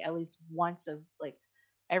constantly, at least once of like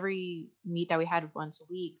every meet that we had once a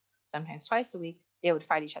week, sometimes twice a week. They would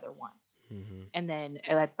fight each other once, and then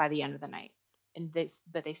by the end of the night. And they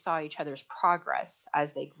saw each other's progress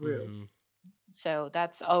as they grew. So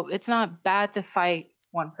it's not bad to fight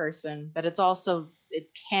one person, but it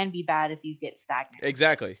can be bad if you get stagnant.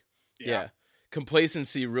 Exactly. Yeah.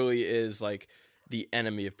 Complacency really is like the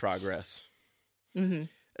enemy of progress.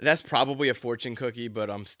 That's probably a fortune cookie,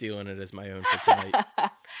 but I'm stealing it as my own for tonight.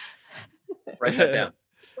 Write that down.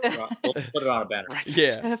 We'll put it on a banner.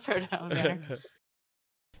 Yeah. Put it on a banner.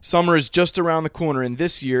 Summer is just around the corner, and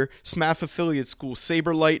this year, SMAF affiliate school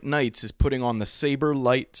Saberlight Knights is putting on the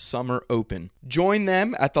Saberlight Summer Open. Join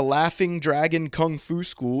them at the Laughing Dragon Kung Fu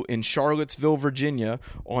School in Charlottesville, Virginia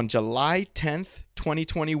on July 10th,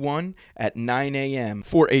 2021 at 9 a.m.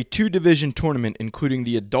 for a 2-division tournament including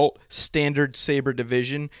the Adult Standard Saber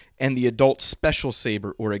Division and the Adult Special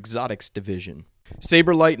Saber or Exotics Division.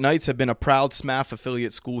 Saberlight Knights have been a proud SMAF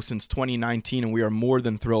affiliate school since 2019, and we are more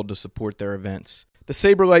than thrilled to support their events. The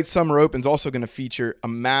Saberlight Summer Open is also going to feature a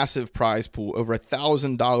massive prize pool, over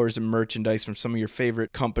 $1,000 in merchandise from some of your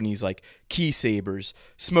favorite companies like Key Sabers,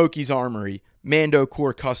 Smokey's Armory, Mando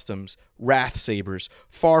Core Customs, Wrath Sabers,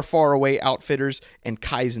 Far Far Away Outfitters, and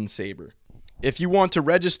Kaizen Saber. If you want to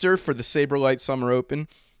register for the Saberlight Summer Open,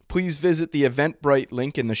 please visit the Eventbrite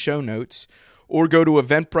link in the show notes, or go to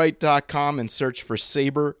eventbrite.com and search for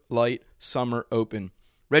Saberlight Summer Open.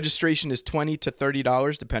 Registration is $20 to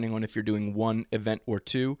 $30, depending on if you're doing one event or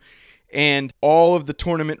two. And all of the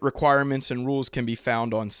tournament requirements and rules can be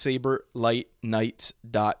found on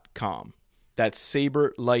SaberlightKnights.com. That's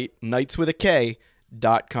SaberlightKnights with a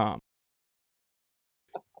K.com.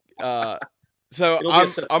 So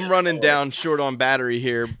I'm running down short on battery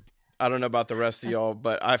here. I don't know about the rest of y'all,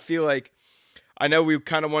 but I feel like I know we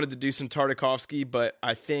kind of wanted to do some Tartakovsky, but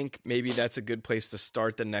I think maybe that's a good place to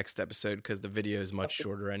start the next episode because the video is much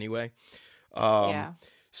shorter anyway. Yeah.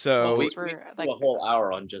 So we do a whole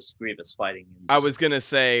hour on just Grievous fighting. I was gonna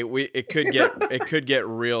say it could get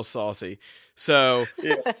real saucy. So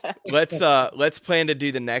let's plan to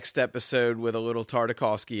do the next episode with a little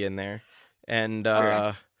Tartakovsky in there, and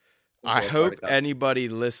I hope anybody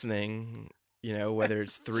listening, you know, whether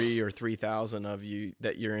it's 3 or 3,000 of you,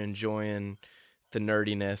 that you're enjoying the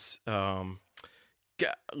nerdiness.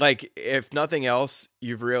 Like, if nothing else,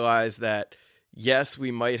 you've realized that yes,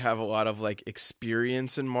 we might have a lot of like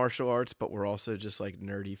experience in martial arts, but we're also just like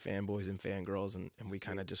nerdy fanboys and fangirls, and we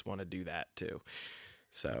kind of just want to do that too.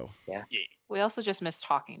 So yeah. We also just miss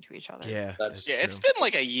talking to each other. Yeah, it's been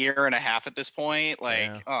like a year and a half at this point.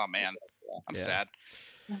 Like, oh man, I'm sad.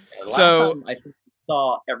 Last time I think I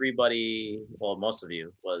saw everybody, well, most of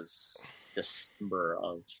you, was December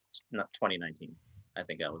of 2019. I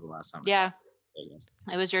think that was the last time. Yeah,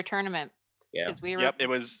 it was your tournament. Yeah. We were. Yep. It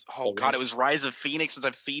was. Oh god, it was Rise of Phoenix since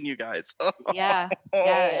I've seen you guys. Yeah.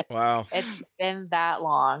 Wow. It's been that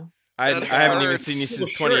long. I That haven't even hurts. seen you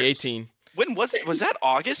since Little shirts. 2018. When was it? Was that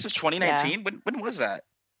August of 2019? When was that?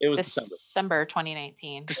 It was December. December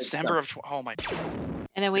 2019. December of oh my.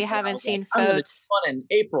 And then we And then I haven't was seen like, I'm gonna do photos. one in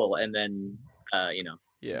April, and then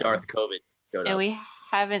Yeah. Darth COVID showed And up. we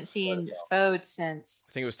haven't seen photos since.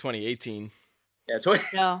 I think it was 2018. Yeah, it's what.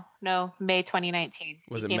 No, May 2019.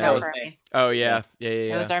 Was We it came May? out That for was our May. May. Oh yeah.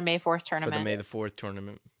 It was our May 4th For the tournament. May the 4th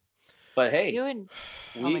tournament. But hey, You and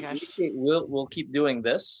we, oh my gosh. we'll keep doing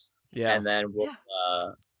this, Yeah. and then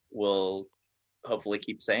we'll hopefully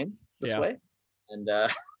keep sane this way, and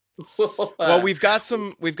well, we've got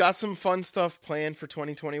some fun stuff planned for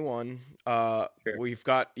 2021. Sure. We've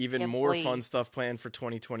got even Yeah, more boy. fun stuff planned for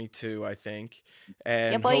 2022, I think,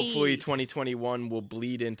 and Yeah, boy. hopefully 2021 will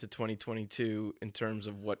bleed into 2022 in terms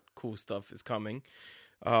of what cool stuff is coming.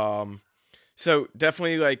 So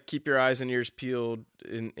definitely like keep your eyes and ears peeled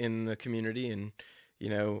in the community, and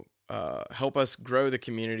help us grow the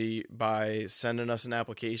community by sending us an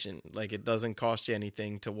application. Like, it doesn't cost you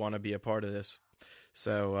anything to want to be a part of this.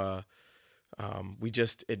 So we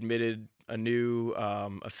just admitted a new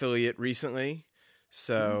affiliate recently.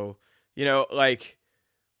 So, like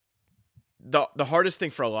the hardest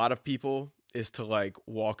thing for a lot of people is to like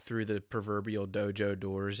walk through the proverbial dojo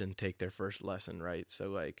doors and take their first lesson, right? So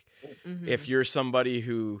like if you're somebody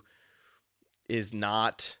who is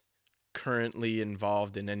not currently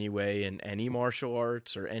involved in any way in any martial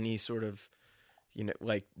arts or any sort of,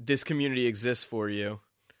 like, this community exists for you.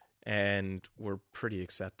 And we're pretty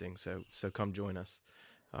accepting, so come join us.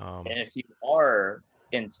 and if you are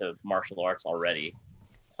into martial arts already,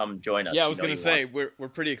 come join us. Yeah, I was gonna say we're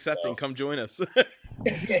pretty accepting. So. Come join us.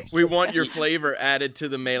 We want your flavor added to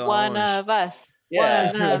the melange. one of us.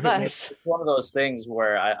 Yeah. One of us. It's one of those things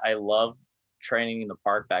where I love training in the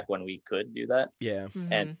park back when we could do that, Yeah,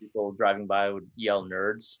 and people driving by would yell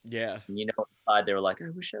nerds. yeah. And inside they were like,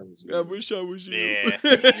 I wish I was you. I wish I was you.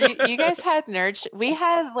 Yeah. You guys had nerd. We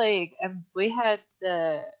had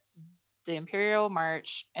the Imperial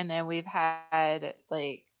March, and then we've had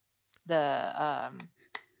like the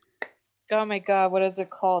oh my god, what is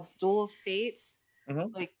it called? Duel of Fates.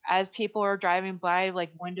 Mhm. Like, as people are driving by,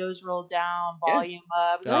 like, windows roll down, Yeah. volume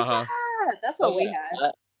up. Like, Uh-huh. that's what we Yeah.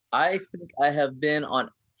 had. I think I have been on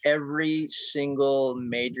every single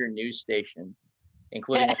major news station,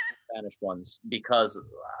 including all the Spanish ones, because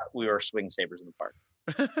we were swinging sabers in the park.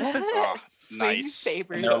 Oh, Swing nice.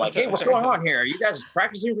 sabers. And they're like, hey, what's going on here? Are you guys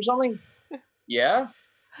practicing for something? Yeah?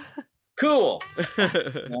 Cool.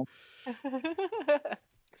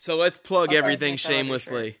 So let's plug Also, everything I think that would be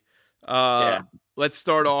shamelessly. Yeah. Let's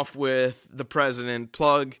start off with the president.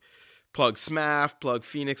 Plug SMAF, plug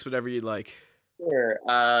Phoenix, whatever you'd like. Sure.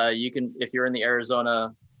 You can, if you're in the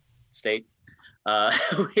Arizona state,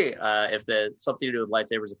 if it's something to do with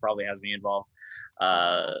lightsabers, it probably has me involved.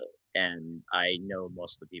 And I know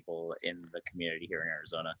most of the people in the community here in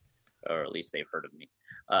Arizona, or at least they've heard of me.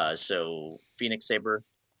 So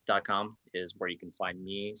phoenixsaber.com is where you can find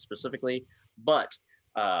me specifically, but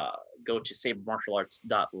go to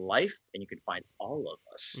sabermartialarts.life and you can find all of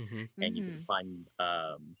us. Mm-hmm. And you can find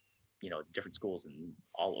different schools in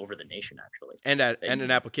all over the nation, actually. And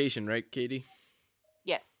an application, right, Katie?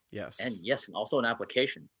 Yes. Yes. And yes, and also an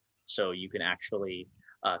application. So you can actually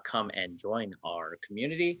come and join our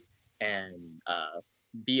community and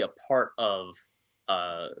be a part of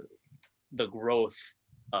the growth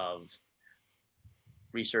of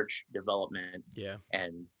research, development,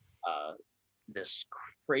 and this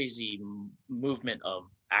crazy movement of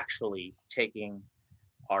actually taking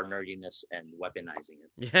our nerdiness and weaponizing it.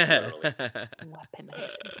 Yeah.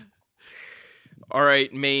 Weaponizing. All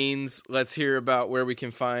right, mains. Let's hear about where we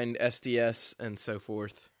can find SDS and so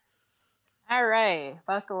forth. All right,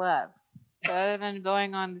 buckle up. So I've been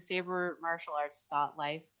going on the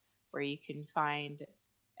sabermartialarts.life, where you can find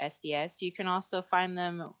SDS. You can also find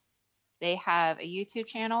them. They have a YouTube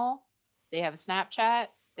channel. They have a Snapchat.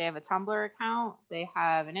 They have a Tumblr account. They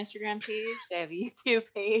have an Instagram page. They have a YouTube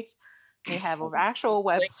page. They have an actual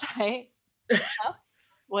website. Huh?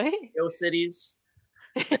 What? Go Cities.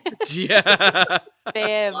 Yeah.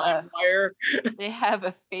 They have Fire they have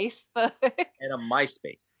a Facebook. and a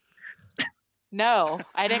MySpace. No,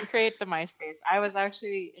 I didn't create the MySpace. I was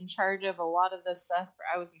actually in charge of a lot of the stuff.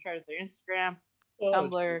 I was in charge of their Instagram,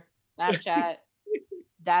 Tumblr, Snapchat.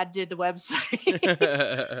 Dad did the website.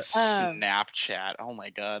 Snapchat. Oh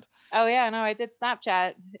my god. Oh yeah, no, I did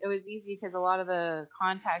Snapchat. It was easy because a lot of the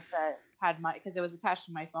contacts that had because it was attached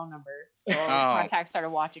to my phone number, so all the contacts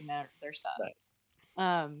started watching their stuff. Nice.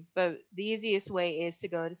 But the easiest way is to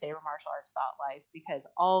go to sabermartialarts.life because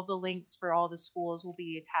all the links for all the schools will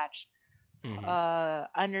be attached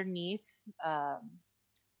underneath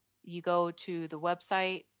you go to the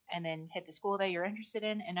website and then hit the school that you're interested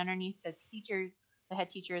in, and underneath the head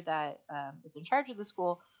teacher that is in charge of the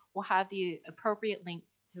school will have the appropriate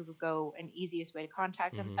links to go and easiest way to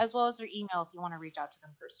contact them, as well as their email if you want to reach out to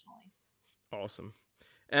them personally. Awesome.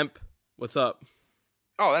 Emp, what's up?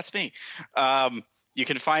 Oh, that's me. You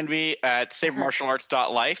can find me at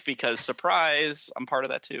sabermartialarts.life because, surprise, I'm part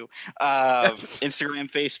of that too. Instagram,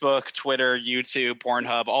 Facebook, Twitter, YouTube,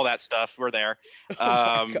 Pornhub, all that stuff. We're there.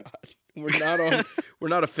 Oh my God. We're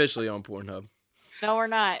not officially on Pornhub. No, we're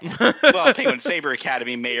not. Well, Penguin Saber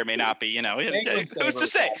Academy may or may not be. Who's to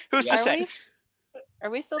say? Who's to say? Are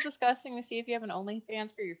we still discussing to see if you have an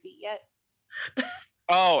OnlyFans for your feet yet?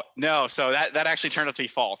 Oh no! So that actually turned out to be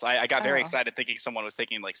false. I got very excited thinking someone was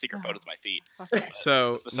taking like secret photos of my feet. Okay.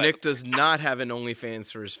 So Nick does not have an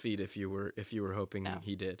OnlyFans for his feet. If you were hoping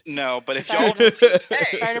he did. No, but if Sorry y'all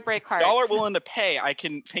sorry to break hearts. y'all are willing to pay, I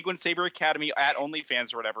can Penguin Saber Academy at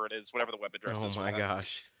OnlyFans or whatever it is, whatever the web address is. Oh my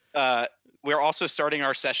gosh. We're also starting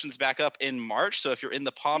our sessions back up in March. So if you're in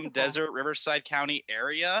the Palm Desert, Riverside County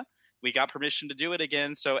area, we got permission to do it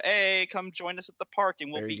again. So hey, come join us at the park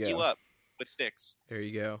and we'll beat you up with sticks. There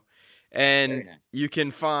you go. And you can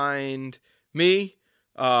find me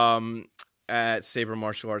at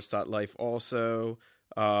sabermartialarts.life also.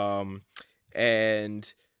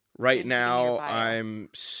 And right now I'm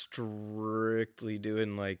strictly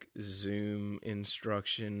doing like Zoom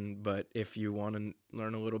instruction, but if you want to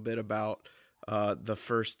learn a little bit about the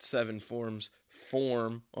first 7 form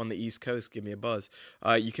on the East Coast, give me a buzz.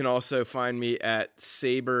 You can also find me at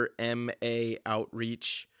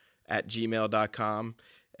sabermaoutreach@gmail.com.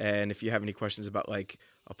 And if you have any questions about like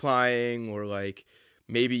applying, or like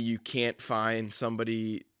maybe you can't find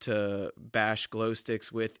somebody to bash glow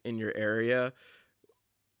sticks with in your area,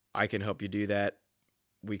 I can help you do that.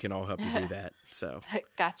 We can all help you do that. So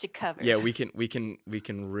got you covered. Yeah, we can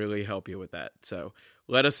really help you with that. So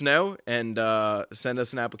let us know and send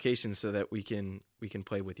us an application so that we can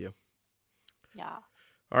play with you. Yeah.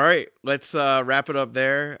 All right, let's wrap it up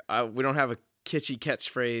there. We don't have a kitschy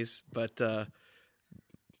catchphrase, but I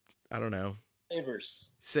don't know.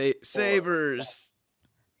 Sabers. Sabers.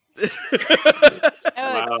 It's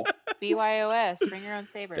BYOS. Bring your own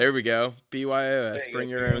saber. There we go. BYOS. Bring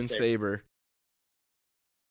your own saber.